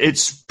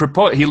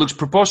he looks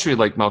preposterously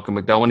like Malcolm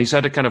McDowell, and he's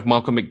had a kind of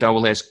Malcolm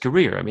McDowell-esque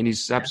career. I mean,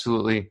 he's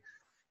absolutely,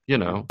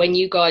 When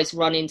you guys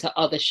run into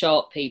other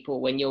Sharpe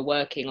people when you're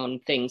working on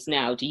things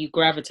now, do you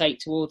gravitate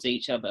towards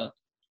each other?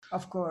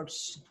 Of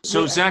course.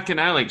 So, Zach and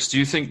Alex, do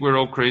you think we're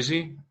all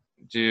crazy?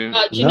 Do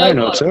you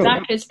know what?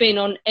 Zach has been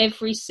on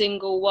every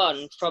single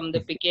one from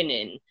the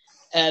beginning.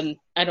 And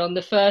on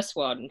the first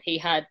one, he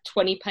had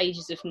 20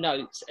 pages of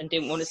notes and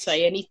didn't want to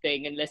say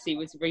anything unless he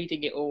was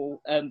reading it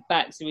all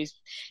back. So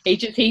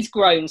he's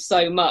grown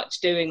so much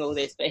doing all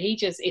this. But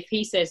if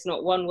he says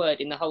not one word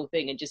in the whole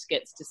thing and just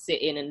gets to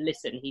sit in and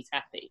listen, he's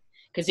happy.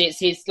 Because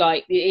it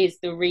is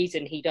the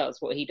reason he does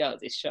what he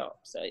does is Sharpe.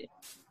 So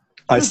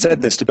I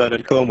said this to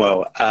Bernard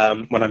Cornwell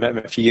when I met him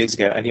a few years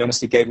ago, and he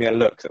honestly gave me a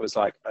look that was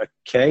like,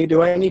 okay,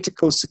 do I need to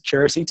call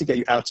security to get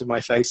you out of my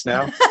face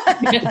now?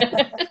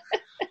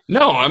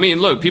 No, I mean,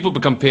 look, people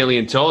become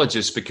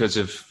paleontologists because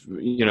of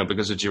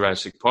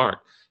Jurassic Park.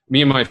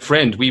 Me and my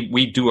friend,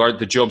 we do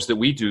the jobs that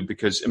we do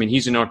because, I mean,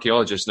 he's an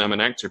archaeologist and I'm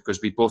an actor because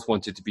we both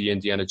wanted to be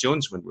Indiana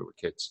Jones when we were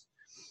kids.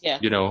 Yeah.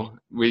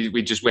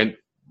 We just went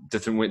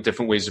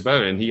different ways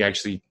about it, and he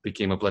actually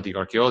became a bloody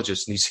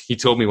archaeologist. And he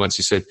told me once,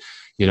 he said,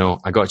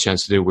 I got a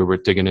chance to do, we were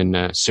digging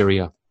in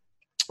Syria,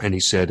 and he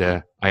said,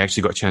 I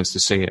actually got a chance to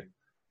say it.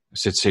 I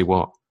said, say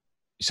what?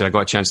 He said, I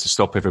got a chance to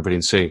stop everybody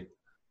and say,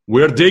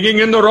 we're digging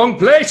in the wrong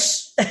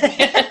place. That's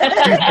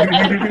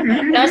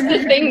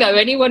the thing, though.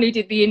 Anyone who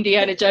did the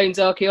Indiana Jones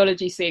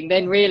archaeology thing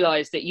then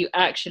realised that you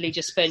actually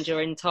just spend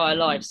your entire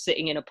life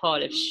sitting in a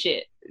pile of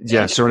shit.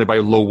 Yeah, surrounded by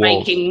low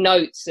walls. Making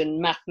notes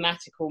and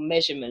mathematical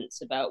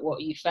measurements about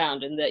what you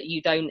found, and that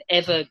you don't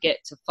ever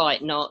get to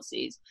fight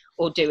Nazis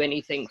or do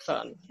anything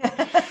fun.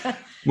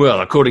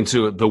 Well, according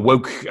to the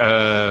woke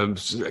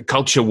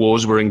culture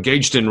wars we're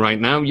engaged in right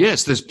now,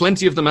 yes, there's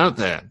plenty of them out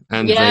there.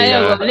 And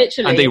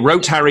literally. And they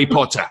wrote Harry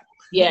Potter.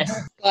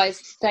 Yes, guys,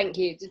 thank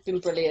you. It's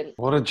been brilliant.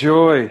 What a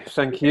joy.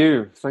 Thank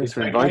you. Thanks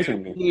for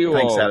inviting me.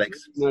 Thanks,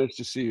 Alex. Nice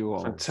to see you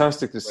all.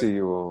 Fantastic to see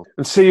you all.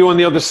 And see you on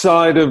the other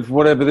side of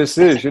whatever this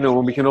is,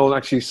 when we can all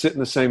actually sit in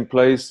the same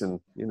place and,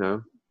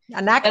 And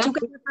act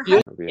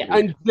together.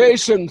 And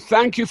Jason,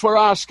 thank you for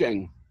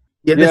asking.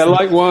 Yeah,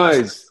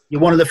 likewise.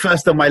 You're one of the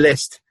first on my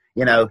list,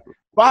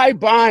 Bye.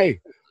 Bye,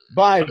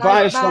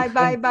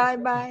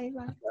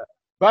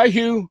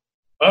 Hugh.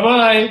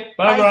 Bye.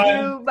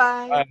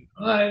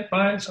 Bye.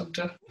 Bye,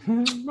 Sumter.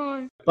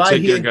 Bye. Bye,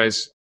 Take Hugh. care,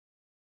 guys.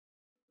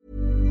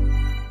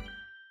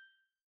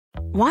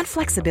 Want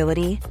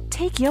flexibility?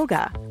 Take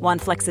yoga.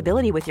 Want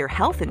flexibility with your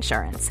health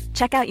insurance?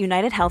 Check out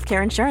United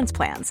Healthcare Insurance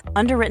Plans.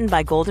 Underwritten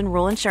by Golden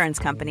Rule Insurance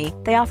Company,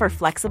 they offer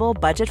flexible,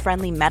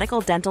 budget-friendly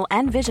medical, dental,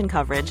 and vision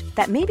coverage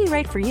that may be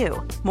right for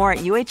you. More at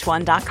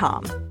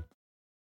UH1.com.